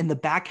 And then Mhm. in the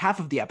back half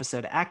of the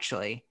episode,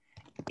 actually,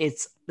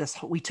 it's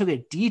this. We took a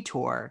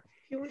detour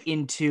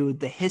into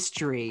the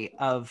history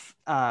of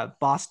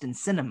Boston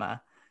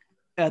cinema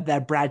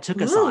that Brad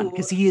took us on,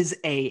 because he is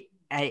a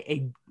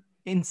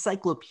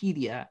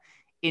encyclopedia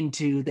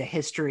into the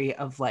history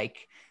of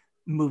like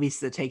movies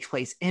that take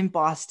place in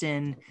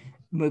Boston,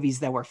 movies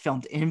that were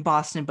filmed in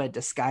Boston but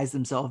disguise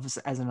themselves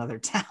as another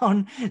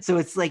town. So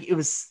it's like,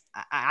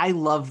 I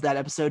love that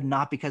episode,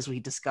 not because we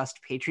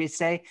discussed Patriots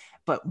Day,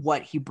 but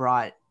what he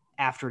brought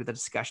after the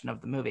discussion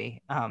of the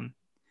movie.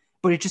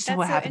 But it just so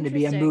That's so happened to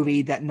be a interesting.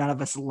 movie that none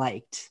of us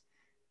liked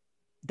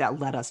that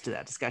led us to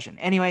that discussion.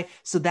 Anyway,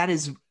 so that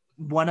is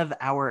one of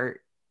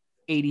our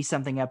 80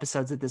 something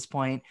episodes at this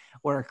point.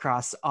 We're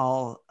across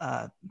all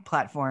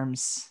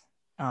platforms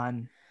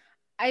on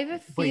I have a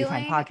where you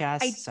find feeling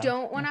podcasts. I so,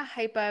 don't want to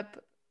hype up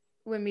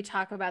when we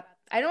talk about.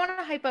 I don't want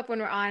to hype up when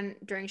we're on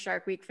during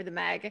Shark Week for the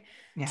Meg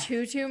Yeah.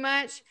 too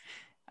much.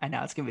 I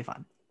know it's gonna be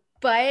fun.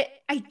 but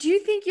I do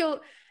think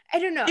I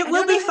don't know. It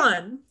will be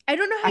fun. I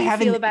don't know how I you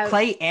haven't. feel about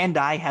Clay and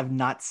I have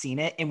not seen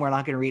it, and we're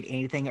not going to read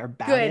anything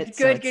about Good, it.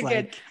 So good, it's good, like,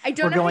 good. I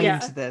don't we're know. going how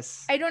you- into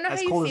this. I don't know how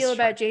as you cold as feel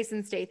about charged.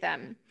 Jason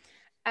Statham.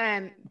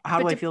 How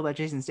do I feel about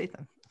Jason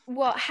Statham?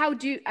 Well, how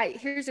do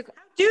here's a How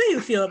do you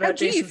feel about how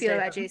do you Jason feel Statham?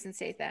 about Jason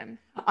Statham?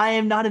 I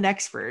am not an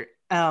expert.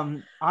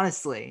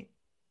 Honestly,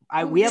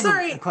 we have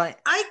Sorry, a client.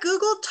 I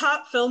googled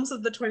top films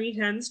of the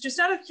 2010s just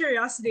out of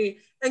curiosity,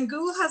 and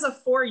Google has a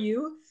For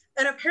You,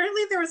 and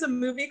apparently there was a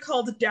movie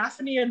called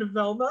Daphne and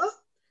Velma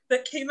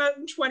that came out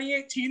in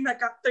 2018 that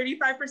got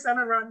 35%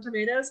 on Rotten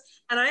Tomatoes,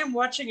 and I am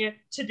watching it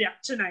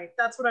tonight.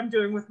 That's what I'm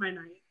doing with my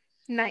night.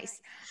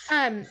 Nice.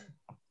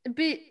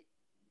 But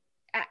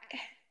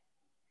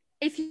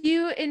if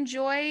you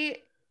enjoy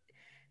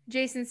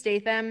Jason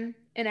Statham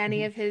in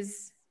any of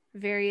his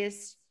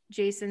various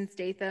Jason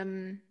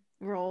Statham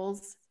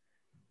roles,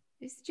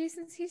 he's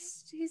Jason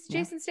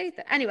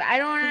Statham. Anyway, I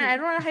don't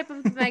want to hype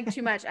up the mic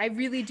too much. I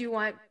really do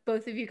want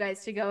both of you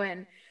guys to go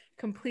in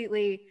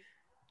completely.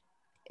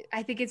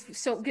 I think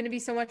it's going to be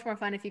so much more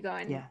fun if you go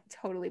in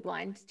totally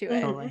blind to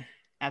it. Totally,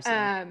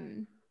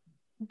 absolutely.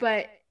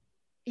 But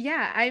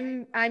yeah,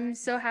 I'm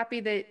so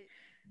happy that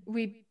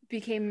we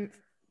became.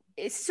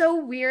 It's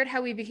so weird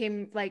how we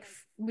became like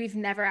we've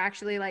never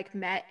actually like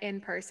met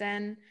in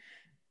person,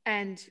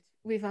 and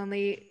we've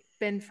only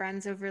been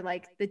friends over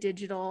like the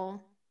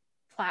digital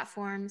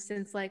platform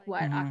since like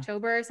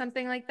October or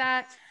something like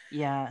that.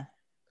 Yeah,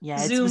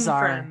 it's Zoom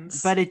bizarre,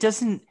 friends. but it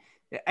doesn't.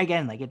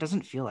 Again, like it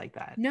doesn't feel like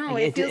that. No,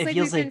 like, it feels like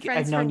we've been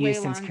friends I've known for you way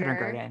since longer.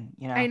 kindergarten.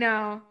 You know, I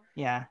know.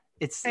 Yeah,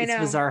 it's know.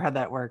 bizarre how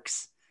that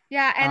works.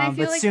 Yeah, and I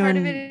feel but like soon part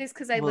of it is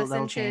because I that'll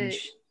listen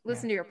change.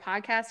 to your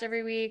podcast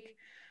every week,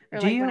 or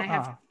Do like you?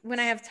 when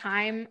I have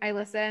time, I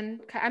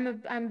listen.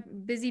 I'm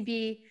busy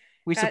bee.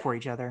 We support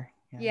each other.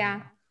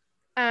 Yeah.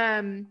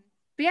 But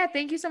yeah,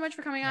 thank you so much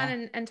for coming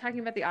on and talking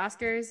about the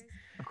Oscars.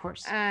 Of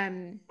course.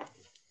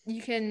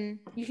 You can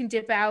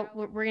dip out.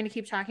 We're gonna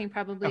keep talking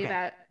probably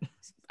about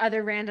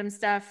other random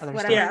stuff.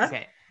 Whatever. Yeah.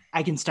 Okay.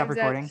 I can stop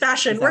recording.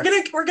 Fashion. We're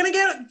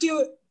gonna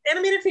do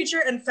animated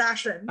feature and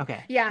fashion.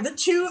 Okay. Yeah. The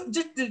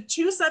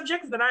two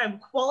subjects that I am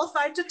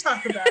qualified to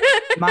talk about.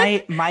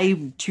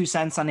 my 2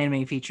 cents on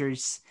animated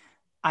features.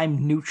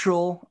 I'm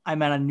neutral.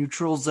 I'm in a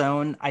neutral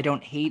zone. I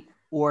don't hate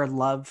or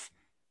love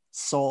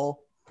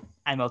Soul.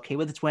 I'm okay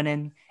with its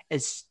winning.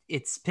 It's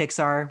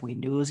Pixar. We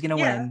knew it was gonna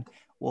win.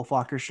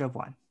 Wolfwalker should have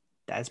won.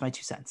 That is my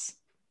 2 cents.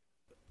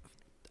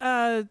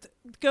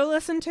 Go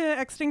listen to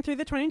Exiting Through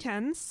the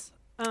 2010s.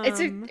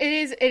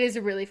 It is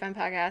a really fun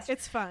podcast.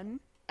 It's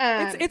fun.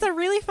 It's a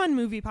really fun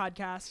movie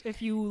podcast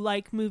if you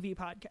like movie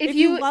podcasts. If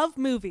you love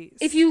movies.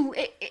 If you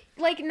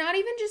like, not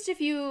even just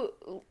if you.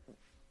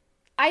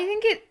 I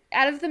think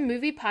out of the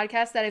movie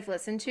podcasts that I've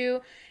listened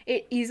to,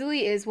 it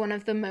easily is one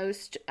of the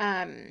most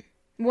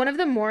one of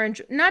the more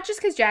not just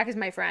because Jack is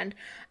my friend,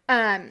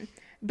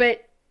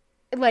 but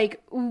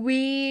like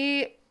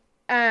we.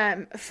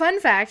 Fun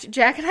fact,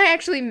 Jack and I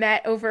actually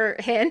met over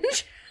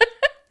Hinge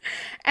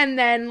and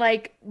then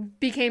like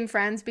became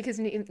friends because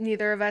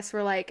neither of us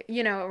were like,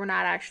 we're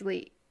not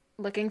actually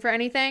looking for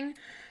anything.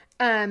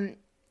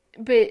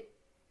 But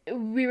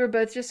we were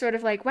both just sort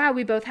of like, wow,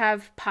 we both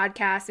have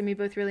podcasts and we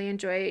both really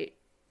enjoy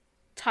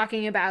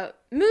talking about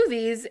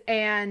movies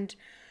and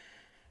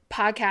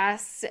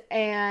podcasts.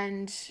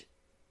 And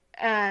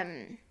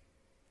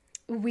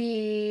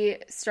we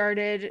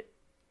started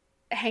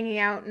hanging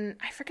out, and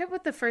I forget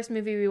what the first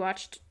movie we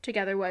watched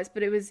together was,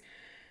 but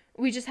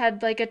we just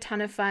had like a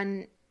ton of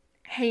fun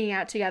hanging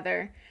out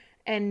together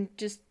and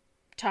just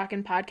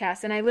talking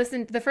podcasts.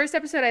 And the first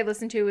episode I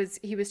listened to was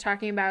he was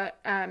talking about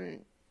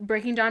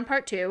Breaking Dawn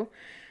Part 2,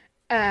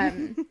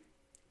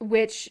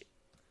 which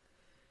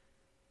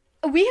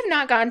we have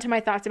not gotten to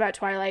my thoughts about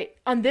Twilight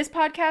on this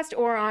podcast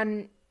or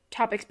on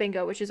Topics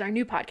Bingo, which is our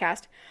new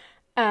podcast,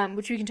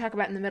 which we can talk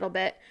about in the middle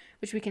bit,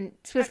 which we can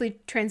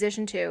swiftly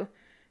transition to.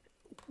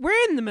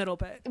 We're in the middle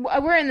bit.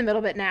 We're in the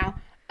middle bit now.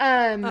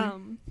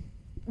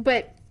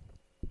 But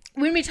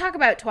when we talk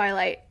about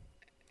Twilight,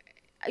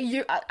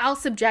 I'll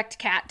subject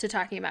Kat to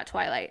talking about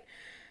Twilight.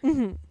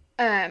 Mm-hmm.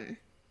 And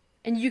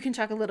you can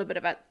talk a little bit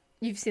about,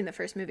 you've seen the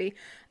first movie.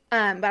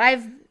 But I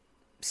have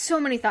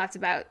so many thoughts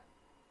about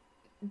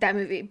that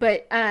movie.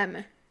 But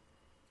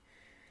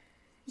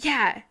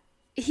yeah,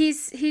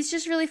 he's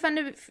just really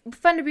fun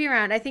to be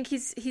around. I think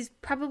he's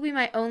probably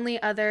my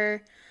only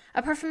other,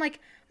 apart from like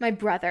my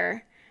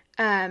brother,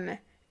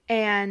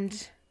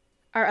 and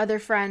our other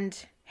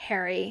friend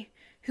Harry,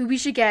 who we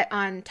should get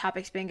on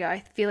Topics Bingo. I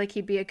feel like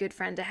he'd be a good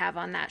friend to have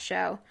on that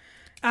show.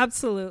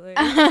 Absolutely.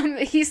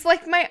 He's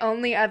like my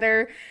only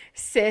other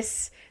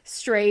cis,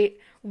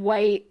 straight,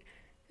 white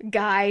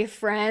guy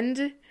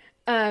friend,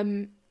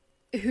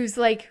 who's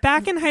like,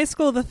 back in high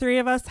school, the three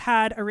of us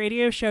had a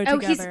radio show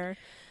together.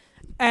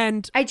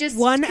 And I just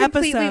one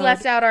completely episode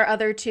left out our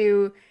other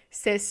two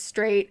cis,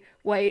 straight,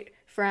 white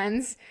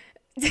friends.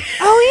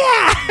 Oh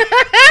yeah.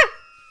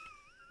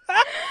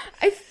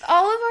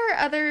 All of our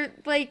other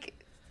like,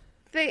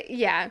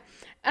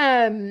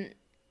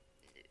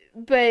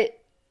 but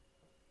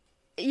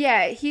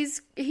Yeah,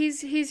 he's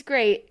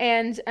great.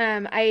 And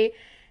I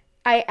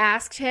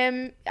asked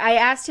him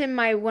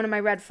one of my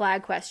red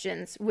flag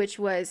questions, which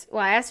was,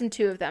 well, I asked him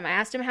two of them. I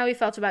asked him how he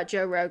felt about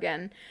Joe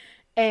Rogan,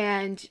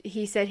 and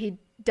he said he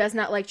does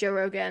not like Joe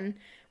Rogan,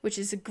 which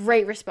is a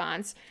great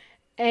response.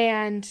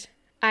 And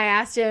I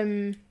asked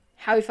him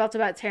how he felt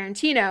about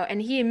Tarantino,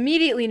 and he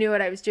immediately knew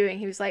what I was doing.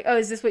 He was like, "Oh,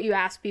 is this what you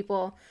ask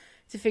people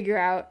to figure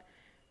out,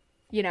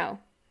 you know,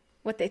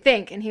 what they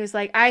think?" And he was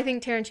like, "I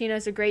think Tarantino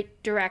is a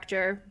great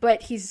director,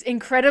 but he's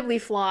incredibly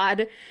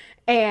flawed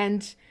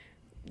and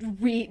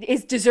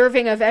is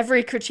deserving of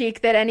every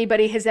critique that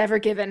anybody has ever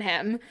given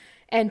him.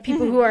 And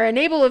people who are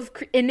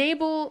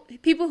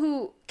people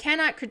who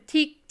cannot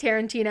critique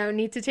Tarantino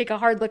need to take a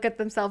hard look at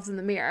themselves in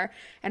the mirror."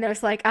 And I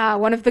was like,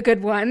 one of the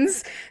good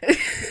ones.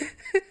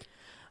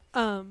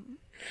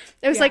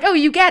 It was like, oh,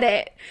 you get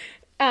it.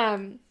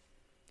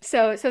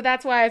 So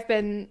that's why I've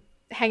been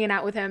hanging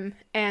out with him,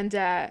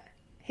 and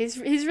he's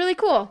really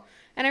cool,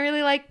 and I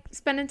really like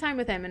spending time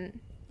with him.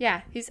 And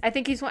yeah, I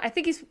think he's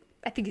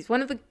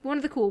one of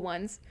the cool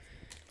ones.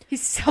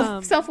 He's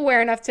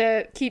self-aware enough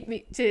to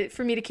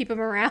for me to keep him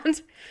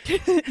around.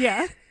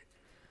 Yeah.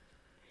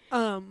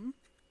 What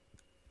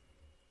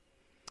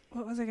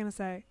was I gonna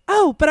say?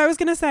 Oh, but I was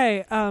gonna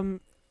say,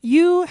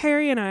 you,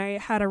 Harry, and I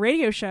had a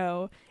radio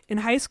show in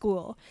high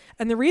school,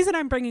 and the reason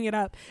I'm bringing it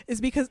up is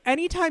because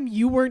anytime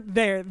you weren't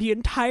there, the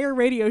entire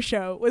radio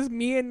show was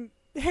me and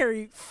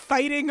Harry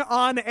fighting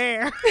on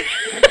air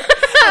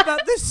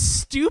about the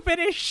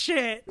stupidest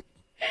shit.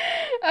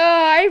 Oh,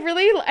 I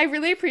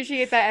really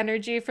appreciate that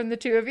energy from the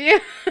two of you.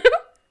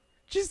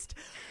 Just,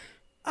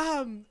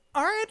 our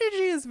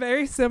energy is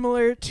very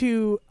similar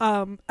to,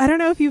 I don't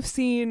know if you've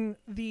seen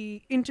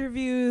the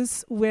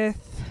interviews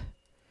with,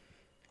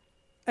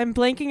 I'm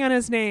blanking on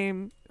his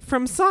name,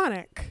 from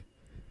Sonic.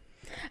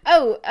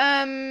 Oh,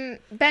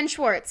 Ben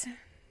Schwartz.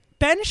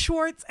 Ben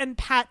Schwartz and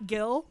Pat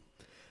Gill.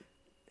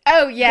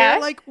 Oh, yeah.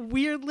 Their, like,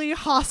 weirdly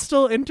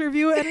hostile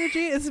interview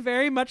energy is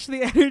very much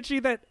the energy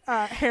that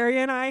Harry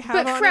and I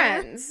have. But on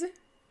friends. Air.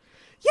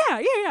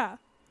 Yeah.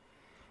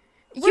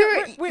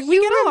 You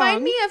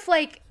remind me of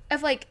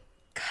like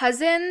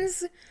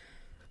cousins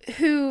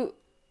who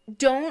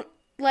don't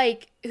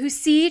who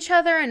see each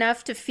other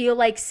enough to feel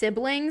like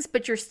siblings,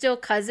 but you're still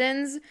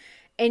cousins,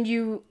 and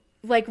you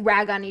like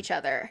rag on each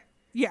other.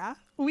 Yeah,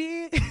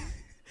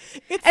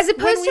 as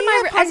opposed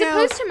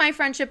to my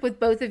friendship with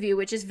both of you,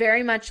 which is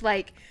very much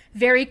like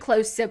very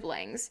close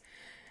siblings.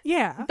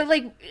 Yeah, but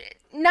like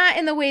not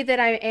in the way that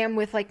I am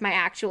with like my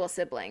actual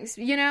siblings.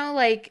 You know,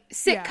 like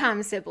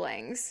sitcom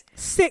siblings.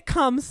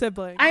 Sitcom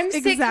siblings. I'm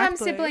sitcom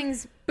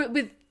siblings, but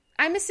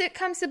I'm a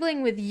sitcom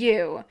sibling with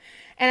you,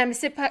 and I'm a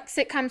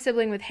sitcom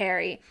sibling with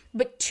Harry,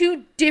 but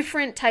two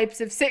different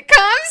types of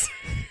sitcoms.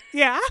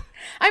 Yeah.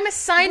 I'm a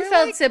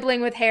Seinfeld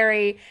sibling with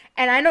Harry,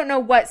 and I don't know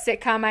what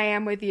sitcom I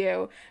am with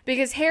you,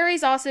 because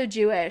Harry's also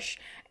Jewish,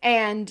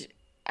 and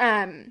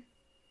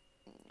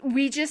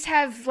we just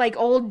have like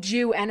old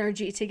Jew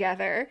energy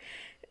together.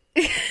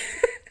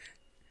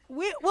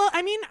 We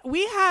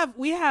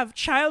have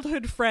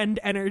childhood friend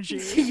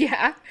energy.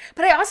 Yeah,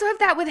 but I also have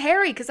that with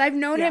Harry because I've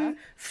known him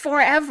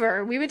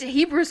forever. We went to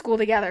Hebrew school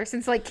together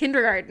since like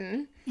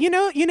kindergarten. You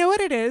know what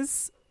it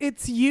is?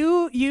 It's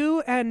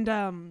you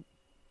and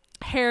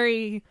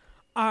Harry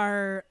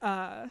are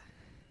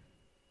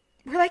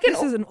we're like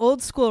this is an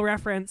old school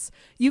reference.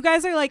 You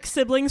guys are like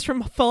siblings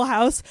from Full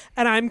House,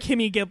 and I'm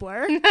Kimmy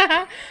Gibbler.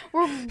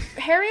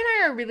 Harry and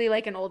I are really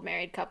like an old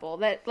married couple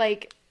that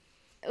like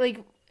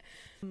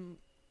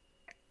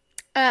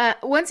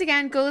once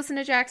again, go listen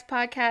to Jack's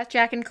podcast,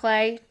 Jack and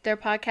Clay, their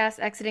podcast,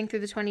 Exiting Through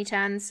the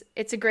 2010s.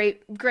 It's a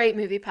great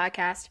movie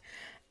podcast.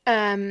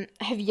 I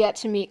have yet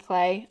to meet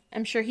Clay.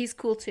 I'm sure he's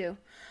cool too.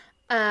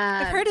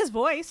 I've heard his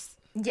voice.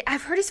 Yeah,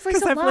 I've heard his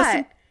voice a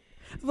lot.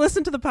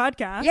 Listened to the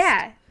podcast.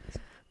 Yeah.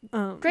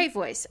 Great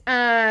voice.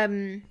 Yeah,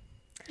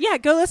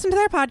 go listen to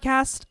their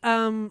podcast.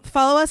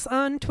 Follow us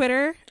on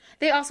Twitter.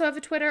 They also have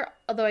a Twitter,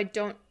 although I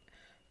don't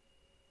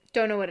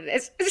know what it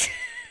is.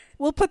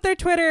 We'll put their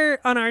Twitter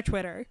on our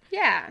Twitter.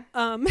 Yeah.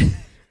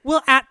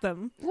 We'll at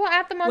them. We'll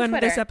at them on when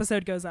Twitter. This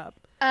episode goes up.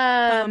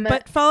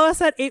 But follow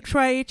us at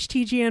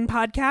HYHTGN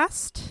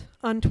Podcast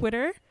on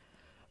Twitter.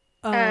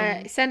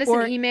 Send us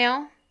an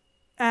email.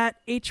 At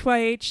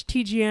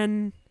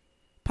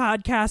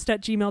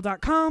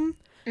hyhtgnpodcast@gmail.com.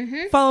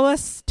 Mm-hmm. Follow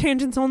us,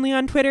 Tangents Only,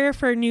 on Twitter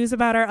for news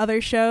about our other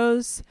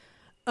shows.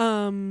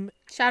 Shout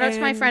out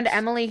to my friend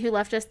Emily, who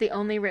left us the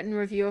only written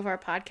review of our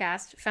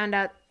podcast. Found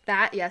out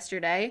that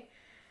yesterday.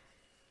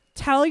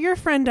 Tell your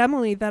friend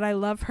Emily that I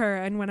love her,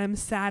 and when I'm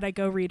sad, I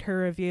go read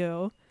her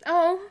review.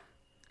 Oh,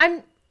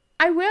 I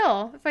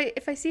will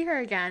if I see her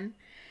again.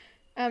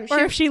 Or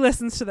if she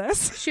listens to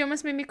this. She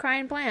almost made me cry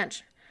in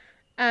Blanche.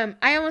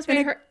 I almost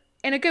made her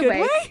in a good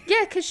way.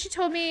 Yeah, because she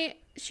told me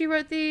she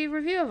wrote the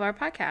review of our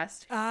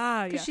podcast.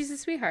 Ah, because she's a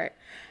sweetheart.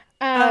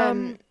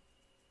 Yeah.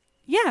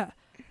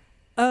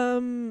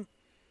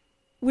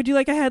 Would you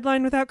like a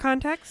headline without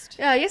context?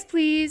 Yes,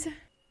 please.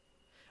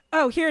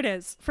 Oh, here it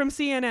is from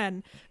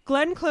CNN.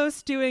 Glenn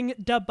Close doing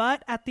debut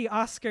at the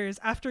Oscars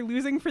after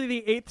losing for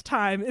the 8th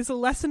time is a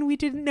lesson we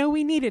didn't know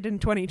we needed in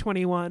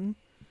 2021.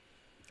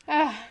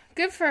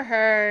 Good for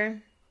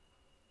her.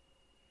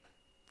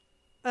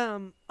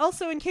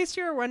 Also, in case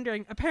you were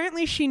wondering,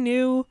 apparently she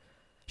knew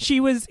she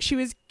was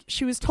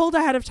told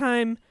ahead of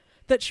time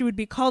that she would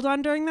be called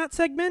on during that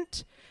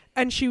segment,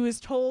 and she was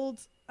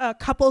told a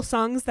couple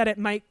songs that it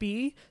might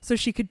be so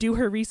she could do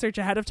her research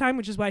ahead of time,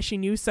 which is why she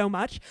knew so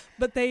much,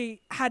 but they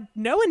had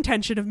no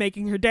intention of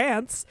making her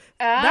dance.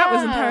 That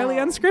was entirely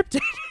unscripted.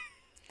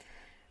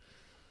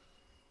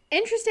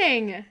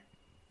 Interesting.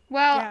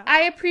 Well, Yeah.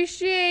 I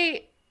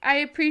appreciate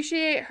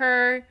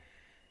her.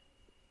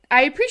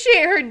 I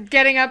appreciate her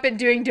getting up and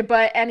doing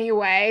debut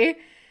anyway,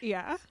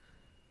 Yeah.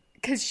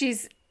 because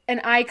she's an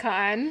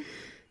icon.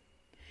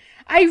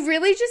 I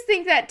really just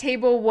think that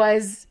table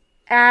was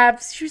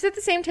she was at the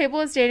same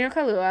table as Daniel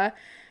Kaluuya.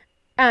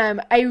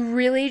 I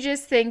really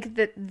just think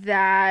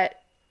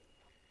that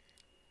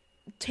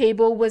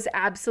table was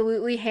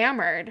absolutely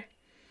hammered.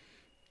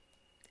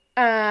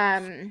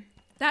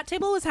 That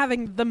table was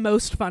having the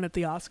most fun at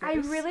the Oscars. I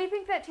really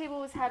think that table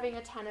was having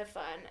a ton of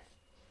fun.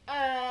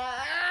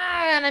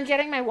 And I'm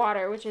getting my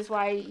water, which is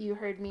why you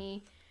heard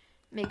me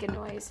make a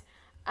noise.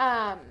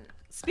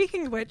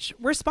 Speaking of which,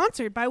 we're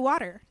sponsored by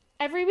water.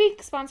 Every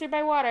week, sponsored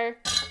by water.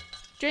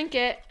 Drink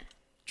it.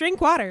 Drink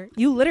water.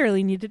 You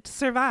literally need it to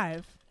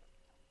survive.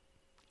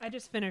 I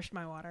just finished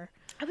my water.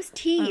 I was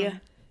tea.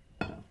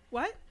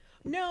 What?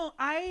 No,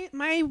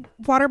 my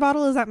water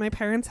bottle is at my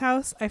parents'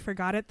 house. I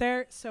forgot it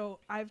there, so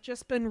I've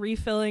just been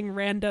refilling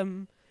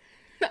random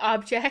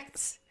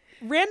Objects.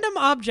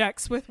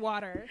 objects with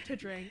water to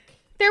drink.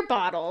 They're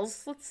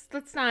bottles.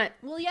 Let's not.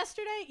 Well,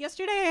 yesterday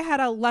I had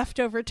a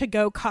leftover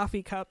to-go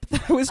coffee cup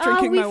that I was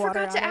drinking my water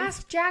out of. We forgot to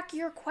ask Jack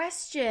your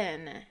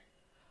question.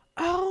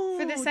 Oh,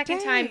 For the second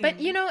dang. time. But,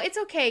 it's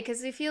okay,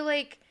 because I feel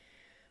like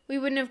we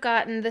wouldn't have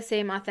gotten the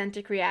same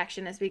authentic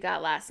reaction as we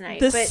got last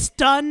night. The but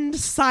stunned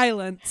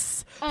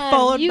silence,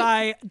 followed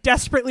by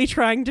desperately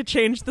trying to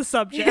change the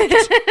subject.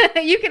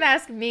 you can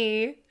ask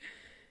me.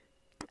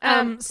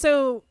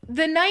 So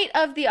The night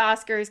of the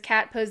Oscars,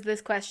 Kat posed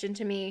this question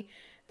to me,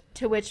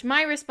 to which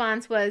my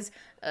response was,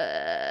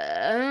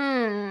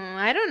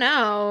 I don't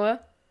know.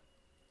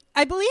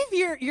 I believe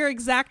your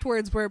exact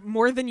words were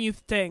more than you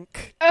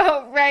think.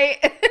 Oh, right.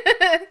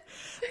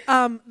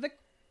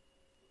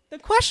 The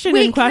question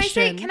Wait, in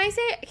question. Can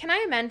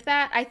I amend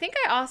that? I think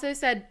I also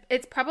said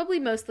it's probably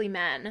mostly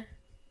men.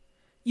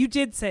 You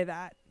did say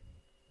that.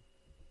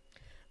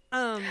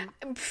 I kind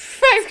of wanna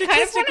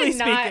Statistically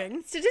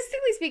speaking.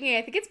 Statistically speaking,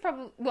 I think it's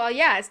probably,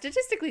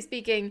 statistically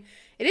speaking,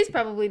 it is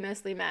probably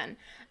mostly men.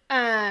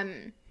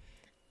 I'm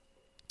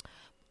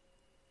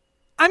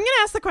going to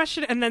ask the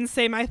question and then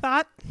say my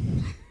thought,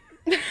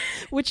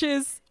 which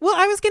is,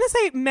 I was going to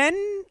say it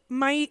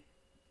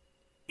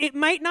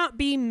might not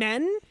be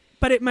men,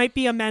 but it might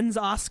be a men's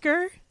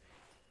Oscar.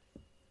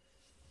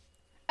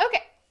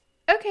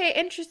 Okay,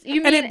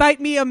 interesting. And it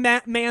might be a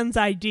man's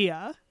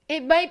idea.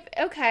 It might,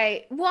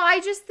 okay. Well, I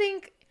just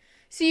think,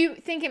 so you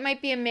think it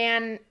might be a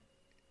man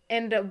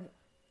and a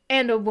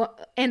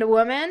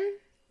woman?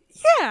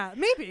 Yeah,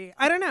 maybe.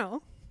 I don't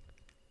know.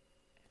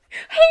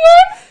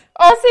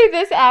 I'll say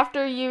this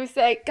after you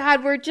say,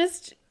 God,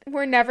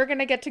 we're never going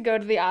to get to go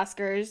to the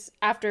Oscars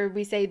after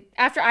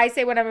I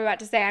say what I'm about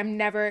to say. they're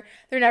never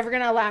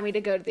going to allow me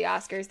to go to the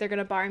Oscars. They're going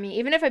to bar me.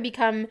 Even if I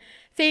become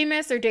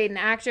famous or date an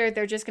actor,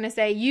 they're just going to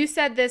say, you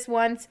said this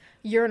once,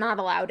 you're not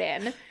allowed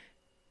in.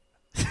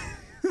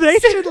 They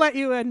should let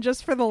you in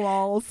just for the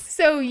lols.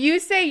 So you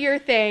say your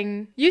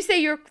thing,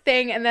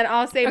 and then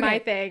I'll say my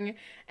thing,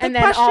 and The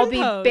then I'll question be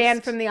posed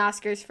banned from the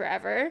Oscars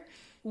forever.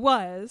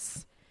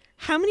 Was,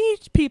 how many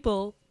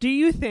people do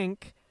you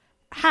think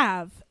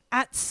have,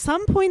 at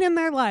some point in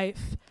their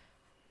life,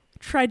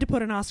 tried to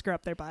put an Oscar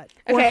up their butt?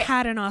 Or Okay.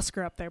 had an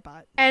Oscar up their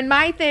butt? And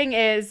my thing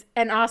is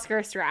an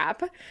Oscar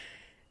strap.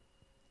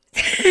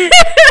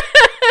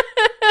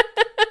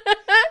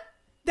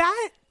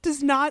 That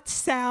does not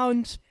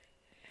sound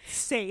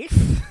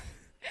safe.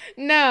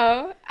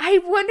 No. I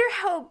wonder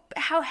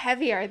how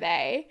heavy are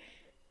they?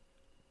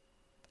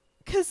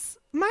 Because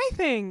my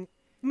thing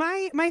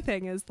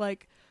is,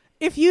 like,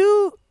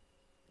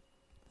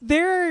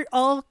 there are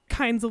all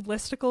kinds of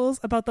listicles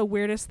about the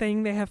weirdest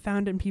thing they have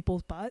found in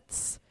people's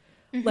butts,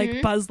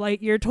 like Buzz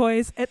Lightyear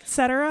toys,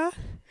 etc.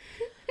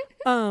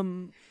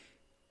 And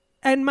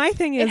my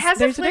thing is, It has a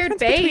there's flared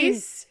difference between-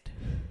 base.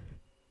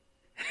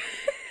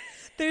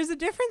 there's a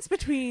difference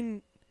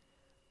between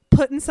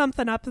putting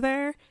something up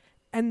there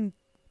and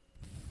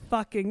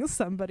fucking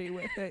somebody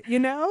with it, you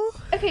know?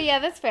 Okay, yeah,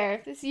 that's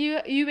fair.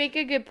 You make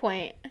a good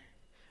point.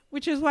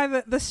 Which is why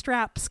the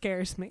strap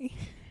scares me.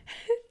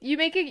 You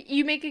make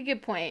a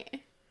good point.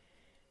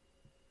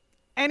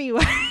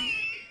 Anyway,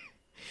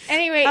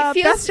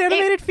 it best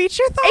animated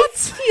feature It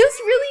thoughts? feels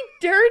really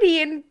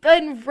dirty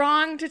and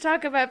wrong to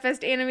talk about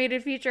best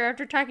animated feature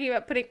after talking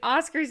about putting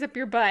Oscars up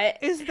your butt.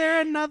 Is there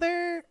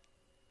another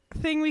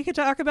thing we could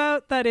talk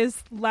about that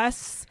is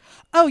less...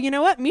 Oh, you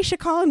know what? Misha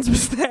Collins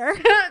was there.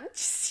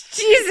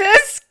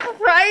 Jesus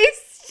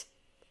Christ.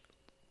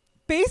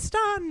 Based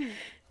on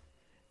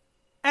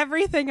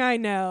everything I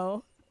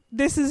know,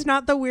 this is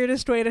not the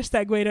weirdest way to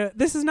segue to...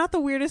 This is not the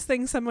weirdest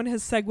thing someone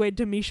has segued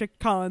to Misha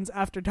Collins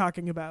after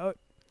talking about.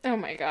 Oh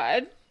my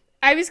god.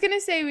 I was going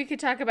to say we could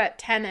talk about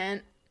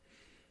Tenet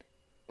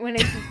when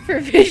it's for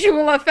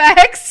visual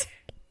effects.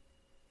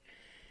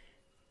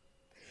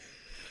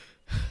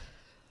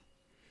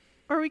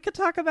 Or we could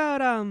talk about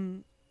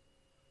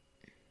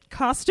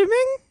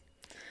costuming?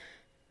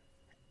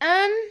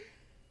 I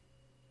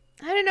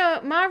don't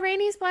know. Ma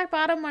Rainey's Black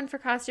Bottom one for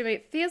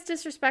costuming feels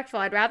disrespectful.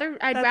 I'd rather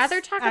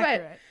talk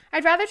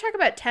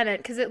about Tenet,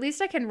 because at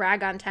least I can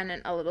rag on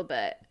Tenet a little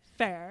bit.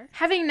 Fair.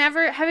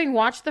 Having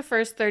watched the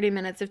first 30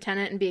 minutes of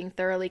Tenet and being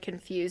thoroughly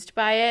confused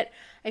by it,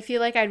 I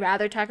feel like I'd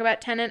rather talk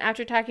about Tenet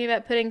after talking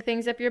about putting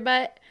things up your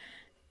butt.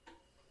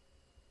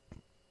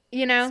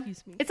 You know?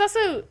 Excuse me. It's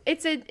also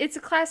it's a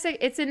classic,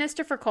 it's a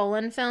Christopher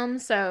Nolan film,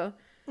 so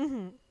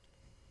not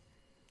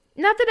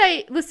that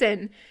I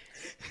listen.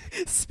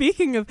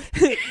 Speaking of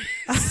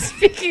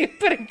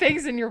Putting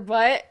things in your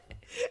butt.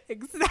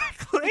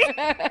 exactly.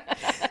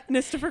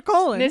 Christopher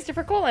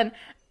Nolan.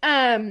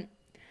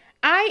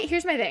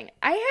 Here's my thing.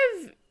 I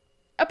have,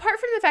 apart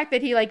from the fact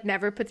that he like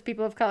never puts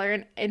people of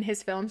color in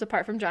his films,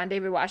 apart from John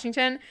David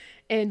Washington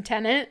in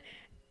Tenet,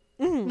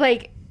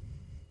 like,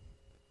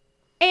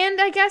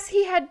 and I guess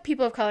he had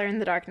people of color in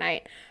The Dark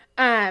Knight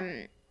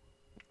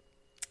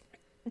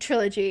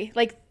trilogy,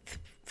 like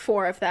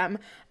 4 of them.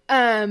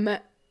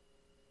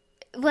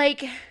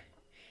 Like,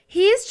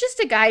 he is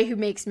just a guy who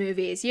makes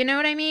movies. You know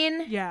what I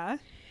mean? Yeah.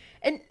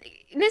 And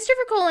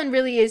Christopher Nolan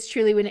really is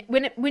truly,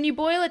 when you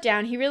boil it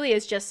down, he really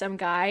is just some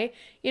guy.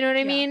 You know what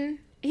I mean?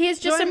 He is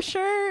just I'm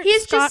sure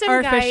he's Scott just some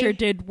R. guy. Fisher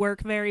did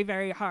work very,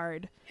 very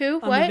hard Who?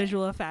 on What? the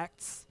visual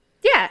effects.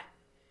 Yeah.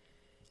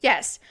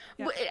 Yes.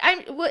 Yeah.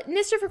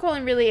 Christopher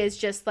Nolan really is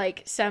just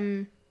like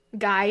some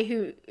guy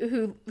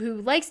who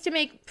likes to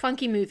make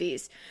funky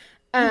movies.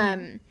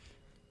 And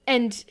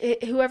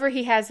whoever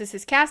he has as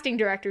his casting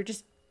director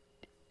just,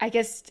 I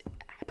guess,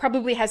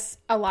 probably has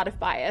a lot of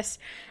bias.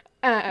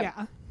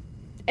 Yeah.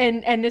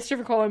 And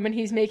Christopher Nolan, when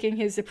he's making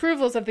his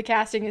approvals of the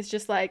casting, is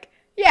just like,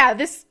 yeah,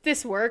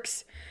 this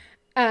works.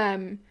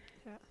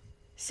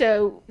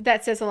 So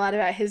that says a lot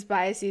about his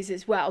biases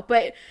as well.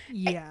 But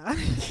yeah,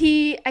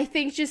 he, I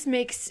think, just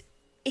makes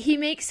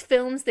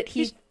films that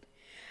he.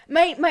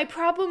 My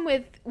problem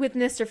with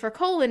Christopher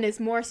Nolan is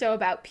more so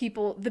about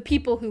the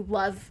people who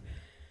love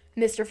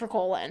Christopher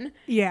Nolan.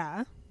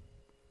 Yeah.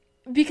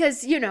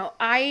 Because, you know,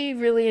 I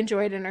really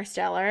enjoyed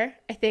Interstellar.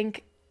 I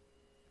think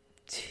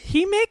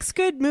he makes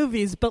good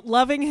movies, but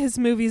loving his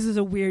movies is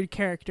a weird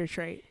character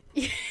trait.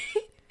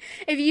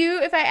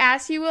 if I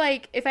ask, you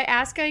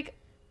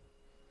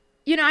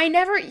know,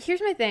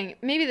 here's my thing.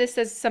 Maybe this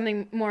says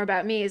something more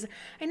about me, is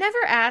I never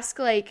ask,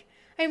 like,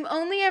 I'm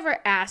only ever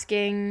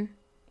asking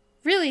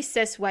really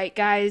cis white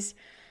guys.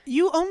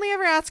 You only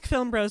ever ask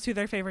film bros who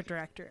their favorite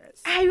director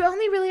is. I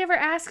only really ever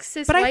ask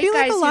cis but white guys. But I feel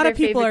like a lot of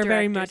who their people are favorite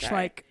very directors much are.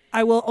 like,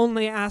 I will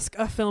only ask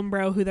a film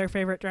bro who their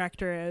favorite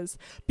director is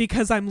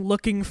because I'm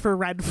looking for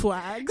red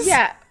flags.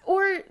 Yeah,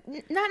 or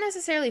not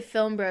necessarily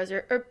film bros,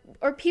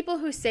 or people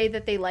who say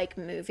that they like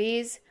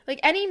movies.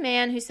 Like, any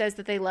man who says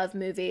that they love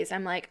movies,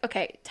 I'm like,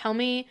 okay, tell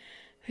me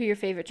who your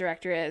favorite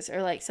director is,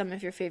 or like some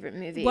of your favorite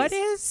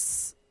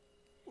movies.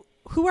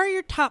 Who are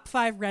your top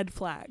 5 red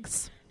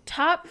flags?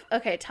 Top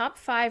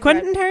 5.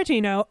 Quentin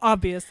Tarantino,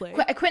 obviously.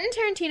 Quentin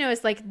Tarantino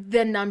is like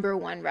the number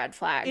 1 red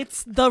flag.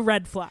 It's the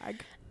red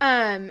flag.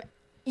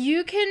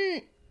 You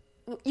can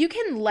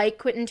like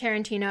Quentin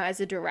Tarantino as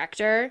a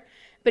director,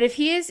 but if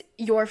he is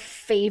your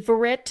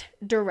favorite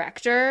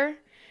director,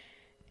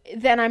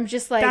 then I'm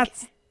just like,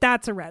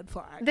 that's a red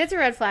flag. That's a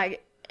red flag.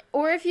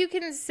 Or if you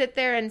can sit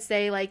there and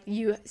say, like,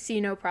 you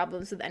see no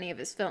problems with any of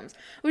his films,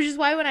 which is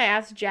why when I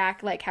asked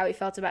Jack, like, how he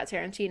felt about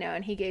Tarantino,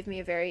 and he gave me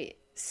a very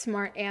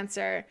smart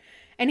answer,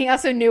 and he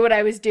also knew what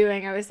I was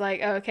doing, I was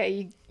like, oh,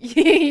 okay,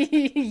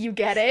 you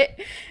get it.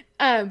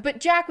 But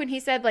Jack, when he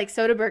said, like,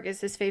 Soderbergh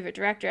is his favorite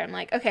director, I'm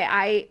like,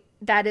 okay,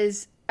 that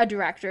is a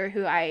director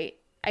who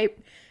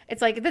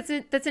it's like, that's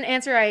an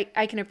answer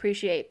I can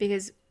appreciate,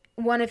 because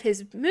one of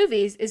his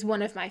movies is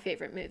one of my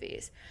favorite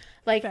movies.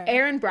 Like, Fair.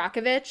 Aaron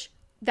Brockovich,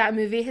 that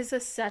movie has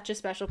such a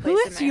special place Who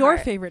in my is heart. your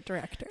favorite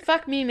director?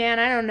 Fuck me, man.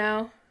 I don't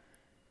know.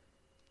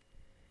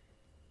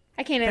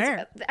 I can't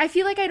answer. I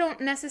feel like I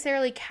don't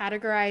necessarily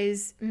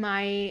categorize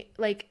my,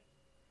 like,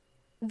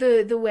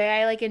 the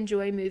way I, like,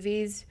 enjoy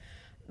movies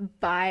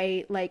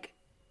by, like,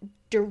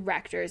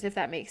 directors, if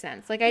that makes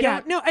sense. Like, I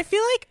don't. No, I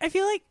feel like if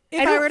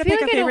I were to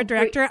pick a favorite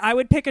director, I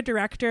would pick a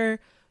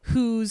director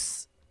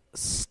whose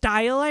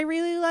style I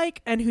really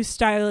like and whose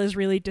style is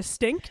really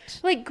distinct.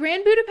 Like,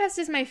 Grand Budapest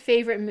is my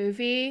favorite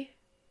movie,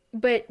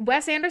 but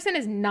Wes Anderson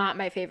is not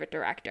my favorite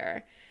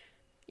director.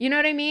 You know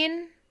what I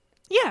mean?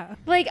 Yeah.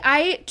 Like,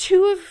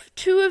 two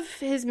of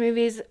his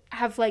movies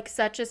have, like,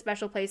 such a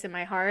special place in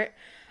my heart.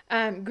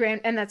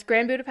 and that's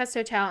Grand Budapest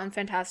Hotel and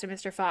Fantastic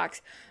Mr.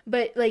 Fox.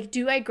 But like,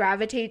 do I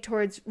gravitate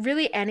towards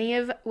really any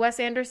of Wes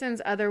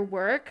Anderson's other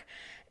work?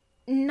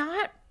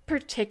 Not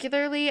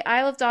particularly.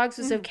 Isle of Dogs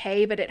was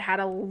okay, but it had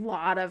a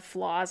lot of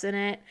flaws in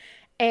it.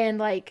 And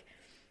like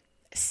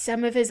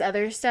some of his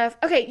other stuff.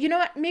 Okay, you know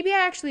what? Maybe I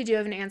actually do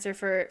have an answer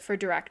for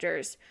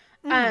directors.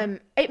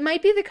 It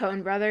might be the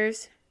Coen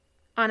brothers,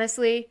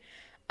 honestly.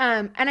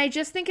 And I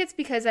just think it's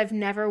because I've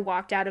never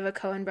walked out of a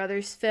Coen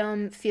brothers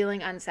film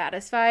feeling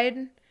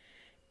unsatisfied.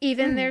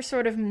 Even their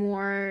sort of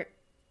more,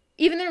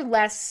 even their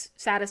less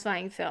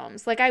satisfying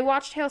films. Like, I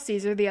watched Hail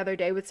Caesar the other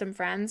day with some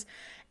friends,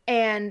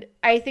 and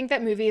I think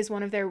that movie is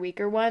one of their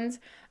weaker ones,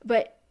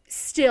 but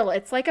still,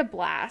 it's like a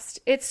blast.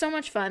 It's so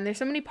much fun. There's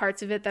so many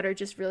parts of it that are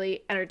just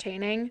really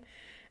entertaining.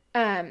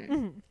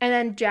 And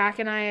then Jack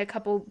and I, a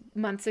couple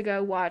months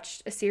ago,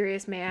 watched A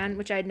Serious Man,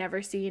 which I'd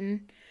never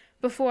seen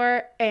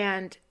before,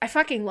 and I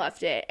fucking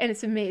loved it, and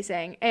it's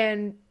amazing.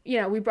 And, you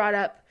know, we brought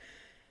up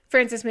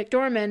Frances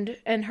McDormand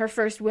and her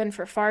first win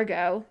for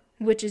Fargo,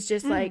 which is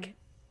just like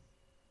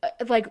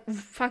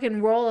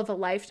fucking role of a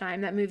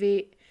lifetime. That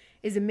movie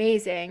is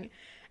amazing.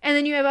 And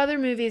then you have other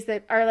movies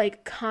that are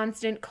like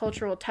constant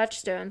cultural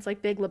touchstones,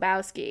 like Big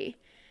Lebowski.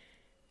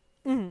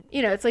 You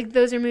know, it's like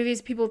those are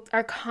movies people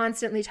are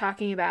constantly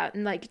talking about,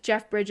 and like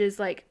Jeff Bridges'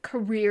 like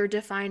career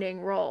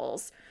defining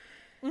roles.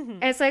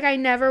 And it's like I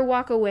never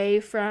walk away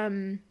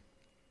from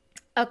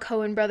a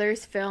Coen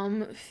Brothers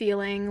film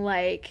feeling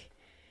like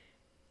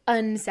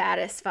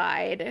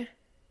unsatisfied.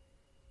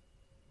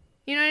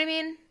 You know what I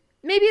mean?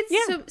 Maybe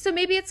it's so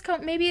maybe it's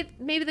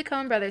maybe the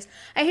Coen brothers.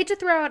 I hate to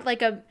throw out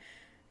like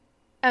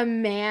a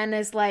man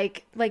as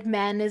like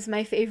men is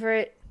my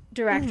favorite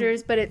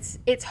directors, but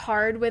it's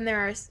hard when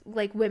there are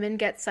like women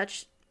get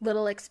such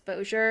little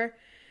exposure.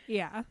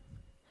 Yeah.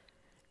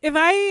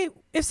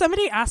 If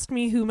somebody asked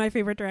me who my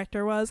favorite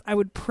director was, I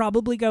would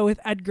probably go with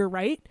Edgar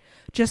Wright,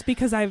 just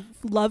because I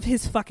love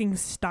his fucking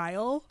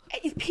style.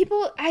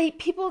 People,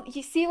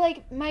 you see,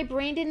 like, my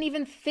brain didn't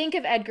even think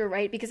of Edgar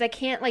Wright because I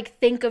can't, like,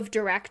 think of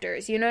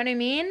directors. You know what I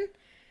mean?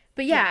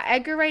 But yeah,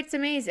 Edgar Wright's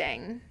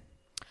amazing.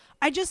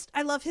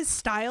 I love his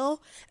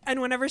style,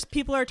 and whenever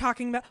people are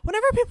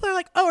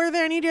like, oh, are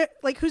there any,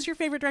 like, who's your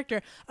favorite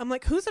director? I'm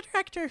like, who's a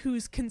director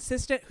who's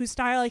consistent, whose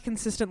style I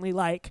consistently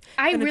like?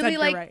 I really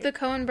like the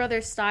Coen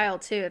brothers' style,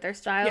 too. Their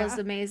style is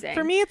amazing.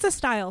 For me, it's a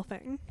style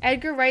thing.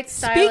 Edgar Wright's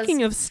style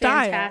Speaking is of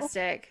style,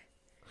 fantastic.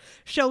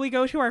 Shall we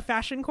go to our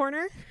fashion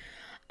corner?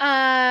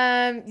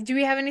 Do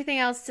we have anything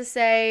else to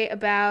say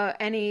about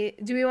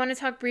do we want to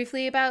talk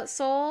briefly about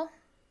Soul?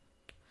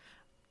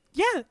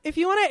 Yeah, if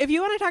you want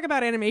to talk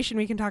about animation,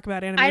 we can talk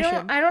about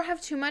animation. I don't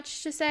have too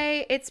much to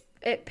say. It's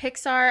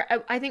Pixar.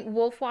 I think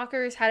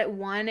Wolfwalkers had it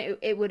won.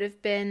 It would have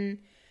been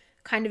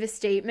kind of a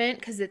statement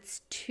because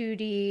it's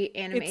 2D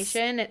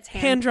animation. It's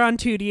hand-drawn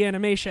 2D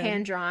animation.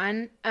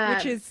 Hand-drawn.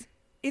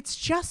 It's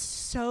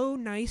just so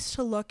nice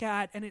to look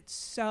at, and it's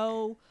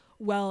so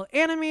well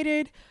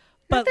animated.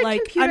 But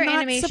like, I'm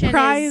not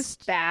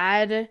surprised. Is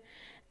bad,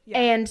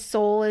 and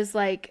Soul is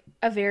like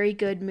a very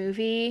good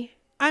movie.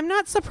 I'm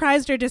not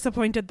surprised or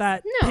disappointed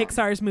that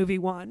Pixar's movie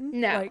won.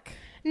 No, like,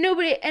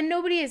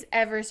 nobody is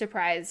ever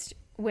surprised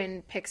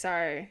when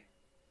Pixar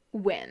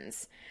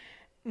wins.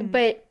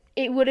 But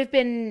it would have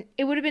been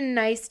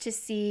nice to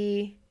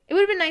see. It would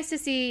have been nice to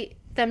see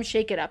them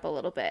shake it up a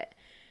little bit.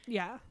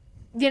 Yeah,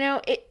 you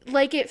know,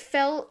 it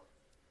felt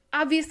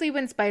obviously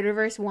when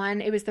Spider-Verse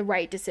won, it was the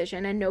right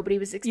decision, and nobody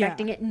was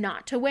expecting it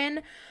not to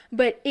win.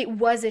 But it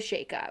was a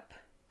shake up.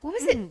 What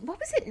was it? What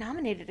was it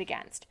nominated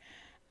against?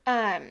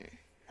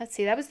 Let's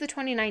see. That was the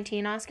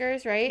 2019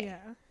 Oscars, right? Yeah.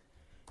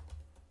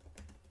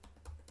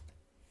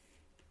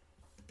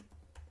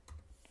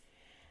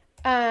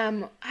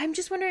 I'm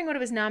just wondering what it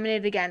was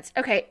nominated against.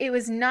 Okay, it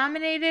was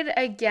nominated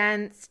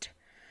against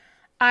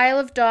Isle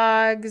of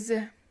Dogs,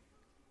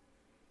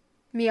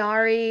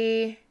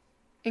 Miari,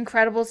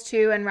 Incredibles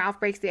 2, and Ralph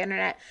Breaks the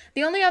Internet.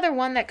 The only other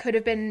one that could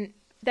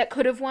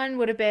have won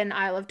would have been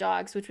Isle of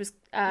Dogs, which was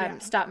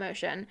stop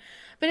motion.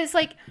 But it's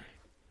like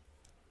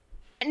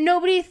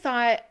nobody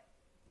thought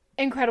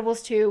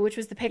Incredibles 2, which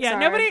was the Pixar.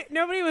 Yeah,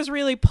 nobody was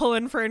really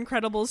pulling for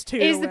Incredibles 2.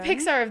 It was the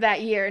Pixar of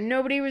that year.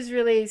 Nobody was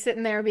really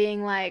sitting there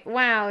being like,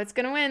 wow, it's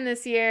going to win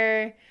this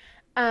year.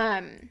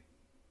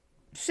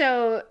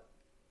 So,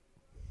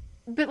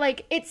 but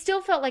like, it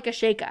still felt like a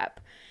shakeup,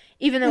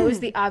 even though it was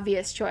the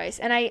obvious choice.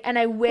 And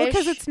I wish...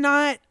 because it's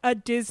not a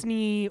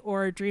Disney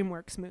or a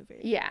DreamWorks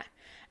movie. Yeah.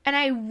 And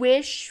I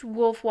wish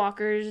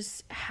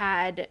Wolfwalkers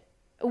had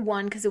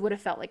won because it would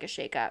have felt like a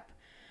shakeup.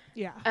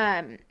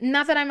 Yeah.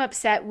 Not that I'm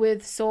upset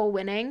with Soul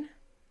winning.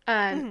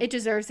 It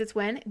deserves its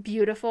win.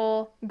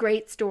 Beautiful,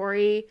 great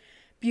story,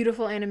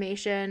 beautiful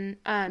animation,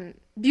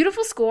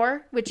 beautiful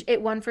score, which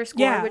it won for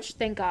score, which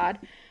thank God.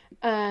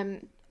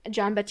 John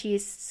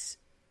Batiste's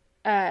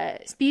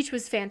speech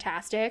was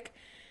fantastic.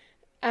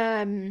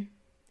 Like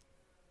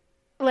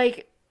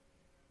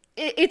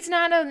it's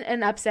not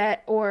an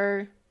upset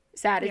or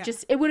sad.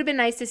 It would have been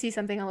nice to see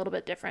something a little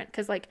bit different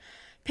because like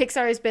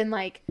Pixar has been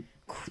like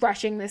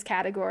crushing this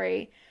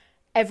category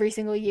every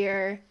single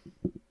year.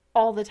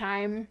 all the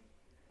time.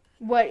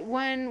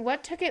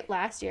 What took it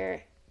last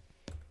year?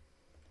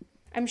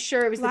 I'm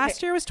sure it was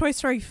last year was Toy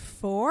Story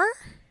 4.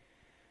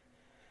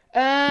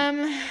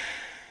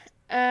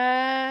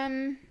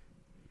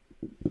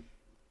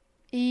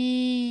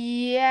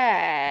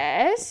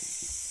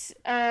 Yes.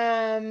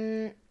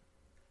 I'm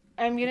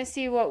gonna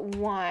see what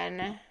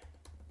won.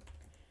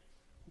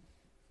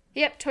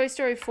 Yep, Toy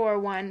Story 4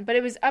 won, but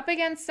it was up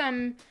against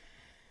some.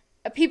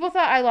 People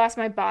thought I Lost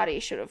My Body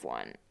should have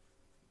won,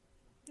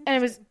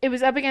 and it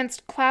was up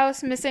against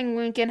Klaus, Missing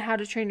Lincoln, How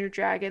to Train Your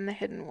Dragon, The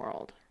Hidden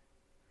World.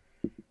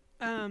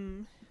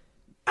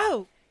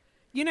 Oh,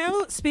 you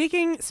know,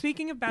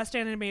 speaking of Best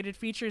Animated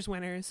Features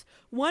winners,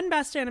 one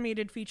Best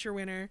Animated Feature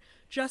winner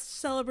just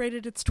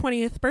celebrated its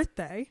 20th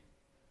birthday.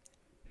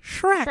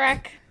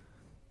 Shrek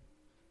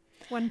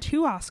won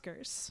 2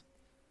 Oscars.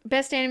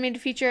 Best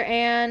Animated Feature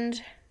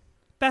and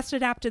Best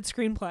Adapted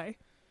Screenplay.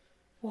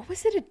 what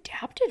was it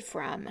adapted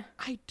from?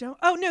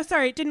 Oh, no,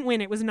 sorry, it didn't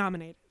win. It was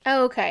nominated.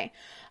 Oh, okay.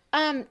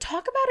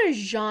 Talk about a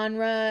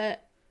genre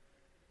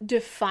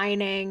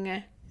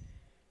defining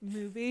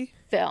Movie?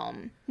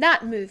 film.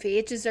 Not movie.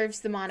 It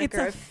deserves the moniker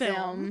It's a of film.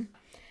 film.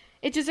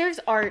 It deserves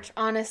art,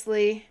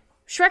 honestly.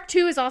 Shrek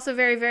 2 is also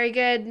very, very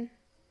good.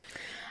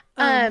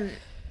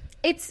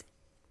 It's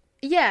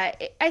yeah,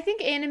 I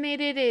think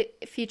animated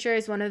feature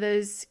is one of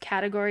those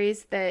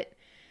categories that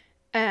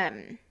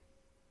I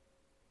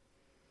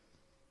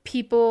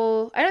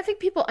don't think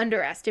people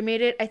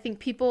underestimate it. I think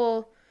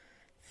people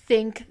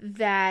think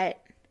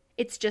that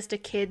it's just a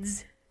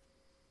kids.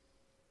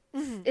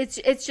 Mm-hmm.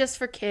 It's just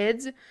for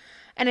kids.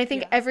 And I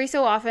think every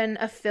so often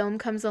a film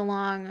comes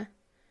along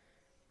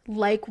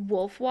like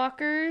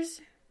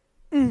Wolfwalkers,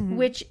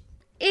 which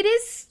it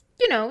is,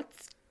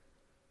 it's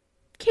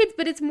kids,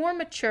 but it's more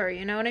mature,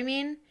 you know what I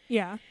mean?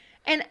 Yeah.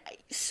 And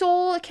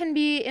Soul can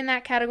be in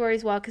that category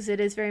as well because it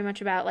is very much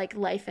about like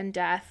life and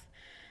death.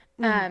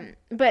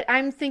 But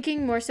I'm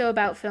thinking more so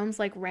about films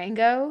like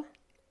Rango.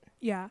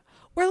 Yeah.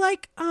 Or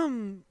like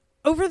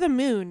Over the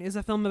Moon is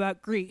a film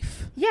about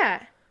grief.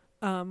 Yeah.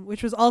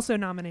 Which was also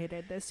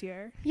nominated this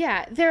year.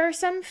 Yeah, there are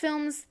some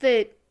films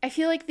that I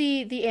feel like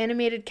the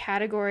animated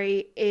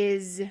category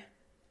is.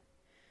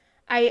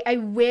 I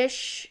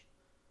wish.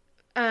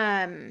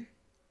 I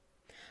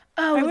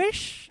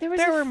wish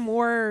there were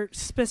more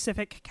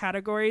specific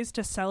categories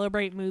to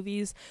celebrate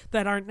movies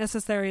that aren't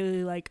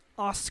necessarily like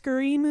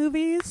Oscar-y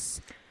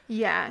movies.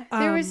 Yeah,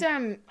 there was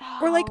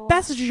or like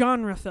best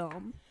genre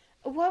film.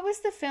 What was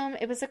the film?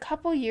 It was a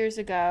couple years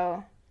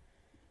ago.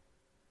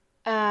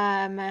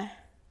 I'm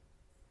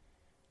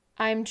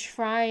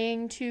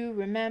trying to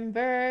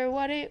remember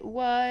what it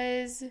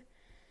was.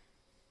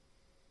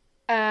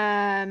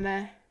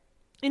 Into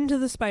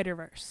the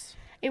Spider-Verse.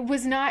 It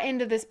was not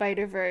Into the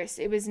Spider-Verse.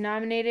 It was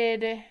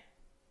nominated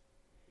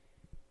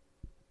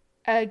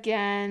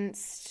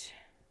against...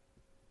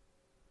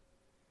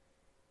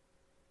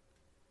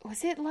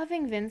 Was it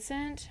Loving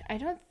Vincent? I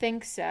don't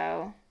think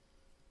so.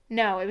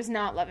 No, it was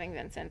not Loving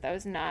Vincent. That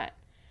was not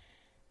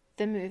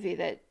the movie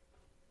that...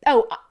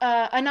 Oh,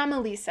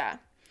 Anomalisa.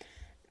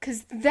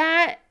 Because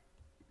that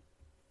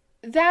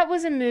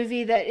was a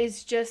movie that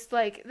is just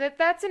like...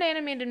 That's an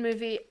animated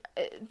movie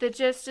that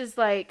just is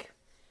like...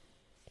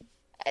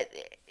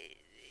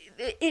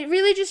 It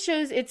really just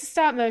shows... It's a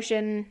stop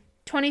motion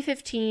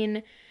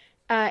 2015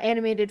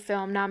 animated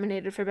film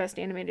nominated for Best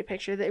Animated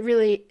Picture. That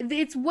really...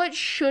 It's what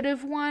should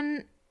have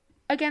won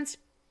against...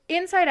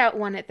 Inside Out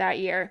won it that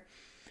year.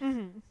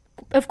 Mm-hmm.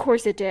 Of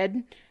course it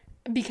did.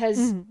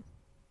 Because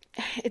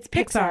it's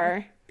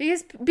Pixar.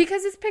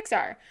 Because it's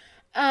Pixar.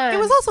 It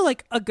was also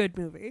like a good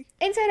movie.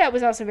 Inside Out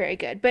was also very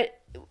good, but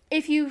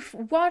if you've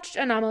watched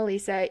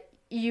Anomalisa,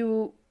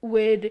 you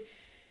would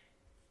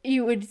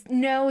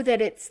know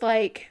that it's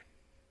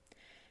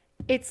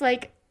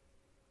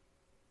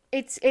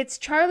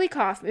Charlie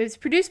Kaufman. It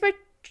was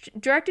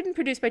directed and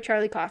produced by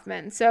Charlie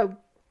Kaufman. So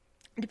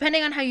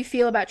depending on how you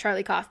feel about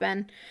Charlie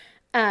Kaufman,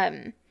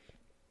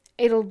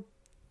 it'll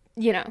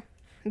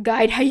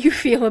guide how you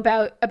feel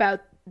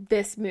about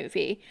this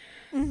movie.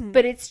 Mm-hmm.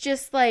 But it's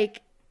just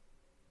like.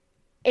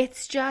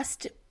 It's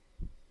just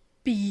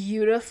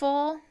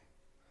beautiful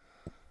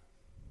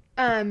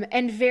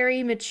and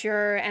very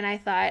mature, and I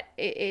thought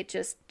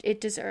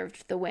it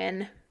deserved the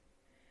win.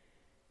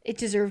 It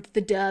deserved the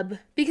dub.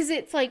 Because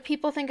it's like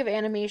people think of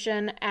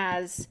animation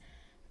as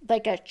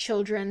like a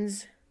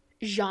children's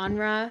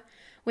genre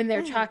when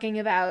they're talking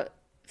about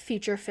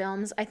feature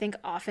films, I think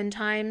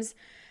oftentimes.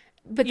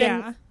 But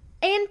then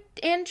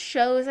and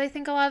shows, I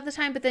think a lot of the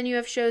time, but then you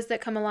have shows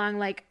that come along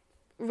like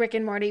Rick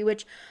and Morty,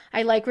 which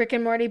I like Rick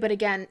and Morty, but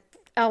again,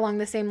 along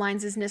the same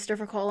lines as Mr.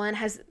 Vercola, and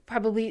has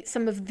probably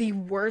some of the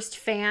worst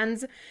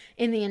fans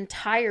in the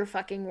entire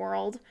fucking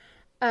world.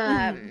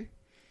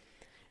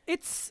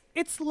 It's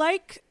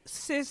like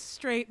cis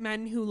straight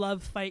men who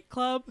love Fight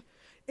Club.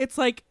 It's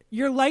like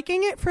you're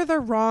liking it for the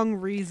wrong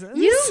reasons.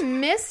 You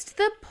missed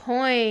the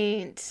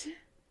point.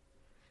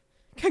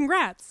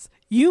 Congrats.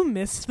 You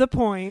missed the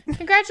point.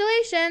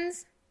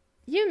 Congratulations.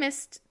 You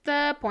missed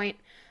the point.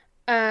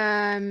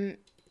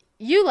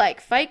 you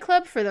like Fight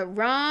Club for the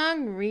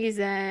wrong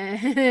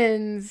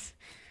reasons.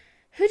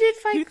 Who did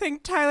Fight Club? You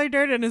think Tyler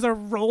Durden is a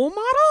role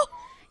model?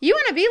 You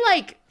want to be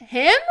like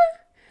him?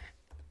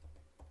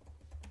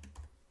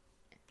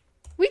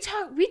 We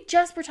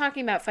just were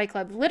talking about Fight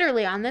Club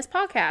literally on this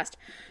podcast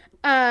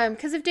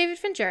because of David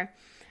Fincher.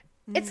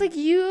 It's like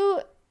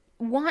you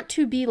want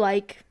to be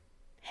like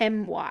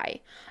him.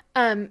 Why?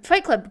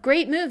 Fight Club,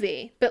 great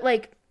movie, but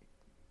like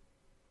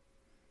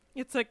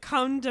It's a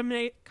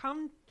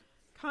condemnation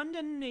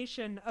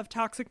of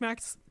toxic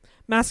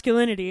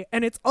masculinity,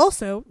 and it's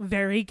also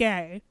very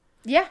gay.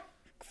 yeah,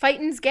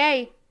 fighting's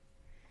gay.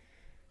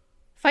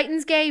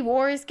 Fighting's gay.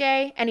 War is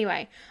gay.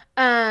 Anyway,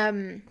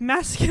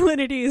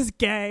 Masculinity is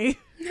gay.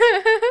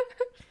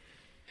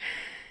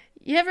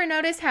 you ever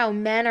notice how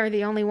men are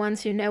the only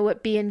ones who know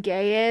what being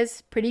gay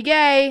is? Pretty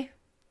gay.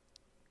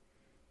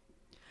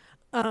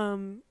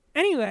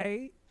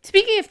 Anyway,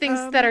 Speaking of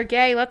things that are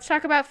gay, let's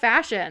talk about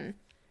fashion.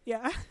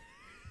 yeah.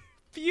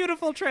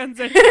 Beautiful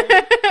transition.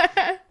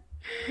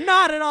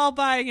 Not at all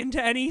buying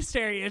into any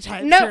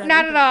stereotypes. Nope,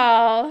 not at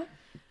all.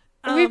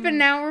 We've Um, been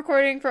now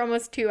recording for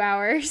almost 2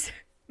 hours.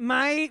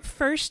 My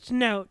first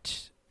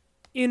note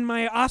in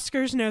my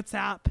Oscars notes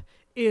app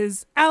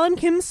is Alan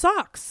Kim's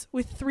socks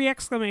with 3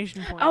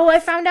 exclamation points. Oh, I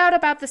found out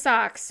about the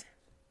socks.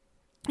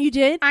 You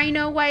did? I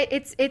know why.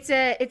 It's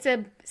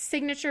a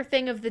signature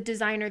thing of the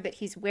designer that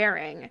he's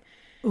wearing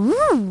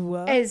Ooh.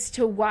 as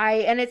to why,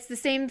 and it's the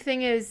same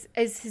thing as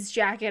his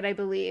jacket, I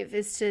believe,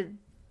 is to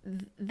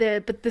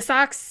but the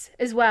socks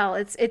as well.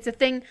 It's a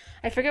thing.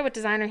 I forget what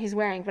designer he's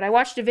wearing, but I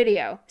watched a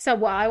video. I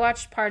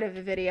watched part of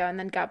a video and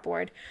then got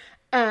bored.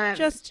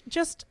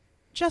 Just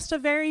a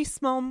very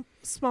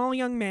small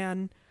young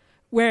man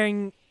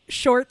wearing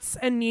shorts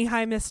and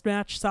knee-high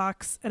mismatched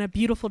socks and a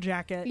beautiful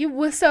jacket.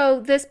 So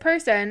this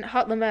person,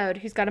 Hot Lamode,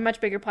 who's got a much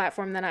bigger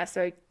platform than us,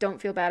 so I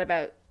don't feel bad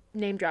about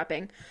name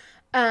dropping,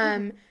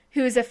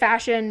 who is a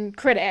fashion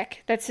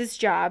critic. That's his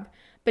job,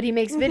 but he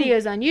makes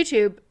videos on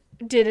YouTube,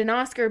 did an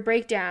Oscar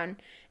breakdown,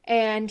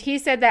 and he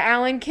said that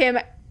Alan Kim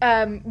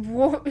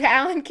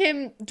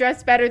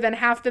dressed better than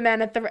half the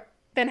men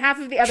than half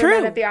of the other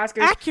men at the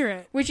Oscars.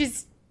 Accurate. Which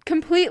is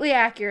completely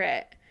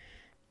accurate.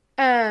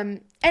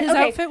 And His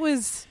okay, outfit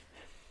was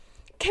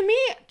can we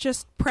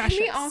just precious.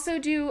 Can we also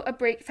do a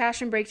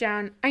fashion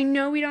breakdown? I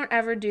know we don't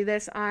ever do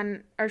this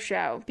on our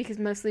show because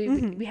mostly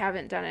we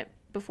haven't done it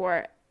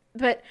before.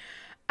 But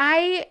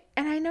I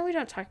know we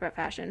don't talk about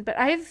fashion, but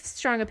I have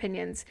strong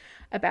opinions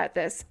about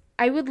this.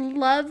 I would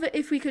love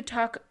if we could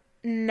talk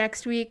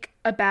next week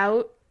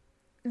about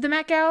the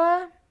Met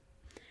Gala.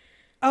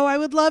 Oh, I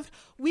would love.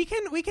 We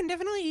can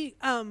definitely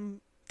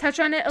Touch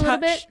on it a little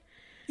bit.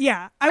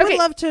 Yeah, I would Okay.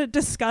 love to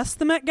discuss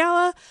the Met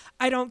Gala.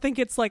 I don't think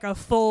it's like a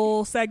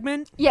full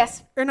segment.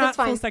 Yes, Or not that's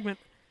fine. full segment.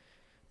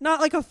 Not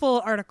like a full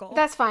article.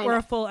 That's fine. Or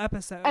a full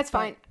episode. That's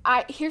but-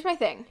 fine. Here's my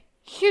thing.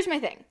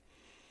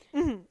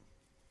 Mm-hmm.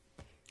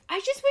 I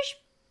just wish,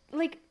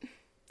 like,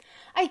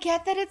 I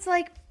get that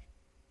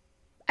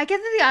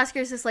the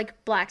Oscars is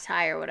like black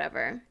tie or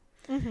whatever.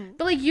 Mm-hmm.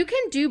 But like, you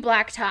can do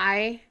black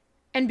tie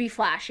and be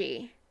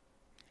flashy.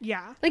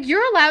 Yeah. Like,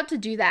 you're allowed to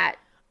do that.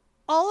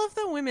 All of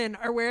the women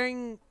are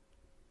wearing,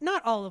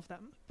 not all of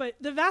them, but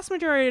the vast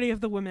majority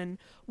of the women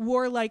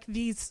wore like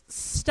these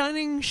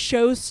stunning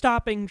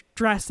show-stopping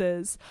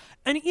dresses.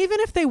 And even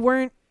if they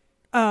weren't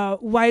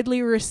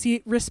widely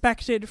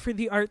respected for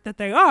the art that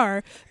they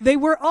are, they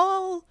were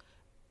all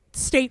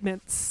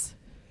statements.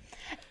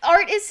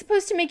 Art is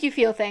supposed to make you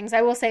feel things.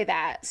 I will say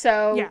that.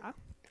 So, Yeah.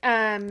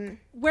 um,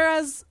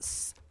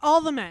 Whereas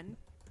all the men,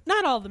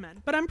 not all the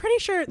men, but I'm pretty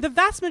sure the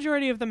vast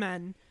majority of the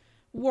men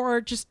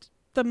wore just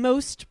the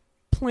most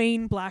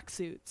plain black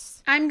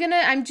suits. I'm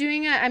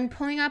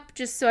pulling up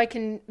just so I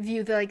can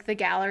view the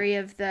gallery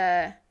of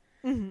the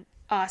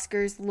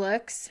Oscars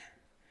looks.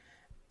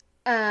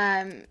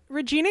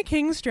 Regina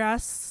King's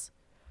dress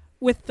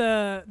with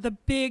the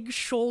big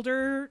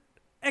shoulder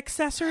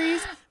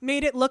accessories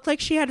made it look like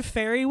she had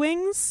fairy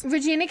wings.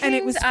 Regina And it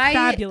King's, was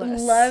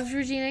fabulous. I loved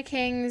Regina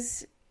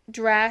King's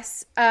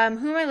dress. Who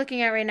am I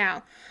looking at right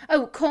now?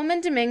 Oh,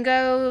 Coleman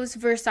Domingo's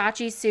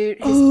Versace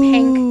suit, his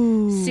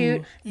pink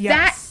suit.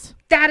 Yes.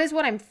 That is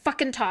what I'm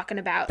fucking talking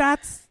about.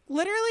 That's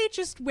literally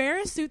just wear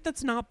a suit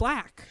that's not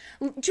black.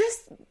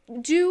 Just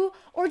do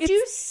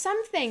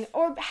something,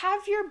 or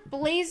have your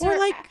blazer, Or,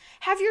 like-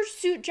 have your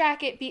suit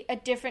jacket be a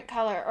different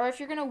color, or if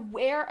you're gonna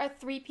wear a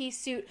 3-piece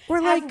suit, Or,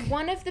 have like-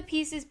 one of the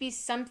pieces be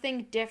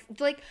something different.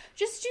 Like,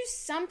 just do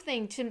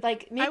something to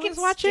make I it was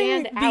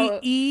watching stand the out.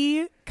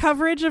 E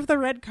coverage of the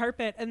red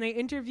carpet, and they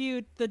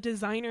interviewed the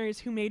designers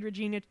who made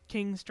Regina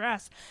King's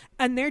dress,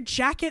 and their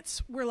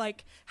jackets were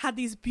like had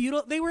these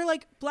beautiful. They were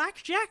like black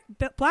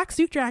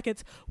suit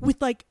jackets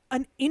with like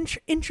an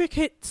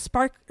intricate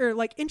spark or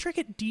like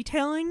intricate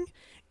detailing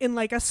in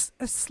like a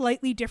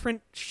slightly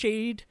different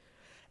shade,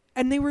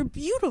 and they were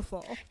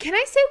beautiful. Can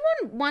I say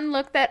one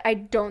look that I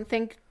don't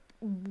think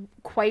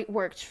quite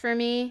worked for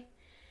me?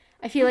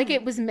 I feel like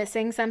it was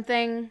missing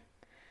something.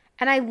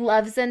 And I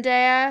love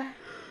Zendaya,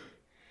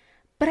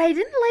 but I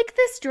didn't like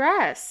this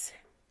dress.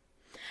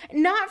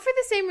 Not for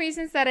the same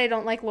reasons that I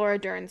don't like Laura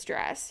Dern's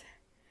dress.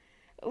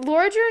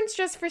 Laura Dern's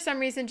dress, for some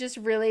reason, just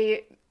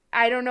really,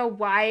 I don't know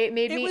why it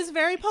made me. It was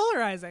very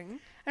polarizing.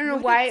 I don't know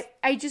why.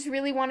 I just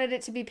really wanted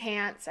it to be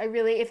pants.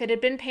 If it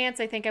had been pants,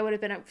 I think I would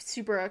have been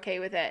super okay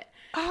with it.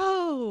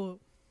 Oh.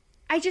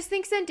 I just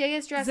think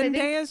Zendaya's dress.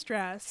 Zendaya's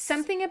dress.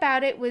 Something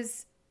about it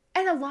was,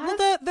 and a lot of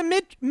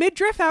the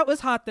midriff out was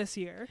hot this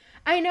year.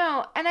 I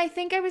know, and I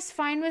think I was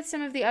fine with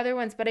some of the other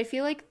ones, but I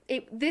feel like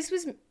this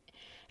was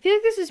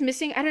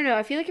missing. I don't know.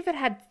 I feel like if it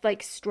had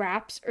like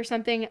straps or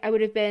something, I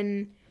would have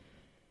been.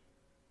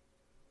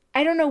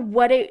 I don't know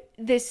what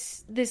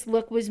this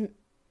look was, and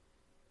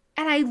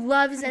I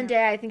love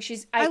Zendaya. I think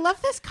I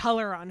love this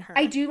color on her.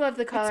 I do love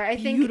the color.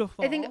 It's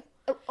beautiful. I think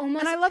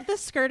almost. And I love the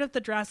skirt of the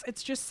dress.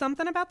 It's just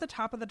something about the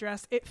top of the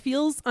dress. It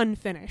feels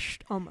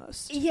unfinished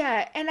almost.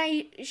 Yeah, and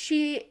I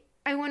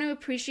want to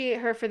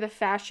appreciate her for the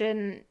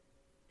fashion,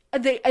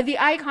 the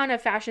icon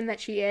of fashion that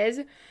she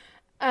is,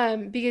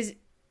 because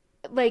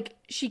like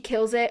she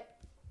kills it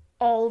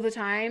all the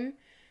time.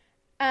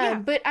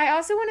 But I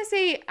also want to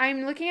say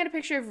I'm looking at a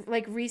picture of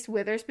like Reese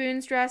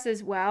Witherspoon's dress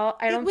as well.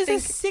 It was a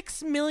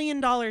 $6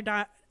 million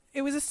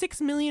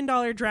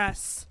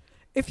dress,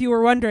 if you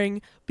were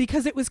wondering,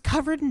 because it was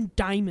covered in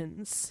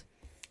diamonds.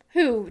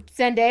 Who?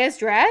 Zendaya's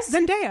dress?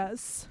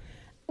 Zendaya's.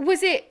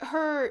 Was it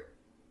her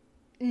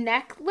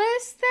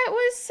necklace that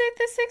was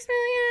the $6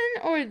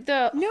 million, or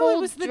the no? Whole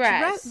it was the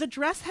dress? The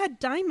dress had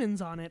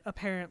diamonds on it,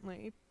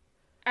 apparently.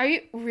 Are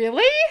you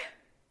really?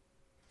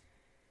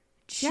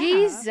 Yeah.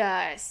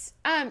 Jesus.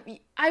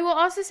 I will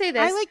also say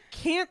this. I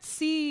can't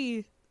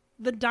see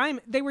the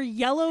diamond. They were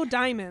yellow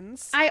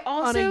diamonds.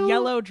 On a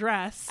yellow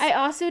dress. I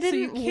also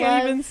didn't. So you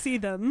can't even see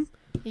them.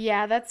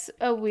 Yeah, that's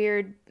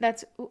weird.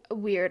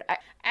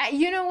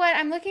 You know what?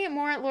 I'm looking at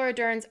Laura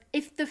Dern's.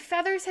 If the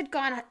feathers had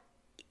gone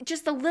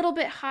just a little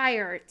bit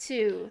higher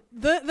too.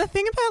 The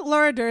thing about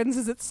Laura Dern's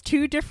is it's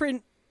two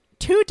different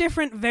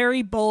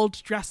very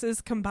bold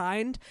dresses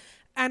combined.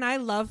 And I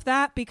love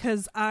that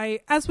because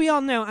as we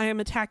all know, I am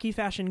a tacky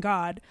fashion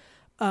god.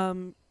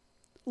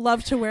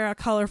 Love to wear a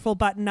colorful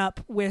button up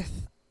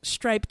with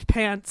striped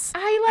pants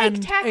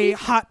and a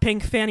hot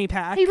pink fanny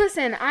pack. Hey,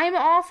 listen, I'm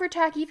all for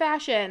tacky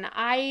fashion.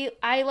 I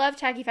love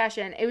tacky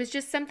fashion. It was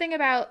just something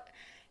about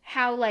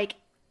how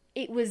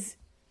it was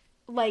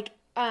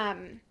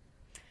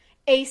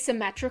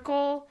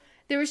asymmetrical.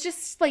 There was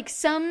just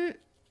something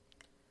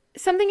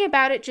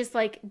about it just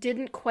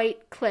didn't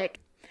quite click.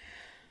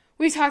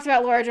 We talked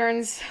about Laura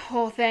Dern's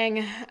whole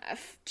thing.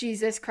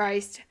 Jesus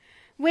Christ.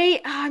 Wait,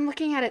 I'm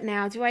looking at it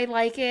now. Do I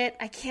like it?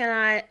 I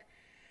cannot.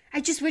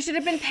 I just wish it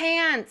had been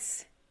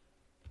pants.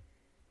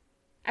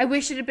 I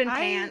wish it had been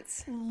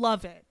pants.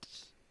 Love it.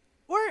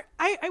 Or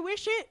I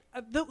wish it.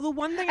 The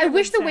one thing I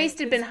wish the waist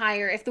had been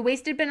higher. If the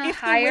waist had been higher.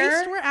 If the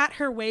waist were at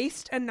her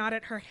waist and not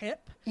at her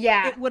hip.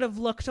 Yeah. It would have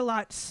looked a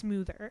lot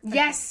smoother.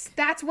 Yes,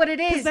 that's what it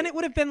is. Because then it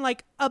would have been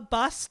a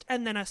bust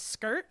and then a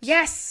skirt.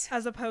 Yes.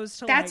 As opposed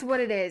to that's what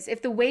it is.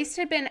 If the waist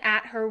had been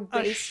at her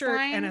waistline. A shirt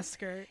and a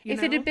skirt.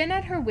 If it had been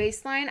at her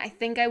waistline, I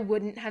think I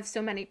wouldn't have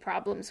so many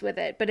problems with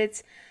it. But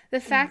it's the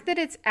fact that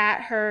it's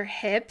at her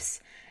hips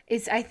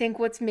is, I think,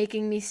 what's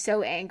making me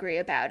so angry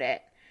about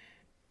it.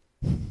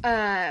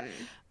 Halle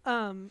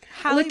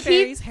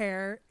Berry's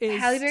hair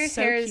is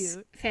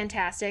cute.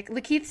 Fantastic.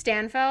 Lakeith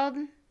Stanfield.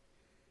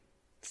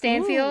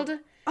 Ooh.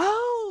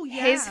 Oh,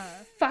 yeah. His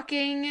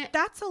fucking...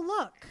 That's a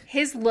look.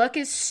 His look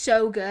is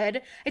so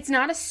good. It's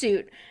not a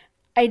suit.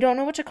 I don't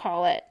know what to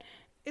call it.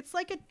 It's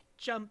like a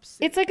jumpsuit.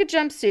 It's like a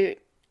jumpsuit.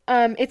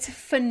 It's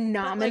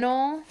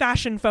phenomenal.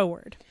 Fashion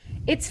forward.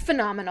 It's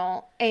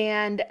phenomenal.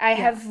 And I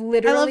have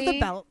literally... I love the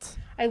belt.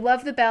 I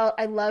love the belt.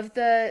 I love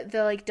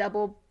the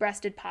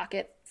double-breasted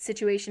pocket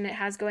situation it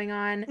has going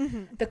on.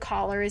 Mm-hmm. The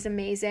collar is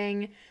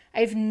amazing. I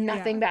have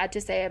nothing bad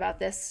to say about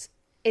this.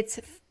 It's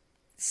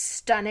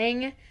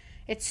stunning.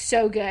 It's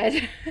so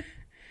good.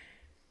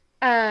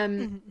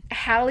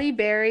 Halle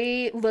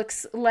Berry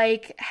looks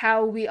like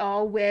how we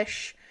all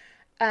wish.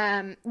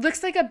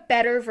 Looks like a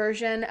better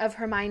version of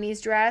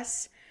Hermione's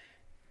dress.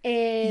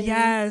 In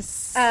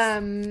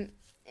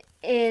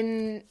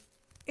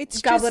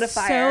it's Goblet just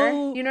of Fire.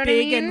 So you know what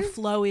big I mean? And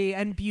flowy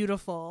and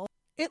beautiful.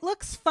 It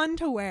looks fun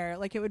to wear.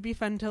 It would be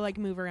fun to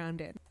move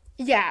around in.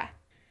 Yeah.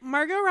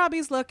 Margot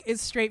Robbie's look is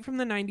straight from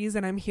the 90s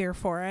and I'm here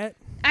for it.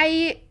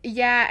 I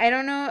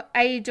don't know.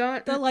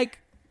 The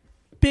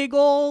big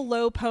ol'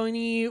 low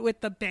pony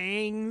with the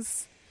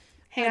bangs.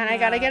 Hang on, I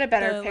gotta get a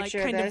better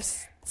picture kind of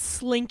this. Of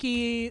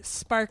slinky,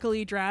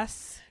 sparkly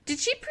dress. Did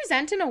she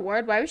present an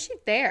award? Why was she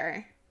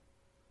there?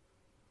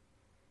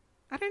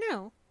 I don't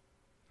know.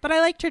 But I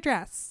liked her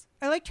dress.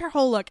 I liked her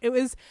whole look.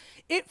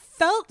 It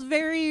felt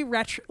very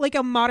retro, like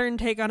a modern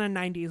take on a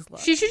 90s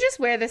look. She should just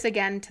wear this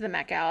again to the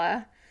Met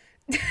Gala.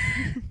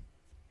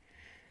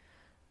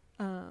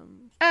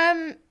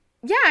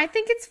 Yeah, I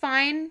think it's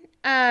fine.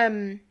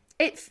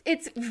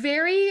 It's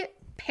very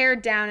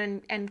pared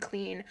down and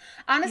clean.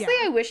 Honestly,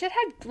 I wish it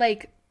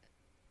had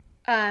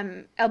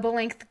elbow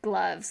length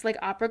gloves, like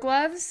opera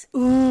gloves.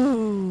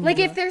 Ooh.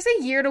 If there's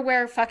a year to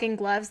wear fucking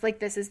gloves,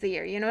 this is the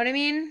year. You know what I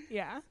mean?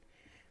 Yeah.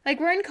 Like,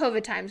 we're in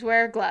COVID times.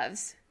 Wear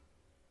gloves.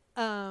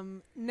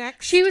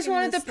 Next, She was in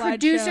one of the slideshow-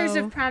 producers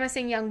of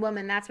Promising Young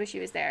Woman. That's why she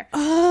was there.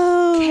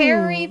 Oh,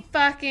 Carrie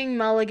fucking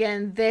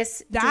Mulligan.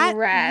 This that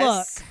dress.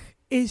 look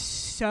is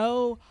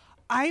so.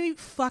 I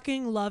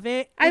fucking love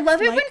it. I It's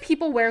love it like- when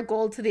people wear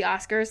gold to the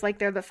Oscars like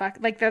they're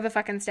the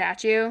fucking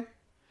statue.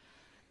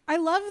 I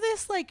love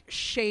this like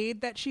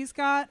shade that she's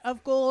got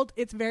of gold.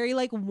 It's very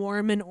like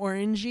warm and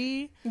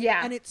orangey.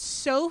 Yeah. And it's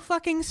so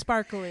fucking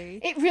sparkly.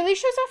 It really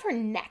shows off her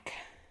neck.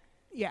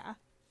 Yeah.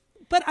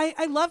 But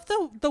I love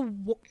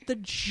the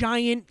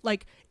giant,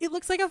 like, it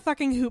looks like a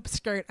fucking hoop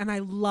skirt, and I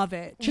love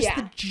it. Just Yeah.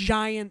 the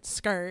giant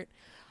skirt.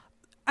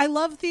 I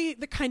love the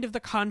kind of the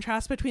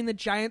contrast between the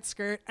giant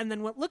skirt and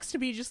then what looks to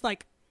be just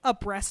like a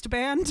breast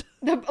band.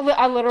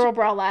 A literal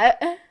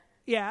bralette.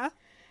 Yeah.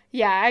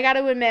 Yeah, I got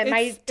to admit, my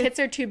It's- tits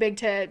are too big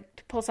to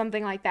pull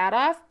something like that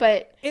off,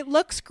 but It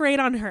looks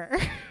great on her.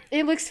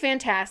 it looks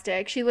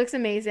fantastic. She looks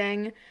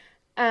amazing.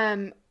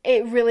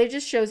 It really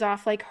just shows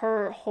off like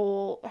her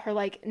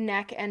like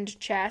neck and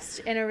chest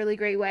in a really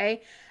great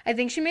way. I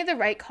think she made the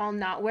right call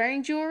not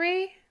wearing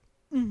jewelry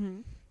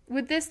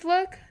with this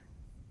look.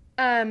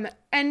 And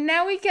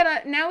now we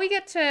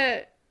get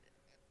to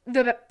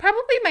the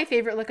probably my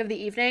favorite look of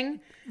the evening.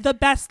 The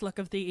best look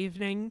of the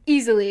evening.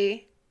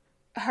 Easily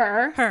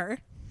her. Her.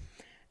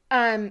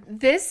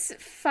 This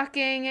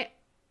fucking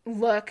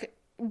look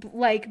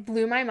like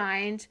blew my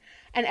mind,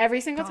 and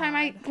every single time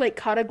I like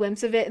caught a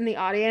glimpse of it in the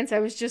audience, I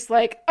was just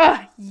like,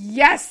 oh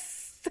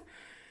yes,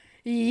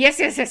 yes,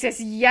 yes, yes, yes,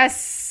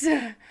 yes.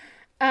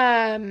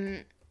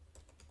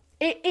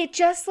 It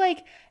just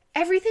like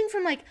everything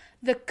from like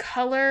the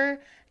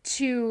color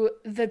to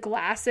the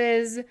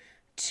glasses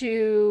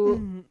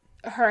to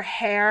her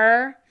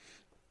hair.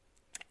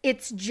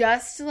 It's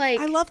just like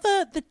I love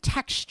the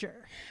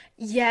texture.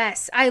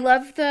 yes, I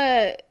love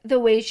the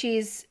way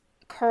she's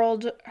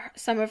curled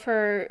some of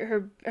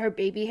her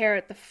baby hair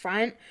at the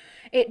front.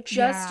 It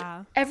just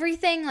Yeah.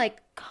 everything like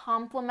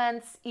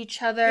complements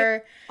each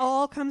other,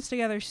 All comes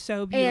together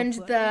so and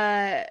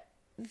beautifully.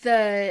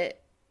 the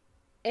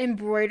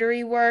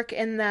embroidery work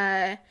and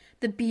the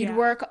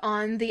beadwork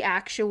on the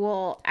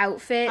actual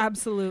outfit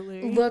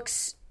Absolutely.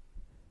 looks.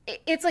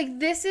 It's like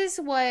this is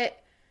what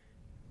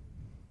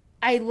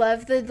I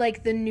love,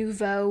 the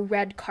nouveau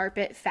red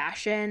carpet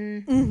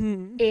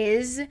fashion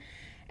is,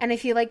 and I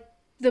feel like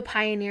the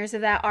pioneers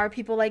of that are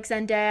people like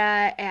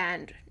Zendaya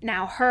and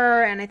now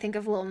her, and I think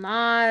of Lil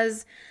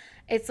Nas.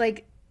 It's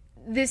like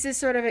this is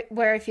sort of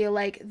where I feel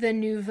like the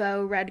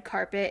nouveau red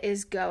carpet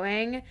is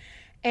going,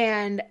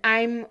 and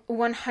I'm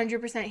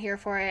 100% here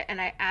for it,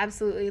 and I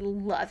absolutely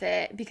love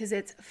it because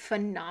it's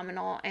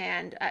phenomenal,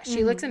 and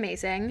she looks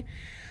amazing,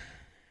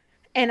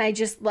 and I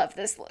just love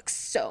this look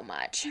so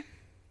much.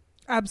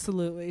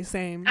 Absolutely.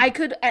 Same. I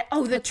could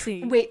Let's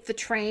see. the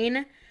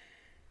train,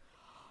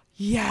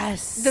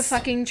 yes. the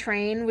fucking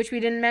train, which we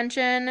didn't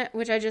mention,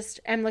 which I just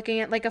am looking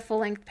at like a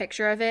full-length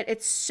picture of it.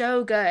 It's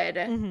so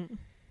good.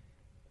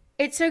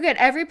 It's so good.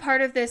 Every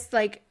part of this,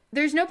 like,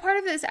 there's no part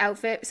of this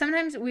outfit.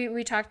 Sometimes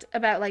we talked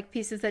about like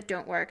pieces that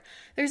don't work.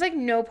 There's like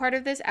no part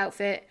of this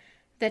outfit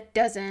that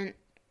doesn't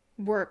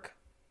work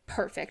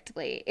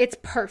perfectly. It's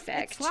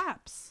perfect. It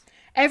slaps.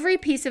 Every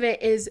piece of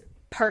it is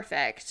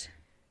perfect.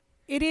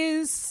 It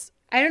is.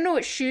 I don't know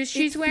what shoes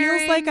she's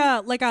wearing.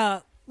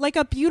 Feels like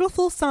a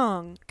beautiful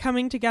song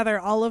coming together.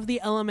 All of the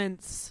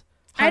elements.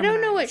 I don't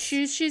know what harmonized.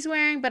 shoes she's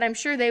wearing, but I'm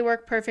sure they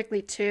work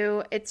perfectly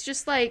too. It's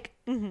just like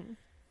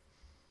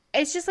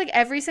it's just like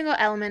every single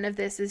element of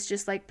this is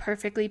just like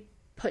perfectly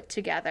put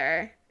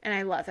together, and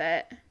I love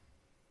it.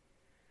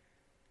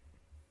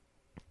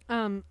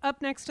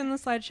 Up next in the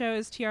slideshow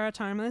is Tiara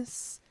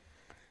Thomas.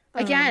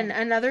 Again,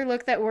 another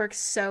look that works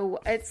so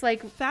it's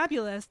like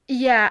Fabulous.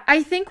 yeah,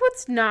 I think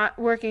what's not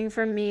working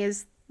for me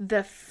is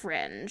the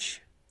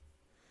fringe.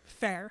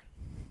 Fair.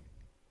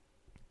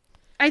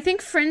 I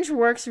think fringe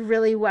works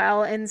really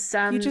well in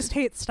some You just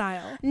hate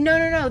style.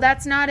 No,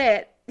 that's not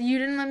it. You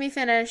didn't let me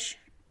finish.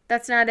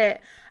 That's not it.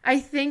 I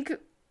think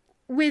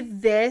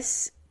with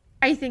this,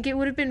 I think it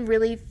would have been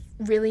really,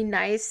 really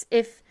nice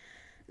if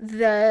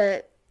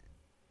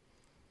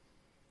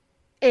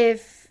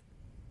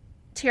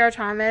Tiara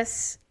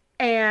Thomas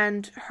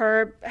and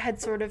her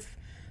had sort of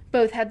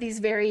both had these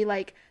very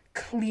like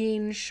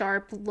clean,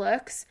 sharp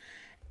looks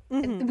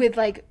with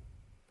like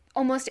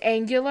almost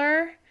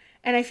angular.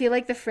 And I feel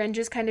like the fringe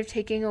is kind of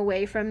taking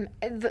away from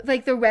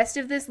like the rest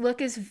of this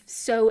look is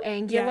so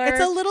angular. Yeah,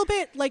 it's a little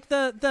bit like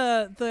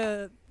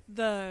the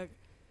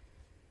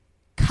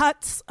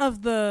cuts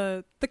of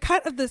the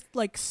cut of this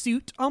like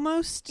suit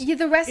almost. Yeah,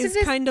 the rest is of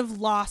this kind of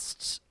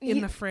lost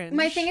in the fringe.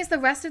 My thing is the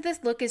rest of this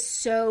look is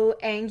so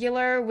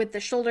angular with the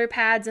shoulder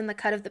pads and the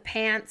cut of the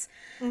pants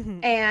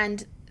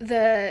and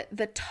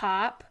the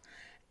top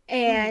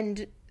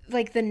and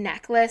like the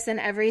necklace and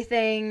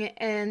everything,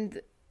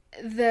 and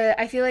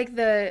I feel like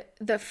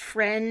the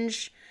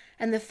fringe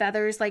and the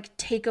feathers like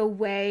take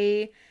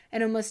away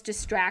and almost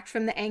distract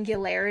from the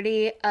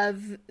angularity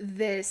of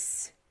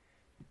this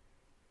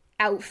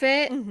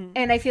outfit.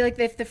 And I feel like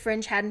if the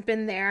fringe hadn't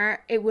been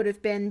there, it would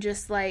have been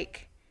just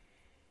like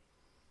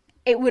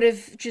it would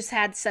have just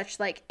had such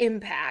like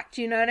impact.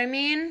 You know what I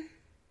mean?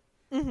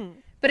 Mm-hmm.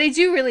 But I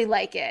do really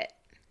like it.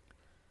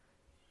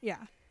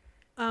 Yeah.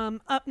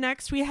 Up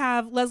next, we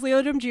have Leslie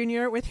Odom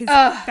Jr. with his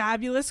Ugh.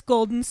 fabulous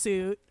golden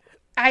suit.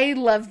 I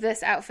love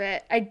this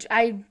outfit. I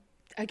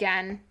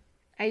don't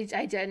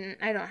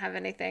have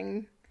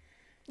anything.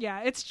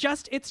 Yeah, it's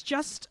just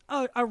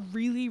a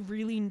really,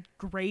 really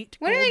great.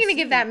 When are they gold going to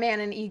give suit. that man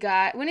an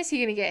EGOT? When is he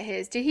going to get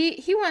his?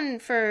 He won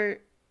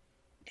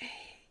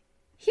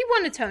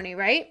a Tony,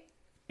 right?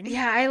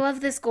 Yeah, I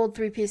love this gold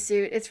 3-piece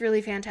suit. It's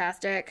really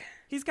fantastic.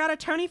 He's got a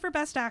Tony for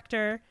Best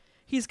Actor.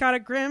 He's got a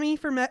Grammy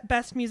for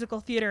Best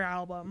Musical Theater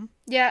Album.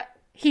 Yeah,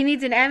 he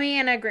needs an Emmy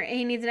and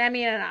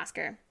an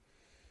Oscar.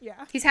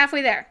 Yeah. He's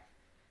halfway there.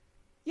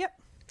 Yep.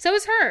 So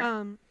is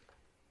her.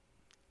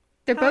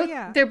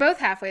 They're both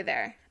halfway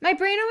there. My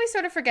brain always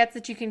sort of forgets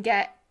that you can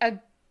get a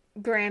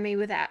Grammy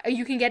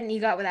you can get an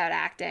EGOT without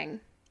acting.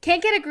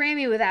 Can't get a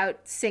Grammy without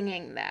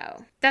singing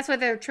though. That's why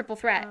they're triple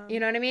threat. You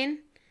know what I mean?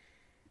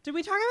 Did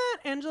we talk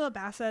about Angela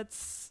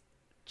Bassett's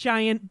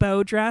giant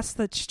bow dress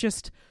that's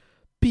just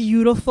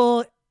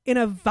beautiful in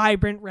a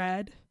vibrant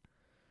red?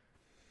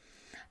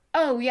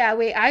 Oh yeah,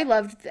 wait, I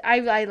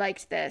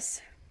liked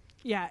this.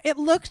 Yeah, it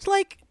looked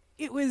like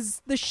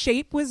the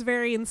shape was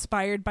very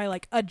inspired by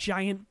like a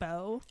giant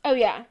bow. Oh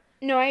yeah.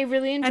 No, I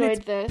really enjoyed and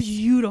it's this.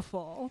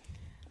 Beautiful.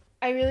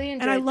 I really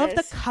enjoyed this. And I love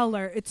the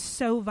color. It's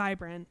so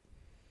vibrant.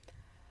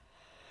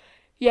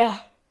 Yeah.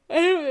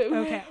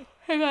 Okay.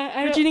 Hang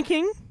on. Regina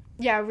King?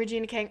 Yeah,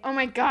 Regina King. Oh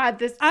my god,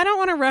 this... I don't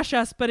want to rush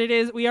us, but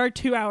we are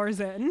 2 hours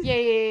in.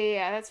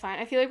 Yeah, that's fine.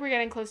 I feel like we're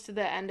getting close to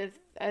the end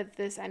of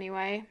this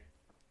anyway.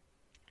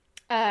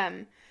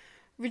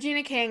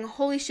 Regina King,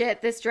 holy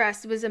shit, this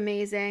dress was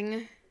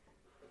amazing.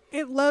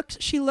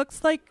 She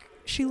looks like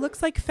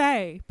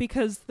Faye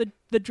because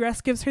the dress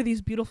gives her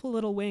these beautiful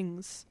little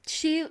wings.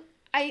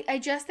 I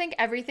just think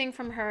everything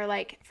from her,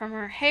 like from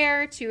her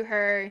hair to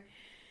her,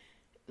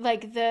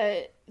 like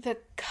the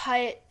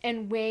cut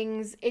and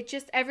wings, it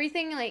just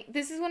everything, like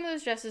this is one of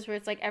those dresses where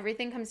it's like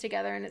everything comes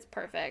together and it's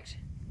perfect.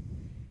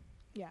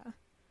 Yeah.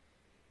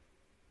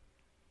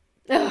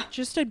 Ugh.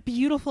 Just a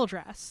beautiful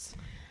dress.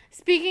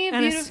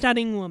 A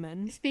stunning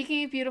woman.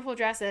 Speaking of beautiful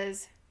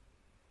dresses,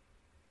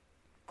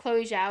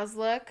 Chloe Zhao's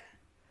look.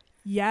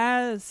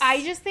 Yes.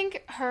 I just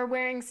think her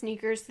wearing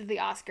sneakers to the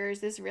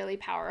Oscars is really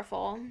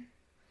powerful.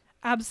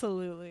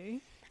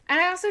 Absolutely. And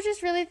I also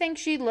just really think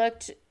she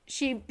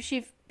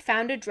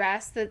found a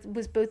dress that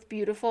was both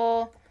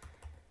beautiful,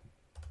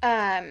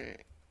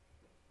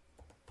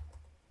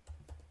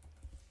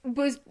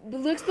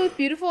 looks both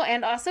beautiful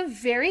and also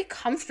very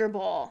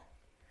comfortable.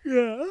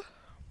 Yeah.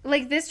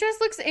 Like, this dress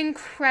looks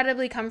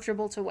incredibly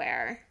comfortable to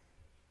wear.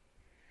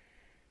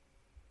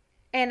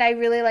 And I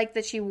really like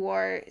that she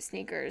wore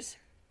sneakers.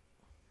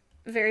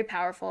 Very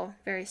powerful,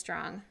 very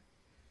strong.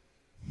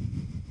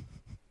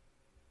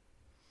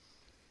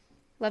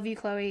 Love you,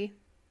 Chloe.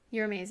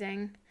 You're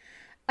amazing.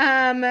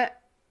 I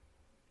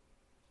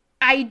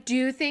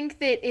do think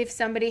that if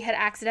somebody had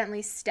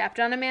accidentally stepped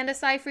on Amanda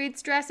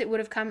Seyfried's dress, it would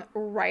have come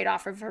right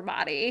off of her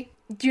body.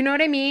 Do you know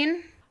what I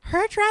mean?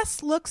 Her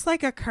dress looks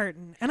like a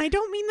curtain, and I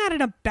don't mean that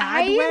in a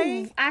bad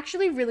way. I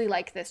actually really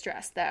like this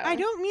dress, though. I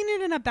don't mean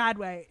it in a bad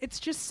way. It's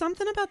just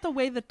something about the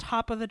way the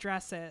top of the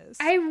dress is.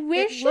 I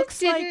wish it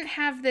didn't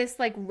have this,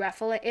 like,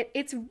 ruffle.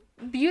 It's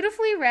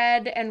beautifully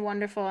red and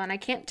wonderful, and I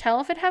can't tell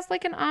if it has,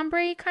 like, an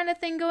ombre kind of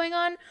thing going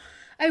on.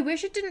 I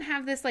wish it didn't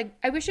have this, like,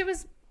 I wish it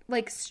was,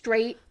 like,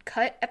 straight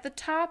cut at the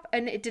top,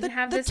 and it didn't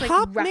have this, like,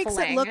 ruffling. The top makes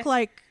it look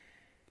like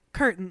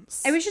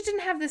curtains. I wish it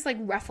didn't have this, like,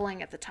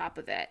 ruffling at the top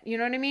of it. You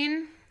know what I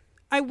mean?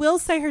 I will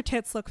say her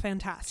tits look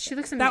fantastic. She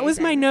looks amazing. That was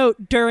my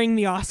note during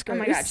the Oscars. Oh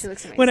my god, she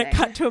looks amazing. When it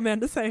cut to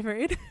Amanda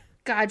Seyfried.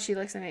 God, she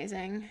looks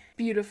amazing.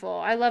 Beautiful.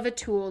 I love a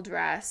tulle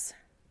dress.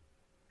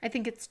 I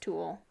think it's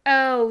tulle.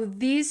 Oh,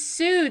 these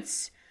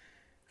suits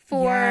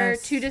for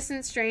Two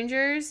Distant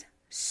Strangers.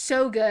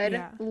 So good.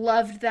 Yeah.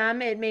 Loved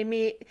them. It made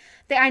me...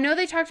 I know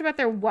they talked about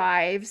their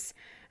wives.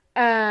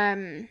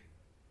 But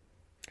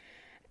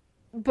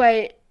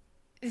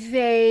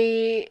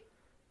they...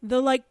 The,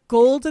 like,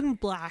 gold and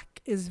black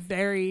is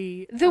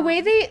very... The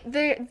way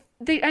they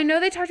I know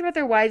they talked about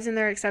their wives in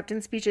their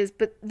acceptance speeches,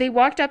 but they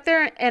walked up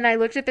there and I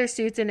looked at their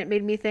suits and it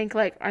made me think,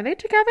 like, are they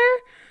together?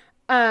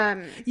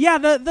 Yeah,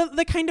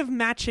 the kind of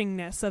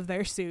matchingness of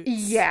their suits.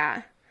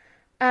 Yeah.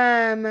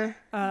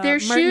 Their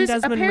shoes,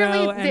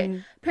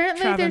 apparently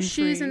their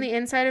shoes and the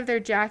inside of their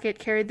jacket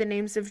carried the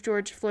names of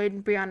George Floyd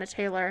and Breonna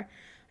Taylor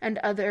and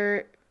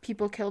other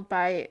people killed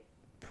by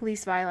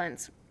police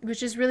violence,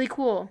 which is really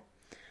cool.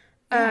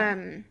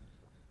 Yeah.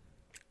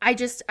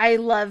 I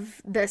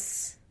love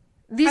this.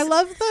 I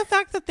love the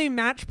fact that they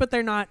match, but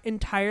they're not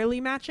entirely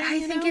matching. I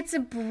think it's a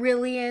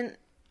brilliant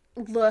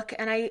look.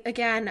 And I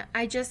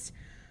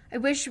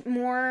wish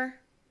more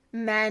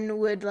men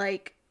would,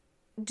 like,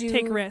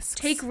 take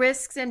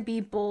risks and be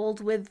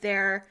bold with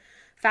their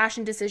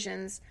fashion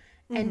decisions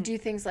and do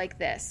things like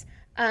this.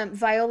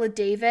 Viola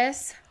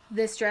Davis,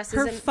 this dress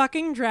is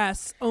fucking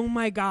dress. Oh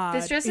my god.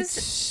 This dress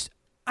is...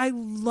 I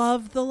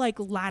love the, like,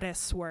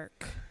 lattice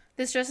work.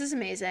 This dress is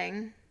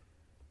amazing.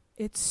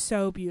 It's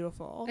so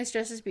beautiful. This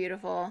dress is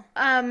beautiful.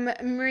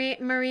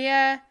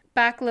 Maria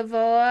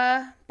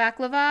Baklava,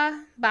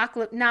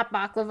 not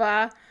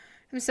baklava.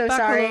 I'm so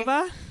sorry.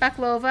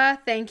 Baklava,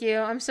 thank you.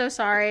 I'm so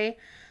sorry.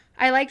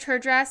 I liked her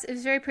dress. It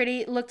was very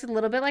pretty. It looked a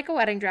little bit like a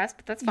wedding dress,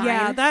 but that's fine.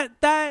 Yeah,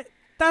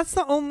 that's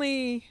the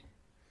only...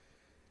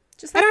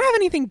 Just I don't have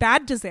anything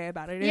bad to say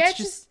about it. It's Yeah,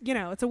 just,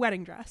 it's a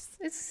wedding dress.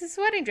 It's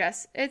a wedding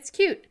dress. It's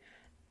cute.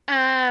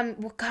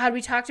 Well, God,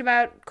 we talked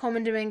about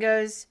Coleman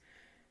Domingo's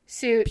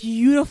suit.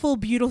 Beautiful,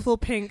 beautiful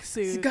pink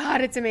suit.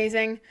 God, it's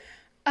amazing.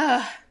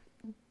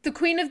 The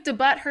Queen of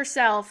Debut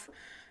herself,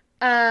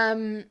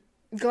 Glenn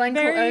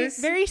Close.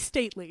 Very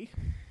stately.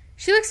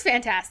 She looks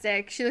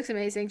fantastic. She looks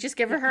amazing. Just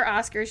give her her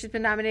Oscar. She's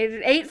been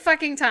nominated 8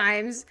 fucking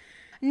times.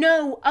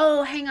 No.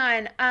 Oh, hang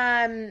on.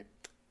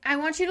 I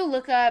want you to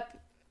look up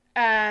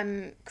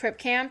Crip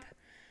Camp,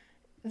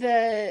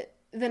 the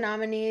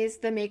nominees,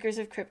 the makers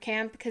of Crip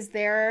Camp, because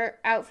their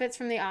outfits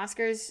from the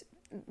Oscars,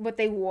 what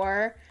they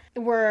wore,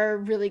 were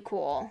really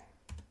cool.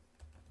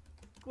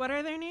 What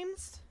are their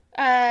names?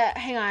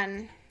 Hang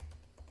on.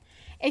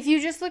 If you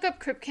just look up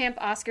Crip Camp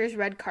Oscars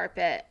red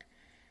carpet,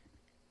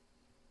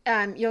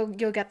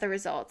 you'll get the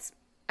results.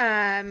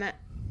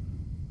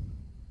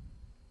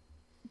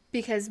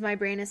 Because my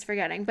brain is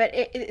forgetting, but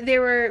they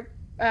were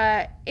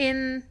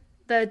in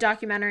the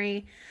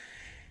documentary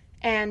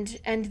and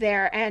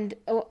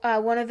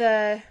one of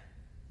the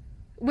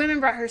women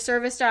brought her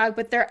service dog,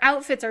 but their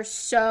outfits are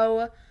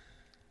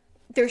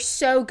they're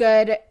so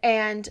good,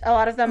 and a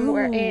lot of them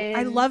were in...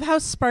 I love how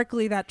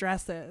sparkly that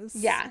dress is.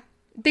 Yeah.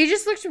 They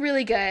just looked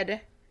really good.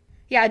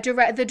 Yeah,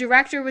 the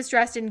director was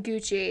dressed in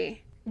Gucci.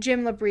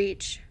 Jim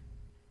LaBreach.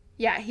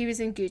 Yeah, he was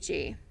in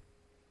Gucci.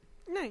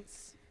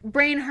 Nice.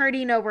 Brain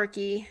Hardy, no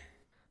worky.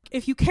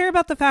 If you care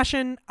about the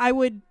fashion, I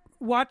would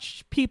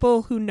watch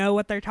people who know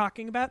what they're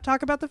talking about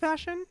talk about the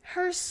fashion.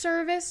 Her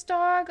service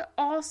dog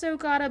also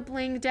got a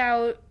blinged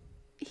out...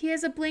 He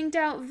has a blinged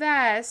out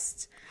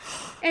vest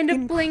and a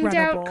blinged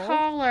out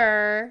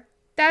collar.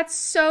 That's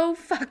so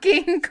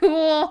fucking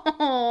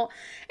cool.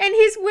 And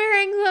he's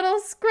wearing little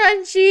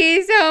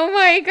scrunchies. Oh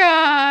my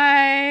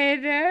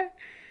God.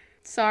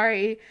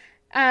 Sorry.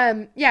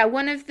 Yeah,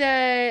 one of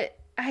the...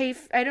 I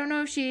don't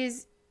know if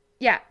she's...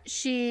 Yeah,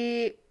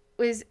 she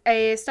was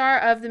a star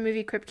of the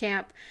movie Crip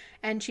Camp,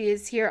 and she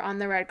is here on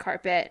the red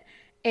carpet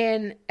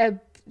in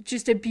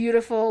just a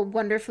beautiful,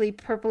 wonderfully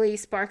purpley,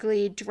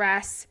 sparkly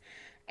dress.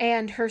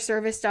 And her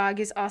service dog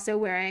is also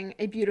wearing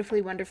a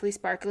beautifully, wonderfully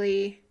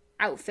sparkly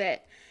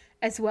outfit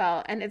as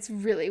well. And it's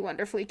really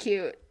wonderfully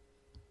cute.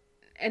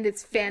 And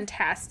it's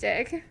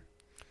fantastic.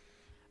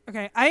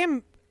 Okay,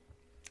 I'm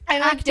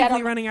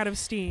actively running out of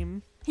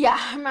steam. Yeah,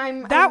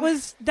 That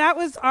was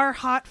our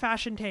hot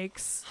fashion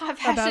takes. Hot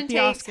fashion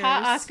takes,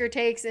 hot Oscar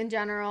takes in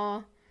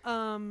general.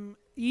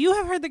 You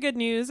have heard the good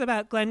news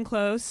about Glenn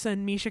Close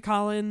and Misha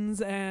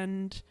Collins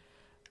and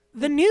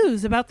the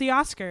news about the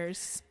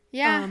Oscars.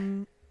 Yeah.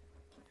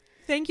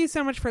 Thank you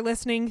so much for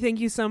listening. Thank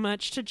you so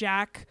much to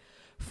Jack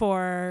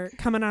for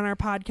coming on our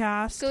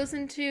podcast. Go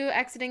listen to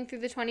Exiting Through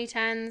the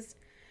 2010s.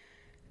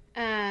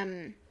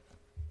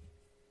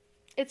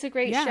 It's a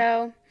great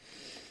show.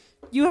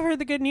 You have heard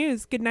the good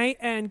news. Good night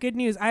and good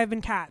news. I have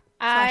been Kat.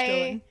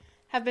 I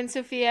have been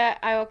Sophia.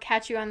 I will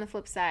catch you on the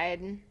flip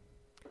side.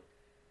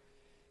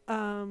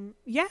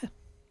 Yeah.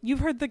 You've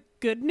heard the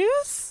good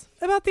news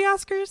about the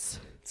Oscars?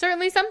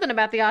 Certainly something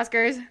about the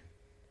Oscars.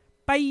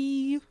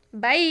 Bye.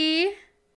 Bye.